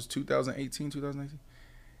shit. That was 2018, 2019.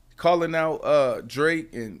 Calling out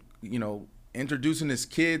Drake and, you know, introducing his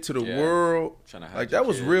kid to the Yeah. world. Trying to hide Like your that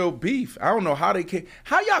was kid. real beef. I don't know how they came.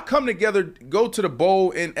 How y'all come together, go to the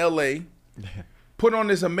bowl in LA, put on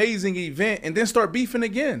this amazing event, and then start beefing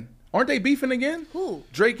again? Aren't they beefing again? Who?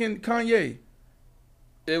 Drake and Kanye.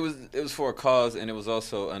 It was for a cause, and it was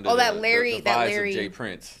also under Oh, the, that Larry- the that vibes Larry- of Jay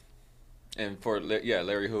Prince, and for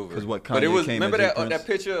Larry Hoover. 'Cause what, but it Kanye was came remember at Jay that Prince? that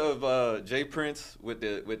picture of Jay Prince with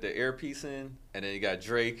the earpiece in, and then you got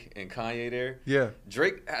Drake and Kanye there. Yeah.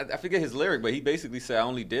 Drake, I forget his lyric, but he basically said, "I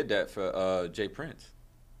only did that for Jay Prince."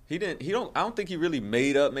 I don't think he really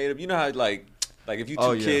made up. You know how like if you two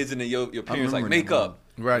Oh, yeah. kids and then your parents like remember make that up.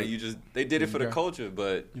 Right. And they did it for the Yeah. culture,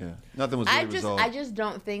 but Yeah, nothing was really resolved. I just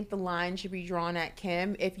don't think the line should be drawn at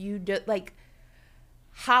Kim. If you do, like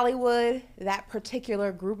Hollywood, that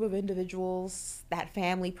particular group of individuals, that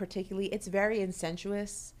family particularly, it's very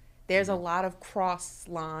incestuous. There's a lot of cross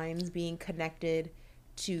lines being connected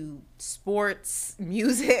to sports,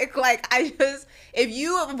 music. Like if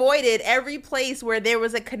you avoided every place where there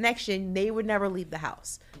was a connection, they would never leave the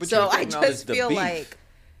house. But so you have to I acknowledge just the feel beef.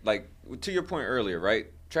 Like to your point earlier, right?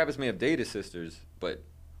 Travis may have dated sisters, but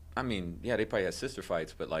I mean, yeah, they probably had sister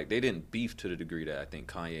fights, but like they didn't beef to the degree that I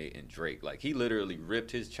think Kanye and Drake. Like he literally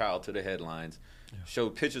ripped his child to the headlines,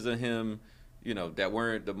 showed pictures of him, you know, that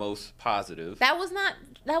weren't the most positive. that was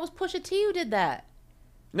Pusha T who did that.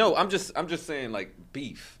 No, I'm just saying like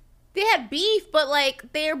beef. They had beef, but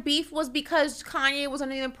like their beef was because Kanye was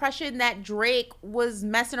under the impression that Drake was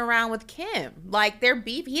messing around with Kim. Like their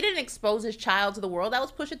beef, he didn't expose his child to the world. That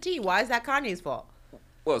was Pusha T. Why is that Kanye's fault?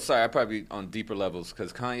 Well, sorry, I probably on deeper levels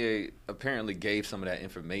because Kanye apparently gave some of that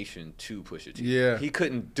information to Pusha T. Yeah. He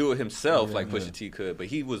couldn't do it himself like Pusha T could, but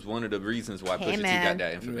he was one of the reasons why Pusha T got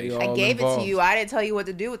that information. I gave it to you. I didn't tell you what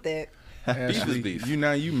to do with it. Ashley, beef. You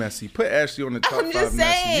messy. Put Ashley on the top I'm just 5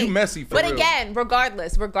 messy. saying. You messy for But real. again,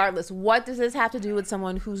 regardless, what does this have to do with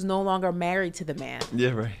someone who's no longer married to the man?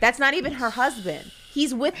 Yeah, right. That's not even her husband.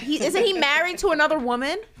 Isn't he married to another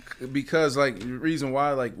woman? Because the reason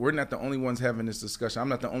why we're not the only ones having this discussion. I'm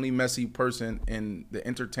not the only messy person in the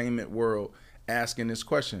entertainment world asking this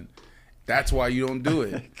question. That's why you don't do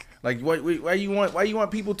it. Why you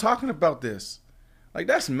want people talking about this?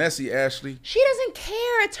 That's messy, Ashley. She doesn't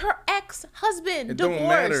care. It's her ex-husband. It Divorce. don't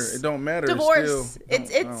matter. It don't matter. Divorce.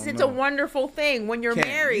 It's a wonderful thing when you're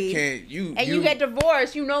married you get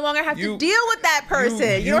divorced. You no longer have to deal with that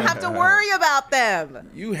person. You don't have to worry about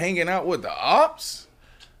them. You hanging out with the ops?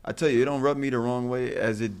 I tell you, it don't rub me the wrong way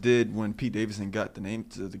as it did when Pete Davidson got the name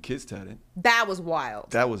to the kids tatted. That was wild.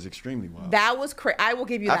 That was extremely wild. That was crazy. I will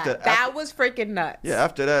give you that. That was freaking nuts. Yeah,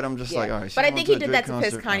 after that, I'm just like, all right. But I think he did that to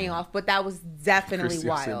piss Kanye off, but that was definitely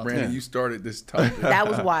wild. Said, Brandon, you started this topic. That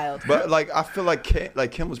was wild. But I feel like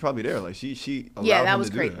Kim was probably there. She allowed that him was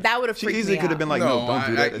to do crazy. That. That would have freaked me out. She easily could have been like, no, don't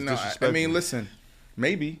do that. It's disrespectful. I mean, listen,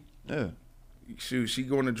 maybe. Yeah. Shoot, she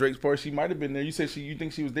going to Drake's party. She might have been there. You said you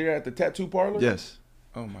think she was there at the tattoo parlor? Yes.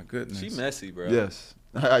 Oh my goodness. She messy, bro. Yes.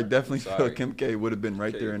 I definitely feel Kim K would have been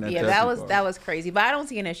right there in that tattoo parlor. that was crazy. But I don't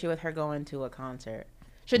see an issue with her going to a concert.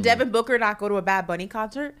 Should Devin Booker not go to a Bad Bunny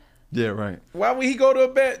concert? Yeah, right. Why would he go to a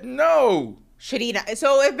bed? No. Should he not?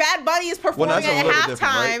 So if Bad Bunny is performing at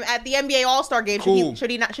halftime at the NBA All-Star game,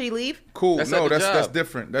 should he leave? Cool. That's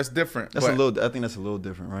different. That's different. That's a little. I think that's a little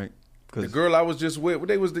different, right? The girl I was just with,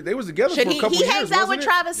 they was together for a couple years. He hangs out with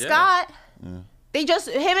Travis Scott. Yeah. They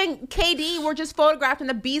him and KD were just photographed in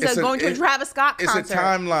the Ibiza going to a Travis Scott concert. It's a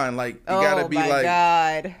timeline. It gotta be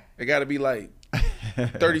God. It gotta be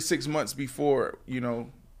 36 months before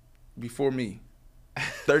me.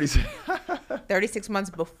 36 months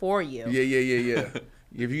before you. Yeah.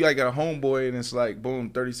 If you got a homeboy and it's boom,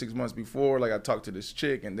 36 months before, I talked to this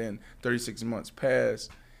chick and then 36 months pass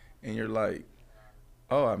and you're like,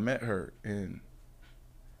 oh, I met her and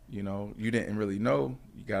you didn't really know,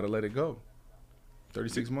 you gotta let it go.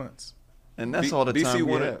 36 months. And that's all the time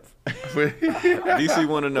we have. BC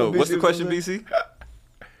want to know. What's the question, BC?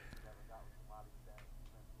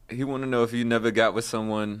 He want to know if you never got with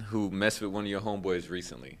someone who messed with one of your homeboys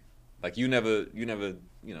recently. You never,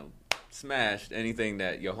 smashed anything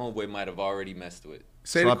that your homeboy might have already messed with.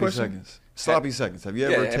 Say sloppy the question. Seconds. Sloppy seconds. Have you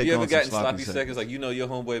ever gotten sloppy seconds? Your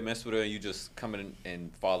homeboy messed with her and you just coming in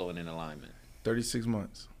following in alignment. 36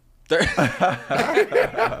 months. What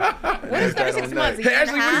is 36 months? A year and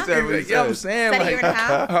a half? I'm saying, a year and a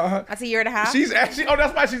half? That's a year and a half? She's actually,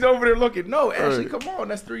 that's why she's over there looking. No, Ashley, come on.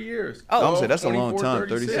 That's 3 years. Oh, I'm saying that's a long time.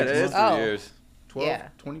 36 months. It is 3 years.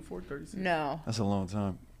 12, 24, 36. No. That's a long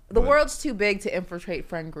time. The world's too big to infiltrate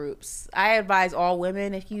friend groups. I advise all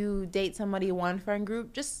women, if you date somebody in one friend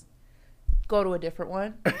group, just go to a different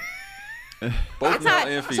one.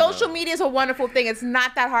 Social media is a wonderful thing. It's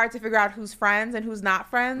not that hard to figure out who's friends and who's not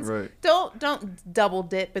friends. Right. Don't double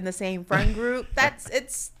dip in the same friend group. That's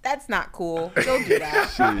not cool. Don't do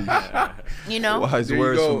that. Wise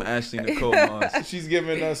words from Ashley Nicole Moss. She's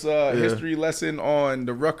giving us a history lesson on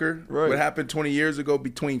the Rucker. Right. What happened 20 years ago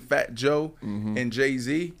between Fat Joe and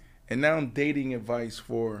Jay-Z. And now I'm dating advice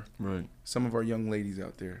for some of our young ladies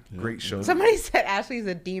out there. Yeah. Great show. Somebody said Ashley's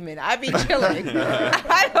a demon. I'd be chilling.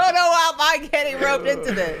 I don't know how I'm getting roped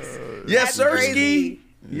into this. Yes, Sirski.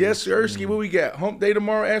 Yes, Sirski. What we got? Hump day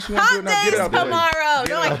tomorrow. Ashley, hump day's tomorrow.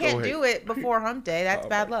 No, I can't do it before hump day. That's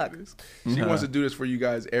bad luck. She wants to do this for you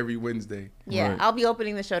guys every Wednesday. Yeah, I'll be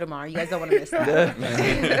opening the show tomorrow. You guys don't want to miss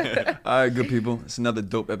that. All right, good people. It's another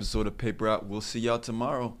dope episode of Paper Out. We'll see y'all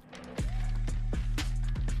tomorrow.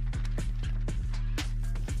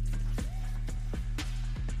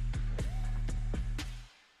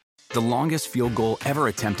 The longest field goal ever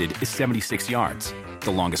attempted is 76 yards.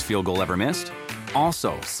 The longest field goal ever missed?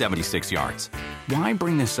 Also 76 yards. Why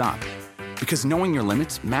bring this up? Because knowing your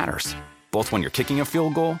limits matters, both when you're kicking a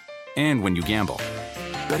field goal and when you gamble.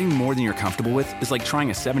 Betting more than you're comfortable with is like trying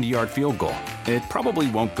a 70-yard field goal. It probably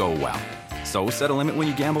won't go well. So set a limit when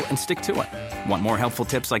you gamble and stick to it. Want more helpful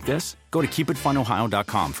tips like this? Go to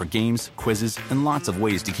keepitfunohio.com for games, quizzes, and lots of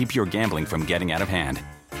ways to keep your gambling from getting out of hand.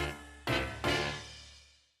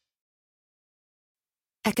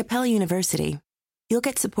 At Capella University, you'll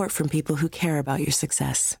get support from people who care about your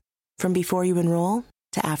success. From before you enroll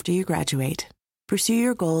to after you graduate, pursue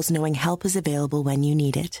your goals knowing help is available when you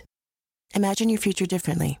need it. Imagine your future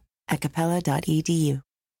differently at capella.edu.